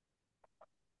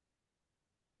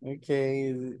 okay.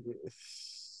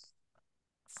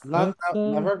 It's not, Let's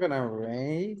never gonna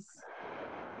raise.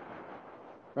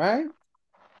 Right?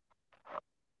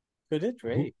 Could it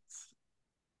raise?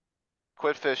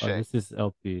 Quit oh, fishing. this is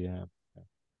LP, yeah.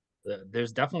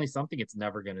 There's definitely something it's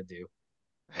never gonna do.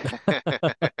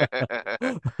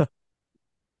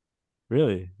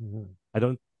 Really? I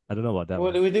don't know about that What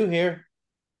one. do we do here?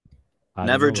 I don't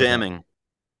Never know about that. jamming.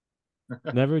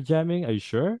 Never jamming? Are you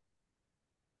sure?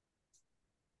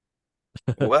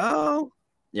 Well,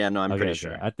 yeah, no, I'm Okay, pretty okay.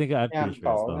 sure. I'm Yeah, pretty I'm sure as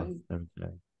well. calling. Never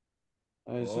jamming.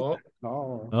 It's just Oh. a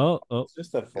call. Oh, It's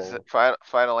just a Is it fold.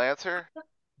 final answer?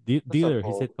 dealer. He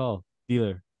fold. said call.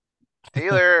 Dealer.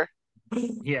 Dealer,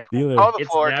 Yeah, Dealer. call the it's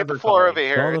floor. Get the never floor calling. over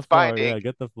here. Call the It's floor. binding. Yeah,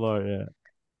 get the floor. Yeah.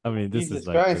 I mean, this Jesus is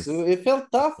like Christ, just it felt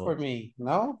tough for fold. me,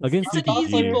 no? Against It's an Tough for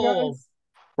easy you UTG. fold. guys? It's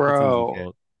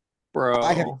easy Bro, fold.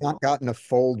 I have bro. not gotten a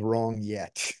fold wrong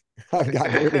yet. I've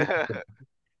gotten everything.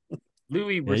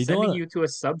 Louis, Yeah, we're you don't sending wanna. you to a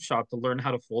sub shop to learn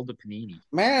how to fold a panini.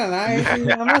 Man,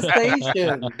 I'm a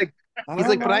station. I He's don't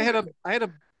like, but I know. had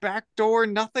a backdoor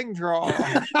nothing draw.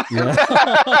 Yeah.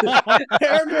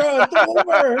 Hair draw, it's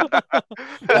over.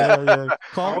 Yeah. Are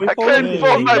Call. we I couldn't folding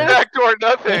fold my aces? backdoor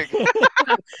nothing.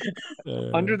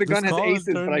 Under the gun Just has call and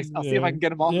aces, but turn. I'll see if I Yeah. can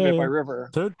get him off of it by river.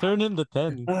 Turn him the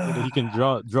 10 so that he can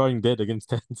drawing dead against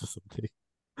 10s or something.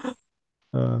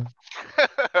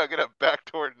 I got a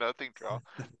backdoor nothing draw.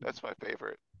 That's my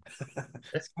favorite.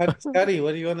 Scotty,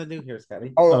 what do you wanna do here,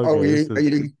 Scotty? Okay, You, this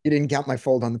is you didn't count my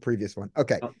fold on the previous one.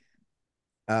 Okay.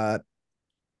 Oh.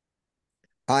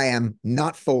 I am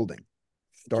not folding.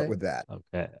 Start Okay. with that.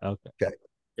 okay. Okay.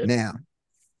 Good. Now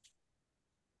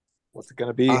What's it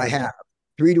gonna be? I have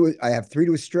three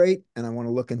to a straight, and I want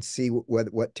to look and see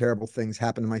what terrible things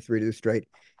happen to my 3 to a straight.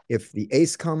 If the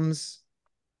ace comes,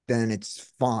 then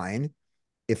it's fine.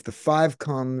 If the 5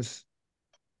 comes,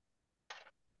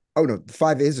 oh no, the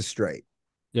 5 is a straight.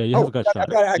 Yeah, you have a gut shot. You have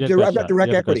gut I've got shot. direct You have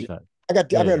a gut equity. shot. I've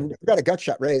Yeah. got a gut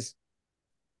shot raise.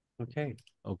 Okay,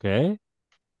 Okay.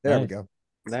 There we Nice. go.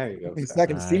 there you go. Took me a Scotty.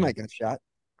 second to see my Nice. gut shot.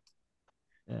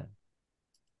 Yeah.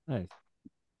 Nice.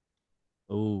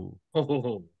 Oh.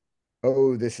 Oh,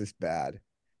 Oh, this is bad.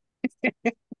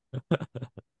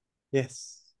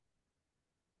 Yes.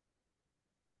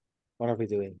 What are we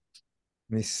doing?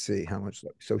 Let me see how much.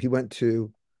 So he went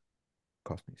to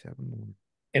cost me 7 more.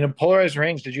 In a polarized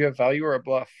range, did you have value or a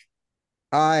bluff?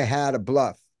 I had a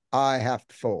bluff. I have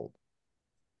to fold.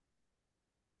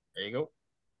 there you go.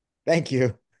 Thank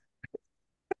you.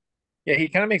 Yeah, he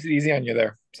kind of makes it easy on you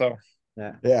there. So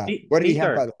Yeah. Yeah. What did he have,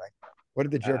 Peter. by the way? What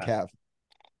did the jerk have?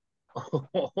 I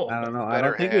don't know.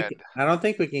 Better hand. I don't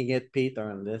think we can get Peter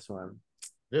on this one.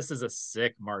 This is a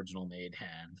sick marginal made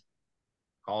hand.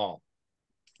 Call.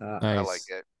 I like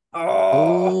it.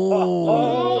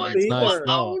 Oh, it's nice Peter.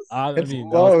 call. I It's mean, I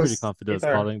was pretty close. confident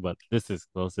Peter. calling, but this is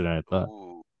closer than I thought.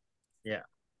 Ooh. Yeah.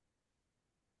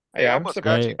 Hey, yeah, I'm almost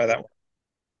surprised got by that one.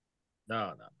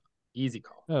 No. Easy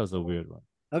call. That was a weird one.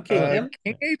 Okay, him?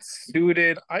 King 8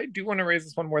 suited. I do want to raise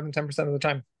this one more than 10% of the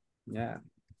time. Yeah.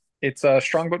 It's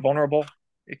strong but vulnerable.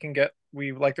 It can get.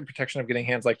 We like the protection of getting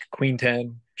hands like Queen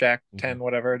 10, Jack 10,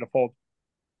 whatever to fold.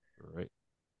 Right.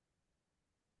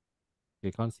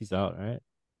 Okay, Consi's out, right?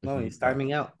 No, he's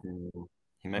timing out. Ooh,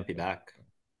 he might be back.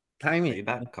 Are you Timing.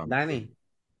 back, Consi? Danny.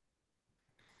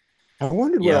 I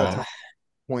wondered where our Yeah. top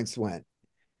points went.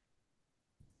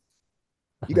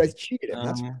 You guys cheated him.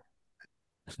 That's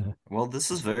Well, this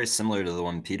is very similar to the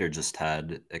one Peter just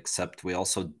had, except we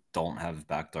also don't have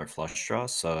backdoor flush draw,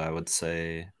 so I would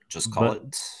say just call But-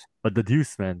 it. But the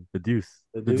deuce, man. The deuce.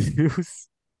 The The deuce. deuce.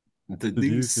 The The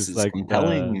deuce deuce is is like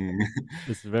compelling.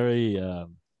 it's very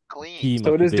Clean. theme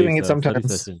So of it is doing today's it study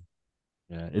sometimes. session.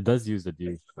 Yeah, it does use the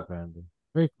deuce apparently.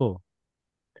 Very cool.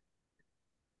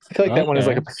 I feel like that one is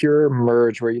like a Okay. pure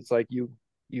merge where it's like you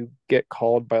get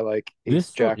called by like This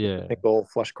ace jack, one, yeah. single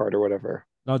flush card or whatever.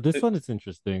 Now this one is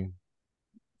interesting.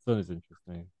 This one is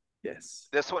interesting. Yes.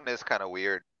 This one is kind of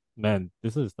weird. Man,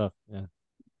 this is tough. Yeah.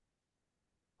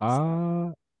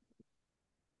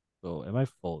 So am I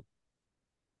fold?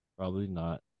 Probably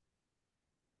not.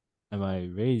 Am I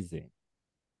raising?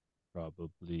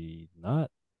 Probably not.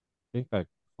 I think I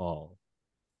call.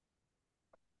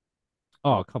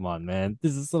 Oh, come on, man.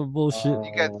 This is some bullshit.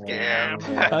 You got scammed.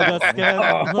 I got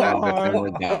scammed so I hard.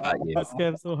 definitely got you. Got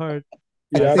scammed so hard.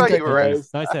 Yeah, I I Nice think thought hand, you were right.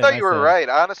 Clippers. Nice I hand, thought you nice were hand. right.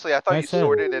 Honestly, I thought you Nice hand.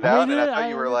 sorted it I out, mean, and I thought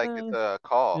you were like, it's a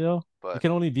call. you But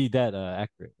can only be that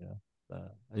accurate.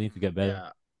 I need to get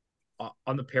better. Yeah.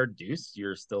 On the paired deuce,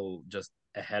 you're still just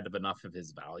ahead of enough of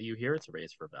his value here to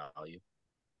raise for value.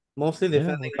 Mostly Yeah,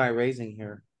 defending by raising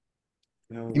here.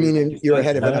 You mean you're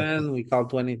ahead of enough? We call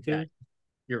 22. Yeah.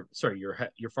 You're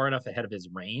far enough ahead of his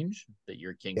range that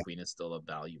your king queen is still a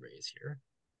value raise here.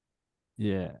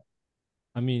 Yeah.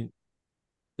 I mean,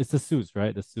 it's the suits,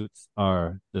 right? The suits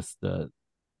are just the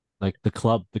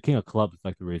club. The king of clubs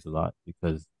like to raise a lot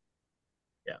because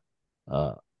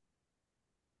Yeah.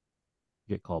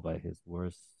 Get called by his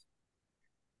worst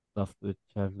stuff which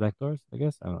has backdoors. I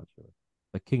guess I'm not sure.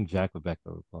 Like king jack with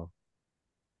backdoor would call.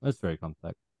 That's very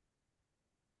complex.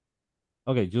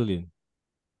 Okay, Julian.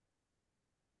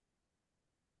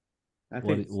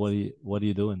 What are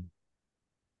you doing?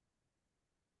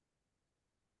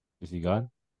 Is he gone?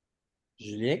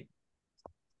 Julien?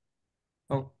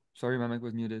 Oh, sorry, my mic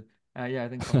was muted. Yeah, I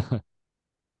think so. All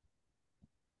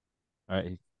right,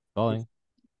 he's calling.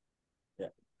 Yeah.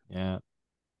 Yeah.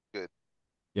 Good.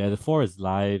 Yeah, the 4 is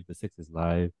live, the 6 is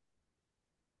live.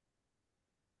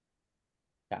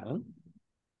 Callan?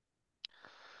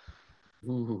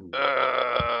 Ooh.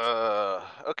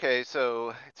 Okay,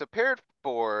 so it's a paired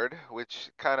board,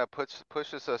 which kind of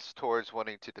pushes us towards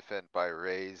wanting to defend by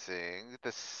raising.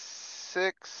 The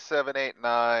 6, 7, 8,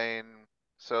 9.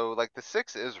 So like the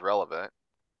 6 is relevant.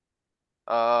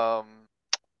 I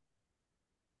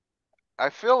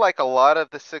feel like a lot of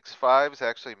the 6-5s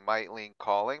actually might lean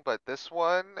calling, but this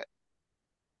one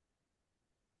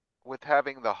with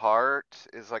having the heart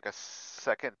is like a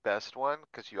second best one,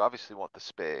 cuz you obviously want the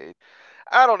spade.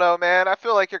 I don't know, man. I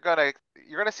feel like you're gonna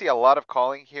see a lot of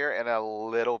calling here and a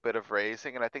little bit of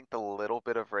raising, and I think the little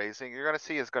bit of raising you're gonna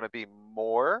see is gonna be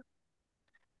more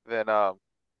than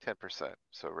 10%.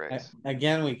 So raise.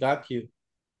 Again, we got you.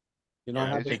 You don't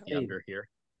Yeah, have I a take the spade. under here.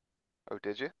 Oh,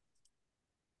 did you?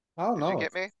 Oh, Did you no.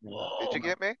 get me? Did you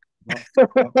get me?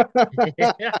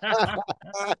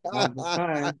 Not this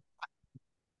time.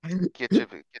 Get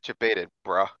you baited,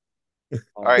 bruh.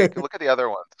 Alright, look at the other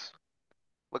ones.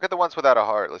 Look at the ones without a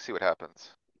heart. Let's see what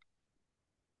happens.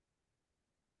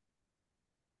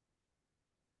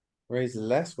 Raise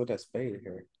less with a spade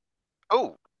here.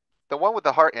 Oh, the one with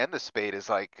the heart and the spade is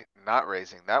like not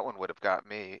raising. That one would have got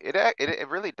me. It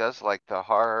really does like the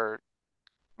heart.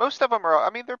 Most of them are, I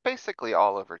mean, they're basically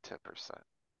all over 10%.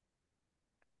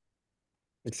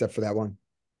 Except for that one.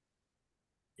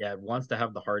 Yeah, it wants to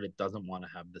have the heart, it doesn't want to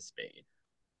have the spade.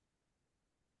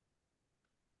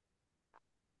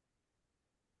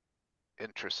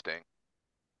 Interesting.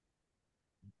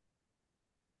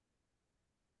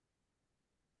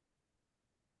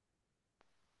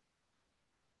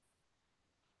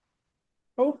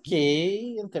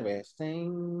 Okay,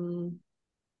 interesting.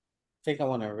 Think I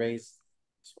wanna raise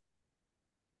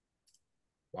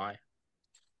Why?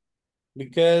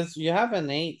 because you have an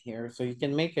 8 here, so you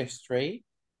can make a straight.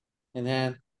 And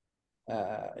then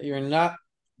you're not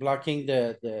blocking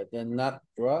the nut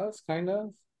draws, kind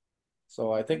of.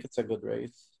 So I think it's a good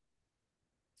raise.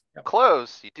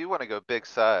 Close. You do wanna go big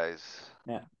size.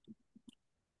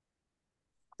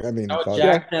 I mean, Oh, thought-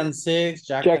 Jack 10-6,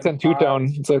 Jack Jack 10 two 10-5. tone.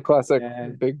 It's a classic Yeah.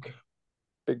 big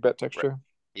bet texture.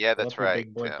 Yeah, Fill that's up your right,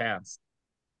 big boy Tim. pants.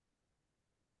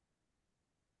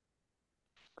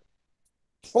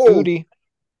 Fold, Scooty.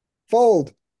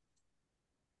 fold.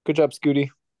 Good job, Scooty.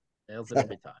 Nails it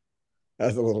every time.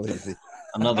 That's a little easy.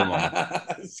 Another one.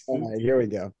 All right, here we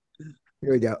go.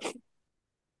 Here we go.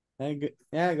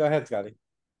 Yeah, go ahead, Scotty.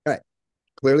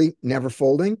 Clearly never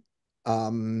folding.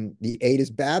 The 8 is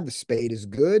bad, the spade is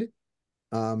good.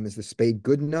 Is the spade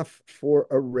good enough for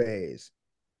a raise?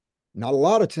 Not a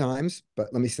lot of times,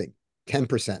 but let me see.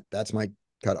 10%, that's my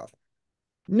cutoff.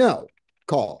 No,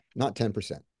 call, not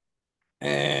 10%.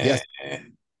 Yes.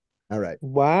 All right.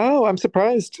 Wow, I'm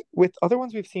surprised. With other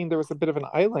ones we've seen, there was a bit of an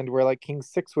island where like King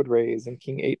 6 would raise and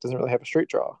King 8 doesn't really have a straight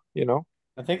draw, you know?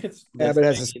 I think it's. Yeah, the but it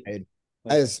has a spade. spade. The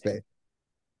It has a spade.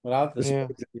 Without the Yeah.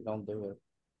 spade, you don't do it.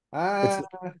 It's-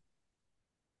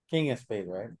 King of spade,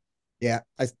 right? Yeah,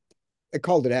 I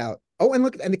called it out. Oh, and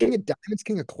look, and the king of diamonds,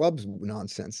 king of clubs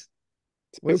nonsense.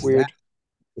 It's a What bit is weird. that?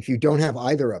 If you don't have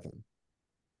either of them.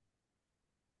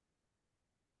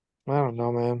 I don't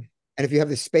know, man. And if you have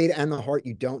the spade and the heart,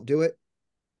 you don't do it.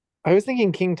 I was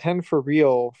thinking King 10 for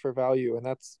real for value, and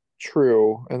that's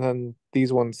true. And then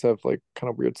these ones have like kind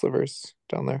of weird slivers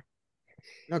down there.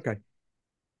 Okay.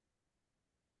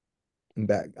 I'm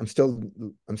back. I'm still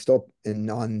in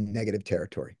non-negative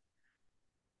territory.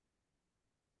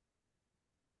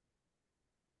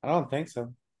 I don't think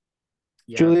so.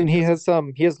 Yeah, Julian, because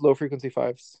he has low frequency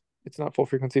fives. It's not full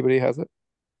frequency, but he has it.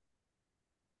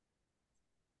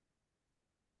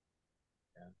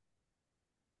 Yeah.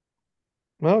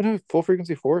 No, full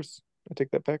frequency fours. I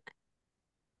take that back.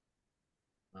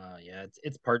 yeah,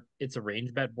 it's a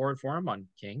range bet board for him on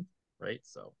king, right?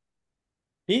 So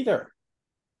Peter,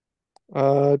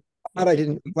 Uh, Glad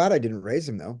I didn't raise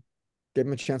him though. Gave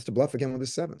him a chance to bluff again with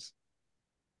his sevens.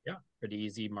 yeah, pretty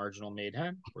easy marginal made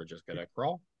hand. We're just gonna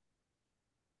crawl.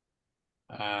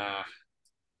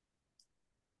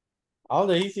 all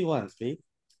the easy ones, Pete.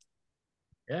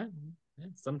 Yeah, yeah.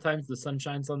 Sometimes the sun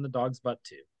shines on the dog's butt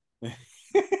too.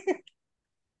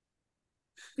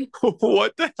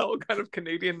 What the hell kind of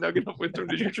Canadian nugget of wisdom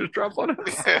did you just drop on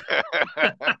us?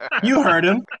 You heard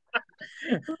him.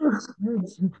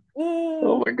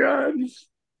 Oh my god.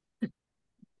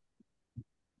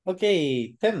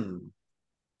 Okay, Tim.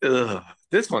 Ugh,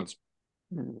 this one's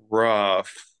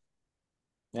rough.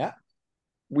 Yeah.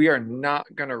 We are not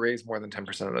gonna raise more than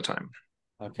 10% of the time.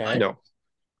 Okay. No.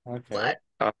 Okay.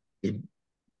 What?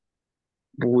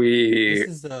 We This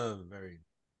is a very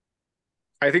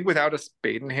I think without a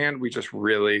spade in hand, we just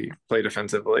really play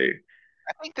defensively.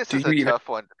 I think this Do is you a even tough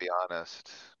one, to be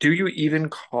honest. do you even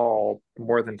call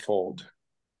more than fold?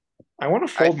 I want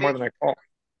to I fold more think, than I call.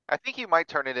 I think you might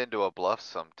turn it into a bluff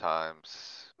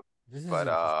sometimes, this is but,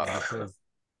 interesting because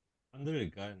under the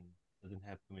gun doesn't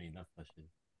have too many nut flushes.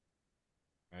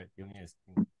 Right? He only has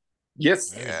king.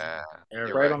 Yes. Right? yeah, There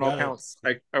we Right go. on all Gotta- counts.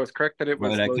 I was correct that it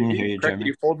was Right, I low can EV, hear you, correct that Jeremy.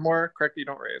 you fold more, correct that you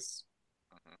don't raise.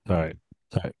 Sorry.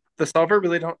 Sorry. The solver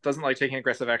really doesn't like taking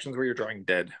aggressive actions where you're drawing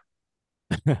dead.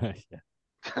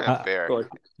 Yeah. fair. So like,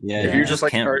 Yeah, if you you just just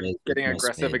like can't start raise getting with no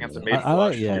aggressive spade, against a really. mate I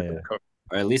like flush, yeah, you're yeah. gonna cook.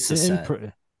 Or at least a In,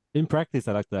 set. in practice,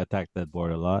 I like to attack that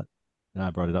board a lot. And I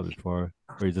brought it up before,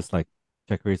 where you just like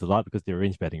check raise a lot because they're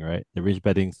range betting, right? They're range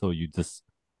betting, so you just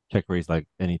check raise like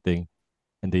anything,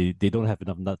 and they don't have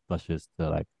enough nut flushes to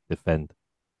like defend,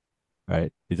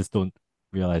 right? They just don't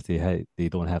realize they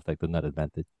don't have like the nut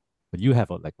advantage, but you have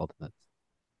like alternates,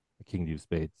 the king deuce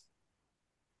spades,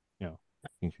 you know,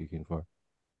 king three, king four.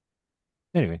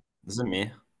 Anyway, Is it me?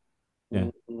 Yeah.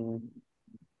 Mm,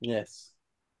 yes.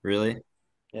 Really?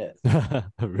 Yes.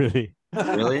 really?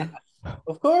 Really?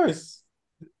 Of course.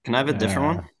 Can I have a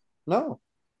different one? No.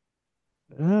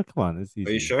 Come on, it's Are you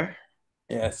easy. sure?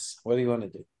 Yes. What do you want to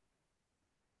do?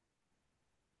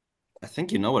 I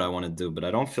think you know what I want to do, but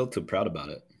I don't feel too proud about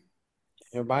it.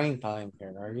 You're buying time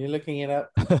here. Are you looking it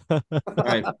up?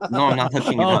 Right. No, I'm not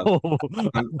looking it up. Oh.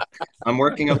 I'm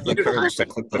working up the You need a courage to frequency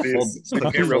click the studies. fold, You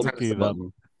click can't the real fold time looking it up.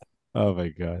 button. Oh my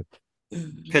god.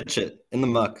 Pitch it in the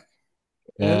muck.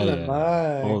 Yeah, In the yeah.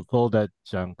 mud. Fold that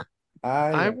junk.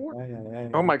 I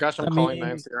Oh my gosh, I'm I calling mean,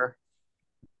 nines here.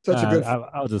 Such a good.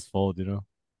 I'll just fold, you know.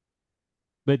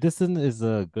 But this one is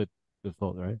a good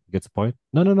fold, right? Gets a point.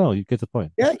 No. You get a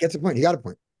point. Yeah, he gets a point. He got a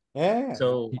point. Yeah.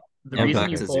 So the Yeah, reason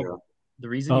back you to fold zero. the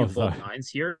reason Oh, you fold sorry. nines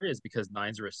here is because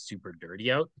nines are a super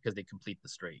dirty out because they complete the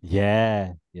straight.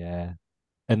 Yeah.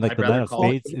 And like I'd the rather nine of call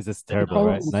it spades is just than terrible, call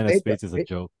right? it a Nine of spade spades bet, is a right?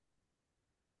 joke.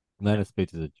 Nine of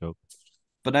spades is a joke.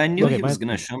 But I knew Okay, he was mine-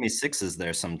 gonna show me sixes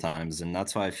there sometimes, and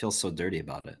that's why I feel so dirty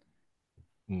about it.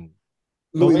 Hmm.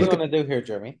 So Louis, what do you look at want to do here,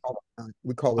 Jeremy?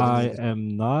 we call it an I even.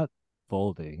 am not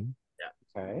folding.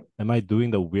 Okay. Am I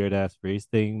doing the weird ass race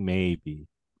thing? Maybe.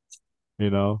 You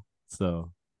know?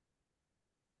 So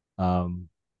I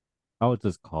would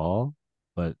just call,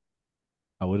 but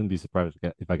I wouldn't be surprised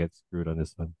if I get screwed on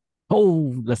this one.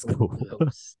 Oh, let's go.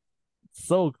 Close.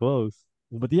 So close.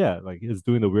 But yeah, like it's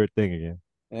doing the weird thing again.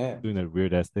 Yeah. Doing that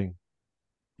weird ass thing.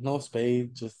 No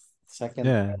spade, just second.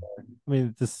 Yeah. I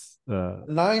mean, just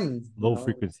Nine. low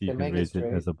frequency, you can can make it raise it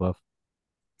straight. as a bluff.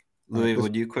 Louis, this-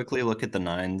 would you quickly look at the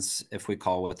nines if we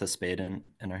call with a spade in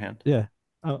our hand? Yeah.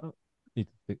 Need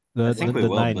to pick I think we the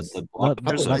will, nines. but the Not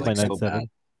blockers are my like so 9-7. bad.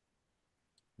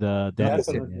 The Not damage this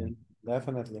one,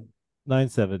 Definitely, definitely. yeah.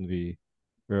 9-7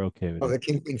 we're okay with Oh, the it.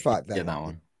 king queen five. Yeah, that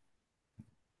one.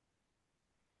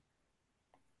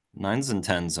 Nines and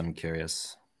tens, I'm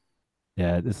curious.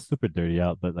 Yeah, it's super dirty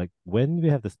out, but like when we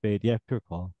have the spade, yeah, pure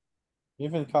call. You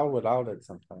even call without it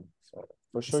sometimes, so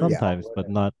for sure. you call Sometimes, with but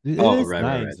it. not. It Oh, is right,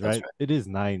 nines, that's right? right. It is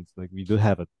nines. Like we do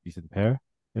have a decent pair,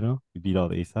 you know. We beat all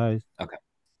the ace highs. Okay.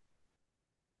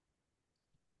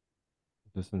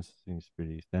 This one seems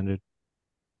pretty standard.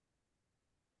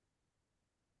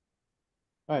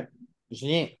 Alright,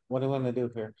 Julien, what do you wanna do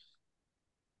here?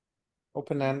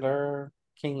 Open ender,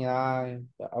 king eye,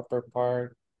 the upper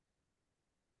part.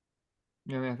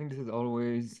 Yeah, I mean, I think this is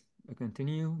always a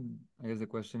continue. I guess the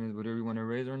question is whether we want to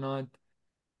raise or not.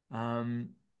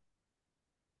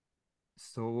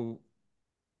 So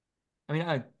I mean,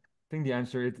 I think the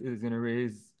answer is gonna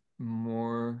raise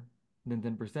more than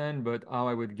 10%, but how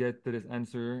I would get to this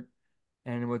answer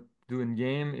and what to do in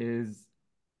game is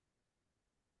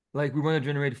like we want to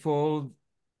generate fold.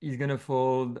 He's gonna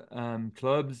fold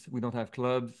clubs. We don't have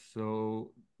clubs,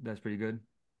 so that's pretty good.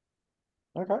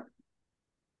 Okay.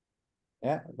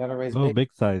 Yeah, gotta raise Oh, big. big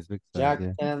size, Jack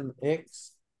yeah. 10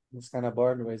 X. This kind of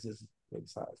board raises big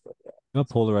size, but yeah. You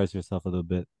gotta polarize yourself a little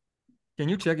bit. Can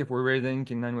you check if we're raising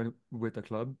king nine with a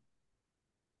club?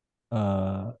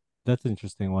 That's an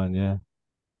interesting one, yeah.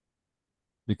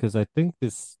 Because I think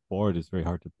this board is very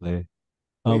hard to play.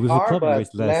 We With a are, club, you but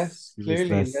raise less. less, You raise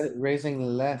clearly less. raising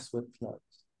less with clubs.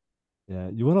 Yeah,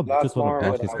 you wanna Lot just wanna more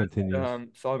block with his our continues.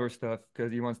 Solver stuff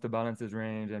because he wants to balance his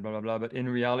range and blah blah blah. But in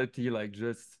reality, like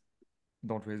just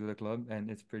don't raise with a club, and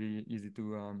it's pretty easy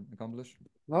to accomplish.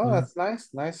 No, Yeah. that's nice,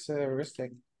 nice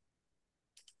risking.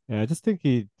 Yeah, I just think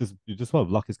you just want to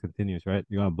block his continues, right?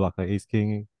 You want to block like ace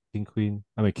king, king queen.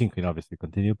 I mean king queen obviously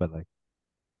continue, but like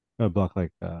you want to block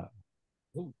like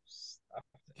Ooh, stop.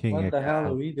 king What X. the hell do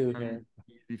club. we do I here? mean,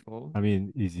 easy fold. I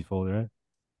mean easy fold, right?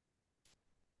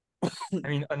 I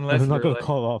mean, I'm unless not you're gonna like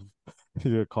call off.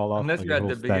 You're call off unless like you're your at whole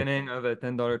the stack. beginning of a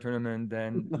 $10 tournament,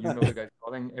 then you know the guy's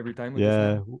calling every time with this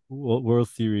Yeah, hand. World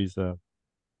Series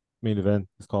main event.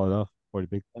 Just call it off. 40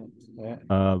 big. Yeah,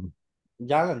 Um,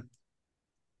 Galen,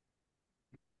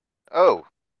 Oh,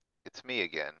 it's me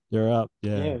again. you're up.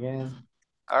 yeah, Yeah. again.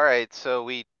 Alright, so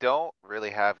we don't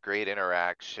really have great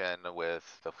interaction with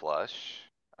the flush.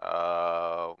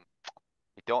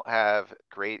 We don't have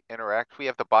great interact. We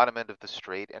have the bottom end of the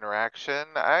straight interaction.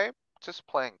 I'm just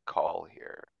playing call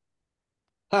here.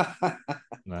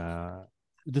 Nah.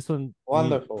 This one need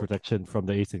Wonderful. protection from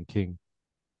the ace and king.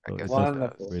 I So guess it it does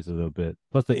Wonderful. does. raise a little bit.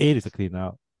 Plus the 8 is a clean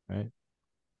out, right?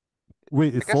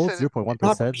 Wait, I it guess folds it, 0.1%? Not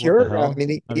What the pure. hell? I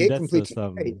mean, I the mean, eight completes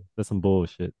straight. that's some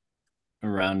bullshit. A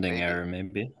rounding Maybe. error,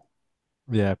 maybe.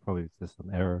 Yeah, probably just some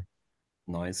error.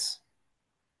 Noise.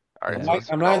 Alright, I'm so Yeah. like,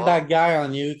 it's I'm call like that out. guy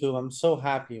on YouTube. I'm so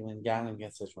happy when Galen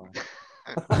gets this wrong.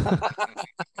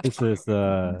 This is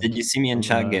Did you see me in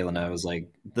some, chat, Galen? I was like,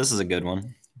 this is a good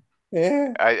one.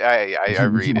 Yeah. I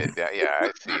read it. Yeah,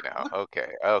 I see now. Okay,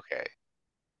 okay.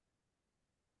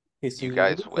 Okay, so You you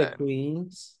guys lose the win.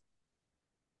 queens.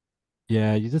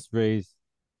 yeah, you just raise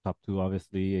top two,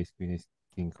 obviously, ace queen, ace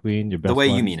king queen, your The best way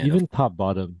you ones. mean it. Even top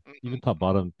bottom, even Mhm. top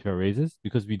bottom pure raises,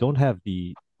 because we don't have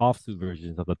the offsuit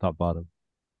versions of the top bottom,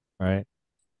 right?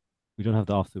 We don't have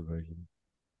the offsuit version.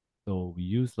 So we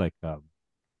use like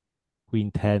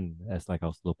queen 10 as like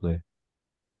our slow play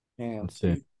Damn,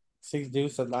 instead. six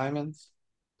deuce of diamonds.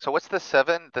 So what's the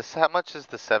seven? How much is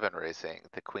the seven raising?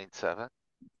 The queen seven?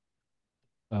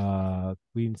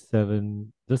 Queen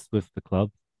 7 just with the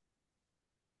club.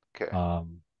 Okay,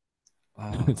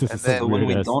 This and is some then So when weird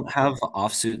we ass. don't have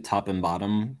offsuit top and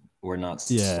bottom, we're not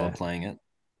slow Yeah, playing it.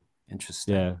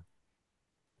 Interesting. yeah,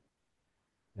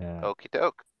 yeah. okey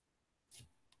doke.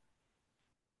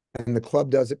 And the club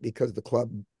does it because the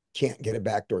club can't get a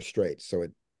backdoor straight. So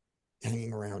it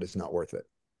hanging around is not worth it.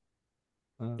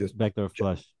 Just Backdoor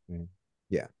flush.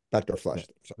 Yeah. Backdoor flush.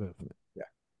 Yeah. Yeah.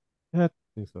 Yeah, I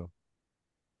think so.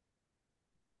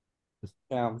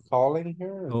 Yeah, I'm calling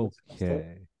here.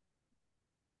 Okay.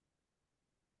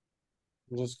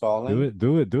 I'm just calling.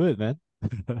 Do it, man.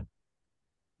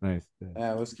 Nice.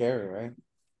 Yeah, it was scary, right?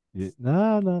 Yeah.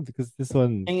 No, because this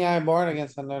one King eye board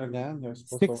against another guy. They're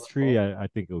supposed to 6-3, overfold. I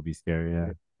think it would be scary,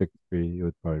 yeah. 6-3, you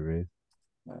would probably raise.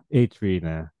 Yeah. 8-3,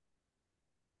 nah.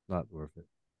 Not worth it.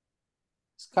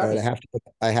 It's All kind right. of,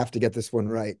 I have to get this one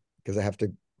right because I have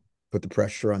to put the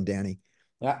pressure on Danny.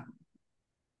 yeah.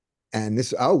 And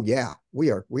this, oh yeah,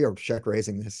 we are check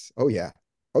raising this. Oh yeah.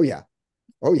 Oh yeah.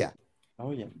 Oh yeah.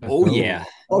 Oh, yeah. Oh yeah.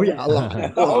 Oh yeah. A lot.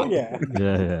 A Oh, lot. yeah.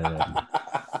 Yeah.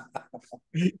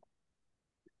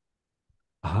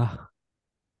 Ah,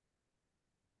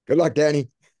 Good luck, Danny.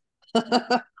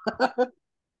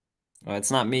 Well,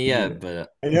 it's not me Yeah. yet, but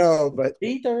I know, but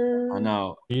Peter. I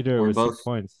know Peter we're with both 6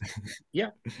 points. Yeah,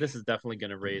 this is definitely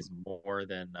going to raise more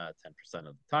than 10%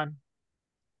 of the time.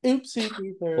 Oopsie,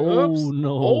 Peter. Oh Oops,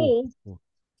 no. fold.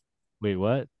 Wait,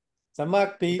 what? It's a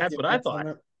muck, Pete. That's what I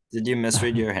thought. Did you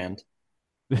misread your hand?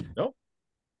 Nope.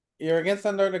 You're against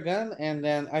under the gun, and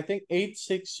then I think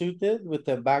 8-6 suited with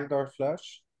the backdoor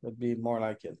flush would be more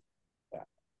like it.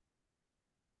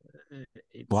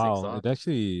 Eight, Wow, six off. it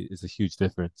actually is a huge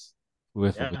difference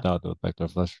with or Yeah. without the backdoor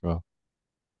flush draw.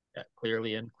 Yeah,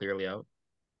 clearly in, clearly out.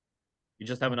 You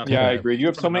just have enough. Yeah, I Yeah. agree. You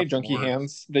have so many enough junky boards.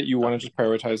 hands that you want to just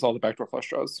prioritize all the backdoor flush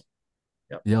draws.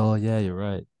 Yeah, yeah, you're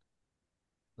right.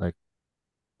 Like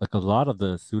a lot of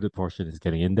the suited portion is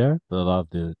getting in there, but a lot of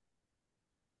the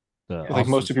the Like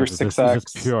most offsuit of your stuff is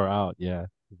just 6x, pure out. Yeah.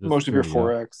 It's just most of your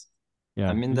purely out. 4x. Yeah.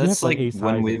 I mean, you can that's have like like ace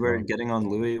when highs we as were well. getting on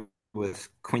Louis with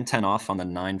queen 10 off on the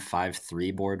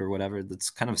 9-5-3 board or whatever. That's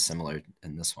kind of similar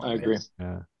in this one. I right? agree.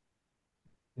 Yeah.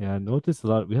 Yeah, I noticed a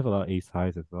lot. We have a lot of ace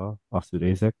highs as well. Offsuit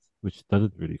ace X, which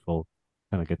doesn't really fold.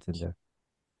 Kind of gets in there.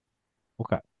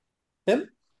 Okay. Tim?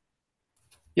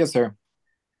 Yes, sir.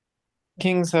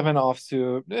 King 7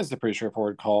 offsuit is a pretty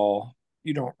straightforward call.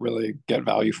 You don't really get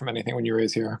value from anything when you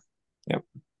raise here. Yep.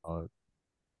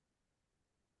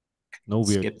 No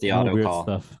weird, Skip the no auto weird call.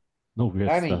 stuff. No weird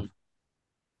Danny. stuff.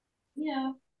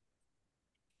 Yeah.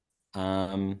 We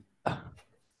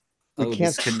Oh, can't-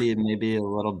 this could be maybe a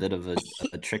little bit of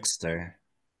a trickster.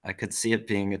 I could see it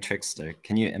being a trickster.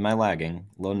 Am I lagging?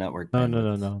 Low network No,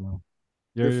 bandwidth. no.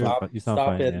 You're fine. Stop, You sound stop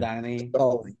fine. it, Yeah. Danny.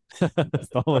 Stalling.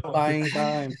 Stall it. Buying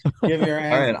time. Give your All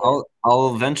right, answer.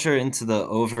 I'll venture into the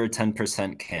over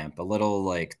 10% camp. A little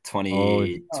like 20,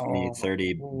 Oh,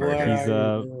 30 what burger. are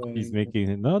He's you doing?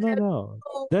 making no.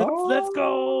 Let's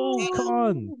go. Come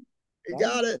on. You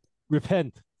got it.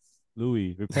 Repent.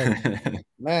 Louis, repent.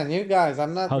 Man, you guys,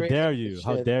 I'm not How drinking dare this you?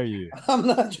 How shit. dare you? I'm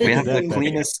not We have the drinking that.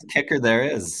 cleanest kicker there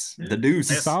is. The He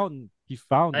deuce. found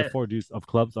the 4 deuce of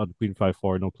clubs on Queen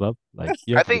 5-4, no club. Like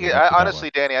you I have to think, give it up for that honestly,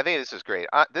 one. Danny, I think this is great.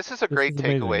 This is a This great is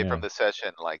amazing, takeaway yeah. from the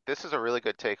session. Like, this is a really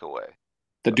good takeaway.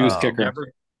 The deuce Um, kicker.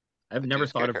 I've The never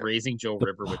deuce thought of kicker. raising Joe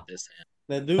River with this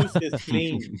hand. The deuce is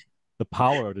clean. The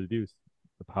power of the deuce.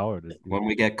 The power of the deuce. When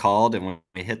we get called and when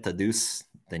we hit the deuce,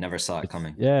 they never saw it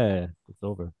coming. Yeah, it's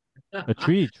over. A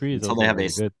tree is Until also they have really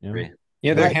ace good. You know? three.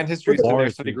 Yeah, their Right. hand history is in Four their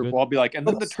is study pretty group. good. We'll all be like, and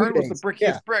then the turn was the Suitings,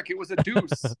 yeah. brickiest brick. It was a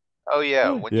deuce. Oh yeah,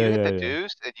 when you Yeah, hit the yeah.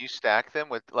 deuce and you stack them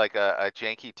with like a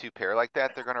janky 2 pair like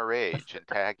that, they're gonna rage and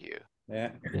tag you.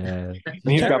 Yeah. Yeah.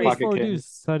 He's Check got raise pocket 4 kings. deuce,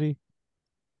 Sonny.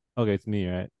 Okay, it's me,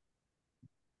 right?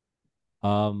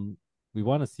 We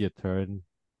want to see a turn.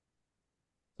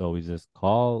 So we just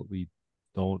call. We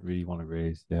don't really want to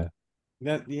raise. Yeah.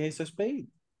 Got the ace of spade.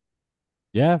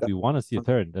 Yeah, we want to see a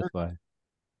turn. That's why.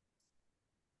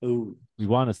 Ooh, We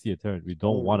want to see a turn. We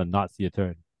don't want to not see a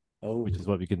turn, oh, which is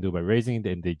what we can do by raising it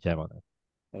and they jam on it.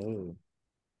 oh.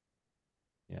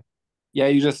 Yeah,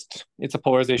 it's a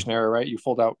polarization error, right? You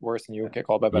fold out worse and you get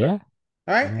called by better. Yeah.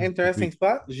 Alright, Yeah, interesting agreed.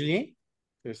 spot. Julien?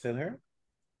 You're still here?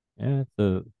 Yeah. It's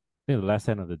I think the last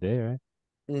hand of the day, right?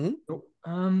 Mm-hmm. So,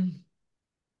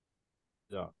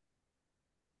 Yeah. I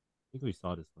think we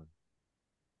saw this one.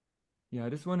 yeah,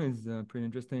 this one is pretty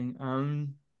interesting.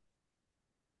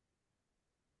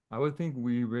 I would think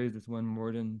we raise this one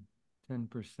more than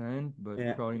 10%, but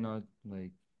Yeah. probably not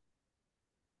like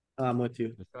I'm with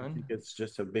you. I Done. think it's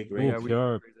just a big Oh, raise. Yeah, we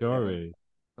pure raised it pure again. raise.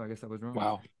 So I guess I was wrong.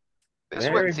 Wow. This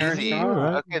Very, one's very easy. strong.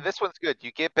 Right. Okay, this one's good.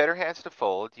 You get better hands to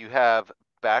fold. You have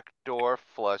backdoor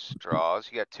flush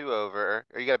draws. You got 2 over,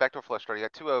 or you got a backdoor flush draw. You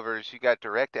got 2 overs. You got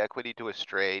direct equity to a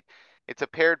straight. It's a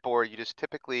paired board. You just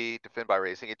typically defend by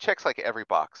raising. It checks like every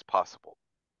box possible.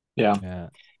 Yeah. Yeah.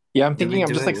 Yeah, I'm Do we thinking, I'm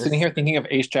do just it like sitting with- here thinking of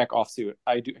ace jack offsuit.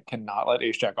 Cannot let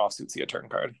ace jack offsuit see a turn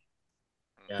card.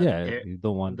 Yeah. it- You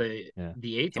don't want. the yeah.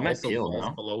 the eight He might also peel, falls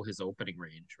no? below his opening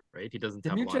range, right? He doesn't Can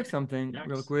have you a lot check of something jacks,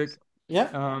 real quick?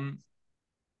 Yeah,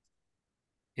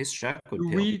 Ace jack would Do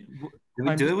peel. we, Do we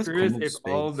I'm do just it with curious queen of if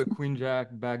all spades? the queen jack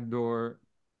backdoor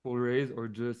full raise or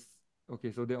just,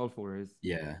 okay, so they all full raise.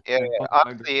 Yeah. Yeah, And all the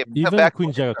honestly, if Even back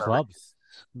queen jack of door- clubs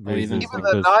Or even raises even queen- the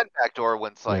because non-backdoor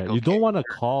one's like, you don't okay. want to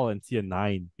call and see a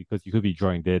 9 because you could be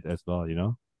drawing dead as well, you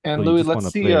know? And So you Louis, just let's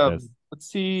wanna see play it as- let's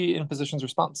see in position's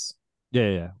response.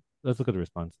 Yeah. Let's look at the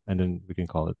response and then we can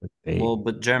call it a day. Well,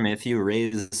 but Jeremy, if you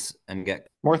raise and get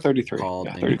More 33. called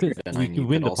Yeah, and 33. you're we defending, can you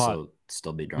win could the pot. also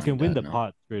still be We drawing can win dead, the no?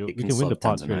 pot straight away. He We can can win the still pot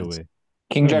tens and straight nines. away.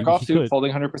 King jack he offsuit could.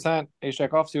 folding 100%. Ace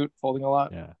jack offsuit folding a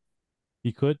lot. Yeah.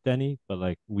 He could, Danny, but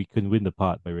like we can win the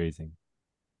pot by raising.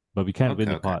 But we can't win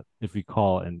Okay, the okay. pot if we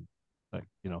call and like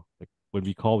when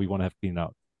we call we want to have clean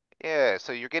out. Yeah,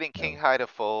 so you're getting Yeah. king high to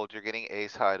fold, you're getting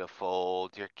ace high to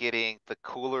fold, you're getting the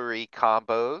coolery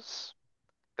combos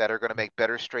that are gonna make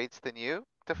better straights than you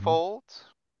to Mhm. fold.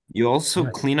 You also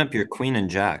Yeah. clean up your queen and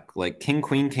jack. Like king,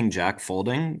 queen, king, jack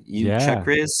folding. You Yeah. check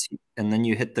raise and then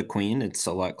you hit the queen. It's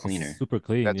a lot cleaner. It's super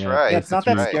clean. That's yeah. right, Yeah, But it's not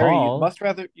if that you scary. call-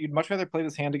 You'd much rather play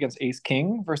this hand against ace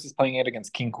king versus playing it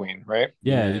against king queen, right?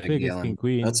 Yeah, Yeah, you play against Galen, king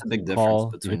queen. that's a big you difference call,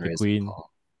 you between hit the raise and queen.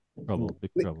 call. Trouble,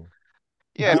 big trouble.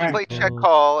 Yeah, if you Alright. play check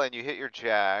call and you hit your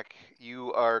jack,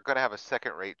 you are gonna have a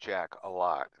second rate jack a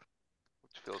lot.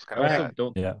 Which feels I kinda also bad.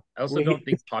 don't. Yeah. I also We- don't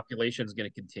think population is going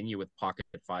to continue with pocket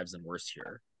fives and worse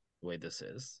here. The way this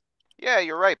is. Yeah,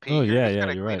 you're right, Pete. Oh, You're yeah, just yeah,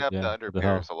 gonna you're clean right. up Yeah, the what under the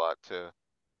hell? pairs a lot too.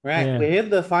 right, Yeah. we hit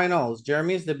the finals.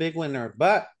 Jeremy's the big winner,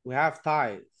 but we have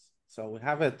ties. So we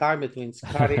have a tie between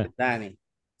Scotty and Danny.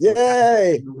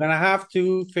 Yay! We're gonna have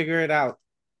to figure it out.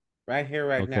 Right here,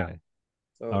 right now. Okay.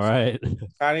 So, All right.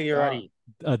 Scotty, you're on.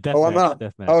 Scotty, Death Oh, I'm match. up.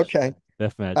 Death match. Okay.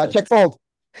 Death match. Check fold.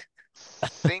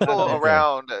 Single Okay.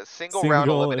 round, single round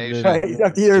Single and elimination. then- Right,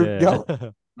 up to you. Yeah. Go.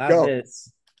 Not Go.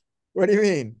 this. What do you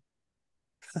mean?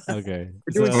 Okay.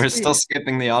 We're doing So- We're speed. still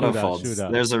skipping the auto Shoot out, folds. shoot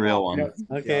out. There's a real one.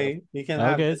 Okay, you can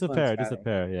have Okay, this it's a one, pair. This is a Scotty.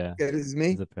 pair. Yeah. Okay, this is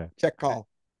me. It's a pair. Check call.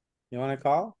 You wanna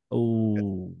call?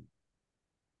 Oh.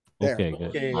 There. Okay, good.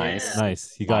 Okay, Nice.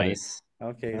 Nice. You got Nice.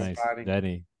 okay, it. Nice. Scotty.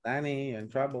 Danny. Danny, in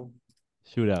trouble.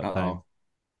 Shootout time. Uh-oh.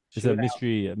 It's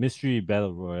Shoot a mystery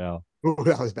battle royale. Ooh,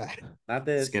 that was bad. Not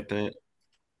this, Skip it.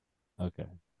 Okay.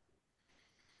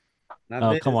 not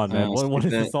Oh, this. come on, man. What skip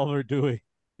is the it. solver doing?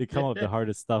 They come up with the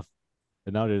hardest stuff.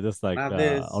 And now they're just like Not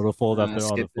this. auto fold after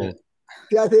auto Skip fold. it.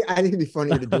 Yeah, I think it'd be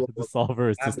funnier to do The solver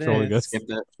is Not just trolling this. us. Skip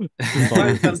it. The Find solver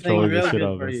is just something trolling the real shit good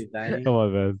out of for us. you, Danny. Come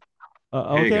on, man. Here you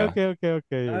Okay. go.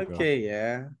 Here you go. Okay,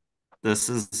 yeah, This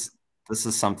is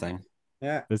something.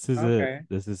 yeah. This is Okay. it.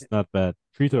 This is not bad.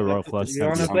 Three to a royal flush. You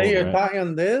wanna can't be play fold, your right? tie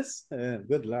on this?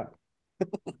 Good luck.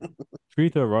 Three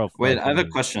to a royal flush. Wait, I have a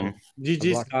mean, question.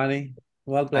 GG, luck. Scotty.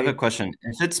 Well I have a played. question.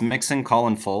 If it's mixing, call,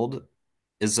 and fold,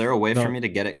 is there a way No. for me to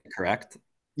get it correct?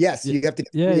 Yes, you have to.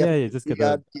 Yeah, you have yeah. to- Just you get that.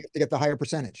 have to get the higher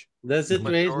percentage. Does it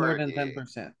raise more than Majority.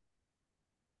 10%?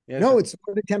 No, it's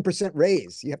more than 10%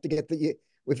 raise. You have to get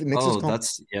with the mixes. Oh,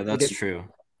 that's get- true.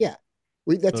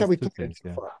 That's how Those we two played it things, so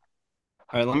yeah. far.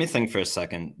 All right, let me think for a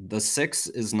second. The 6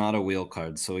 is not a wheel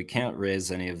card, so we can't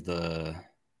raise any of the.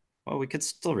 Well, we could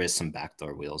still raise some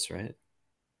backdoor wheels, right?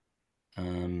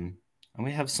 And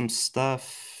we have some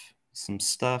stuff.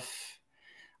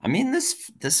 I mean,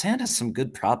 this hand has some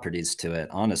good properties to it.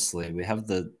 Honestly, we have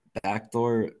the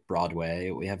backdoor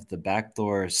Broadway. We have the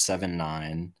backdoor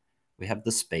 7-9. We have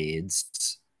the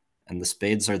spades, and the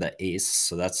spades are the ace,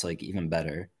 so that's like even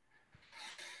better.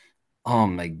 Oh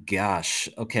my gosh.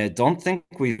 Okay, I don't think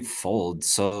we fold.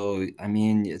 So, I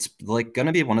mean, it's like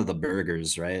gonna be one of the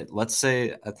burgers, right? Let's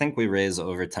say I think we raise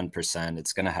over 10%.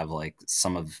 It's gonna have like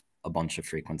some of a bunch of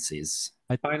frequencies.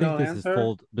 I Final think this is answer?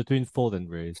 fold between fold and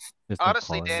raise. There's no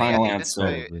Honestly, calling. Danny, Final I think this is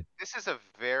answer. a, Probably. this is a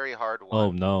very hard Oh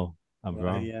one. no, I'm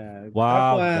wrong. Yeah.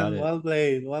 Wow, Tough got one. it. Well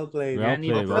played, well played. Well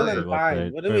Danny played, the well bird. played, well Five.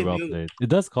 played. What do Very we well do? played. It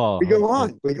does call. We go Oh,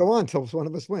 on. We go on till one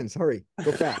of us wins. Hurry,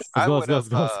 go fast. I Let's go, would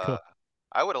have, let's go.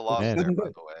 I would have lost Man. there, by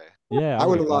Nothing the way. Yeah, I I would've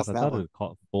would've lost I that thought one. it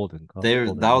called fold and call. There,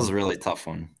 fold and that was a raise. really tough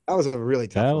one. That was a really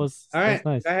tough That one. was All right,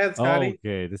 nice. go ahead, Scotty.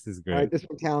 Okay, this is All great. right, this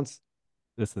one counts.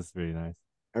 This is really nice.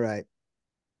 All right.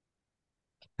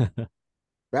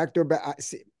 Backdoor back.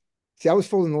 See, I was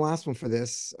folding the last one for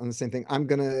this on the same thing. I'm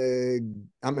gonna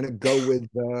go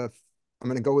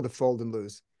with the fold and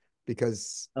lose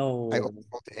because Oh, I only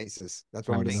fold the aces. That's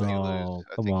what I I'm think gonna you say. lose.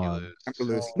 I come think you on. lose. I'm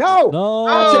gonna lose. No, No,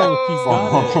 Oh! he's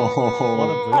got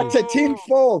it. What a that's a brace. team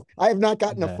fold. I have not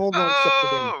gotten a Yeah. fold one except for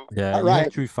Danny. Oh! Yeah, All you have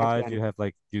right. 3-5, Okay. you have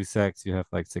like deuce X, you have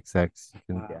like 6X. You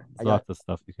can Wow. I got lots of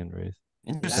stuff you can raise.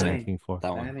 Interesting. Danny. King 4.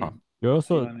 That one, Danny. huh? You're What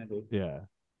do you also wanna do? yeah.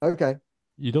 Okay.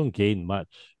 You don't gain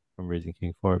much from raising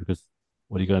King 4 because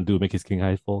what are you gonna do? Make his King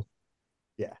high fold?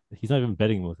 Yeah. He's not even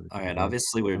betting most of the All time. right,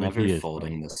 obviously we're I mean, never he is,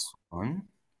 folding this one.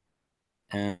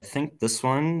 And I think this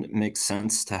one makes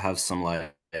sense to have some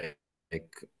like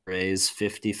raise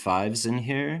 55s in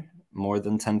here more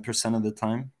than 10% of the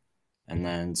time. And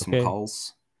then some Okay.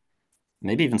 calls.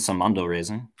 Maybe even some mondo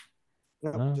raising.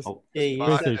 No, No. just Oh, Okay, you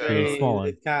Fine, said Joe. raise, Small one.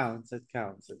 it counts, it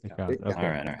counts, it It counts. counts. Yeah. Okay.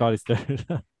 All right. Scotty's turn.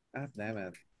 God damn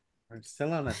it. We're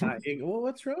still on a tie. Well,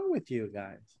 what's wrong with you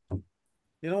guys?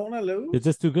 You don't wanna lose? It's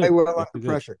just too good. play well It's under too good.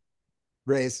 pressure.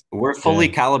 Raise. We're fully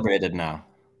Yeah. calibrated now.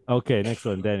 Okay, next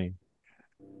one, Danny.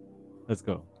 Let's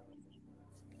go.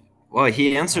 Well,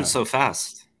 he answered Alright. so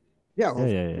fast. Yeah. Yeah, Well,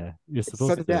 yeah, yeah. You're It's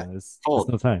supposed to. sudden death. There's Fold.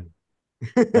 no time.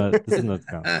 This is not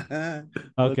count.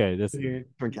 Okay, this Here.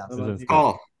 different counts. What about you?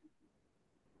 Call.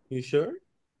 You sure?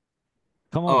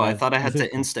 Come on. Oh, I man. thought I had This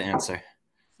to insta answer.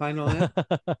 Final answer?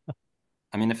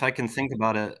 I mean, if I can think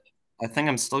about it, I think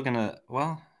I'm still gonna.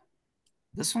 Well,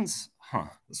 this one's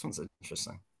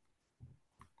interesting.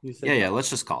 You said Yeah. call. Let's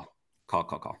just call.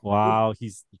 Call. Wow,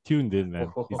 he's tuned in, man.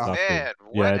 He's Oh, locked Man, in.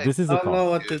 what Yeah, a- this is I a don't know call.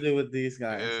 what to do with these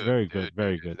guys. Very good,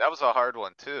 very good. That was a hard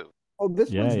one too. Oh, this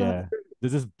Yeah, one's yeah. not.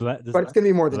 This is But it's gonna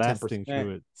be more than 10%. blasting Yeah.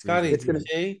 through it. Scotty, It's gonna-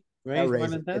 Shay, raise more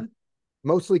raise than it. 10?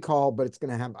 Mostly call, but it's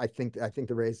gonna have. I think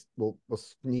the raise will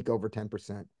sneak over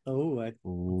 10%. Oh, I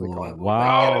Ooh, call.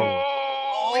 wow.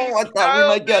 Oh, I thought we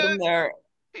might get him there.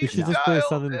 You should just play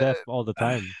sudden death it. all the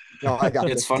time. No, I got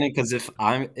It's this. funny because if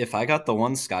I got the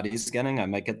one Scotty's getting, I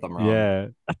might get them wrong. Yeah.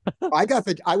 I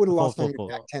would have lost Fold, on your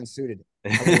fold. Jack 10 suited.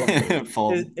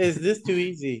 Fold. Is this too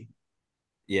easy?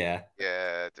 Yeah.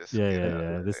 Yeah, just Yeah, get yeah, out of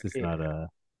yeah. the This way. is not a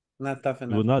Not tough We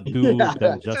enough. will not do Yeah.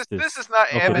 them This justice. is not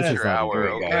Okay, this is amateur not hour, Here we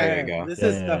go, okay? here we go. This Yeah,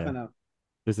 is tough yeah. enough.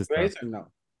 This is tough. Raise or no?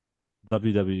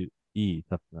 WWE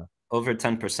tough enough. Over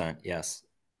 10%, yes.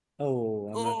 Oh,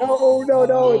 I'm not.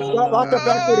 No, it's not lockup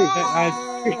equity.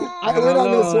 I win don't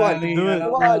on this know, one. Annie, Do I it.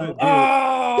 don't Come know. on. Do it.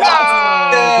 Oh!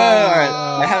 Yeah, all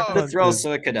right. I have to Punted. throw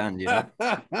so it could end, you know?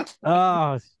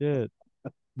 Oh shit.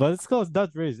 But it's close. It does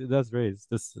raise. It does raise.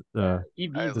 Just EV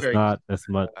I is just very not as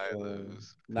much. I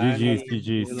lose. GG's, Danny,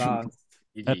 you GG's. lost.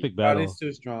 Epic GG. battle. Body's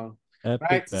too strong. Epic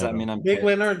Right, Does that battle. mean I'm Big picked?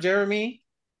 winner, Jeremy.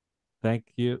 Thank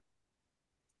you. It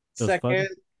was fun. Second,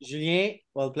 Julien.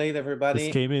 Well played, Just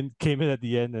everybody. came in at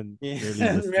the end and Yeah, nearly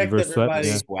just wrecked reverse swept. everybody.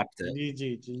 Yeah. Swept it.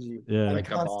 GG. Yeah.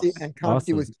 Like a boss. And Consti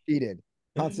Awesome. was cheated.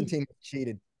 Constantine was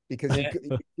cheated because Yeah.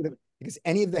 because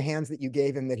any of the hands that you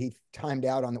gave him that he timed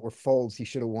out on that were folds, he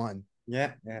should have won.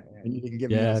 Yeah. And you didn't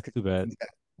give him Yeah, those. too bad.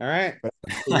 All right. But-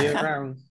 See you around.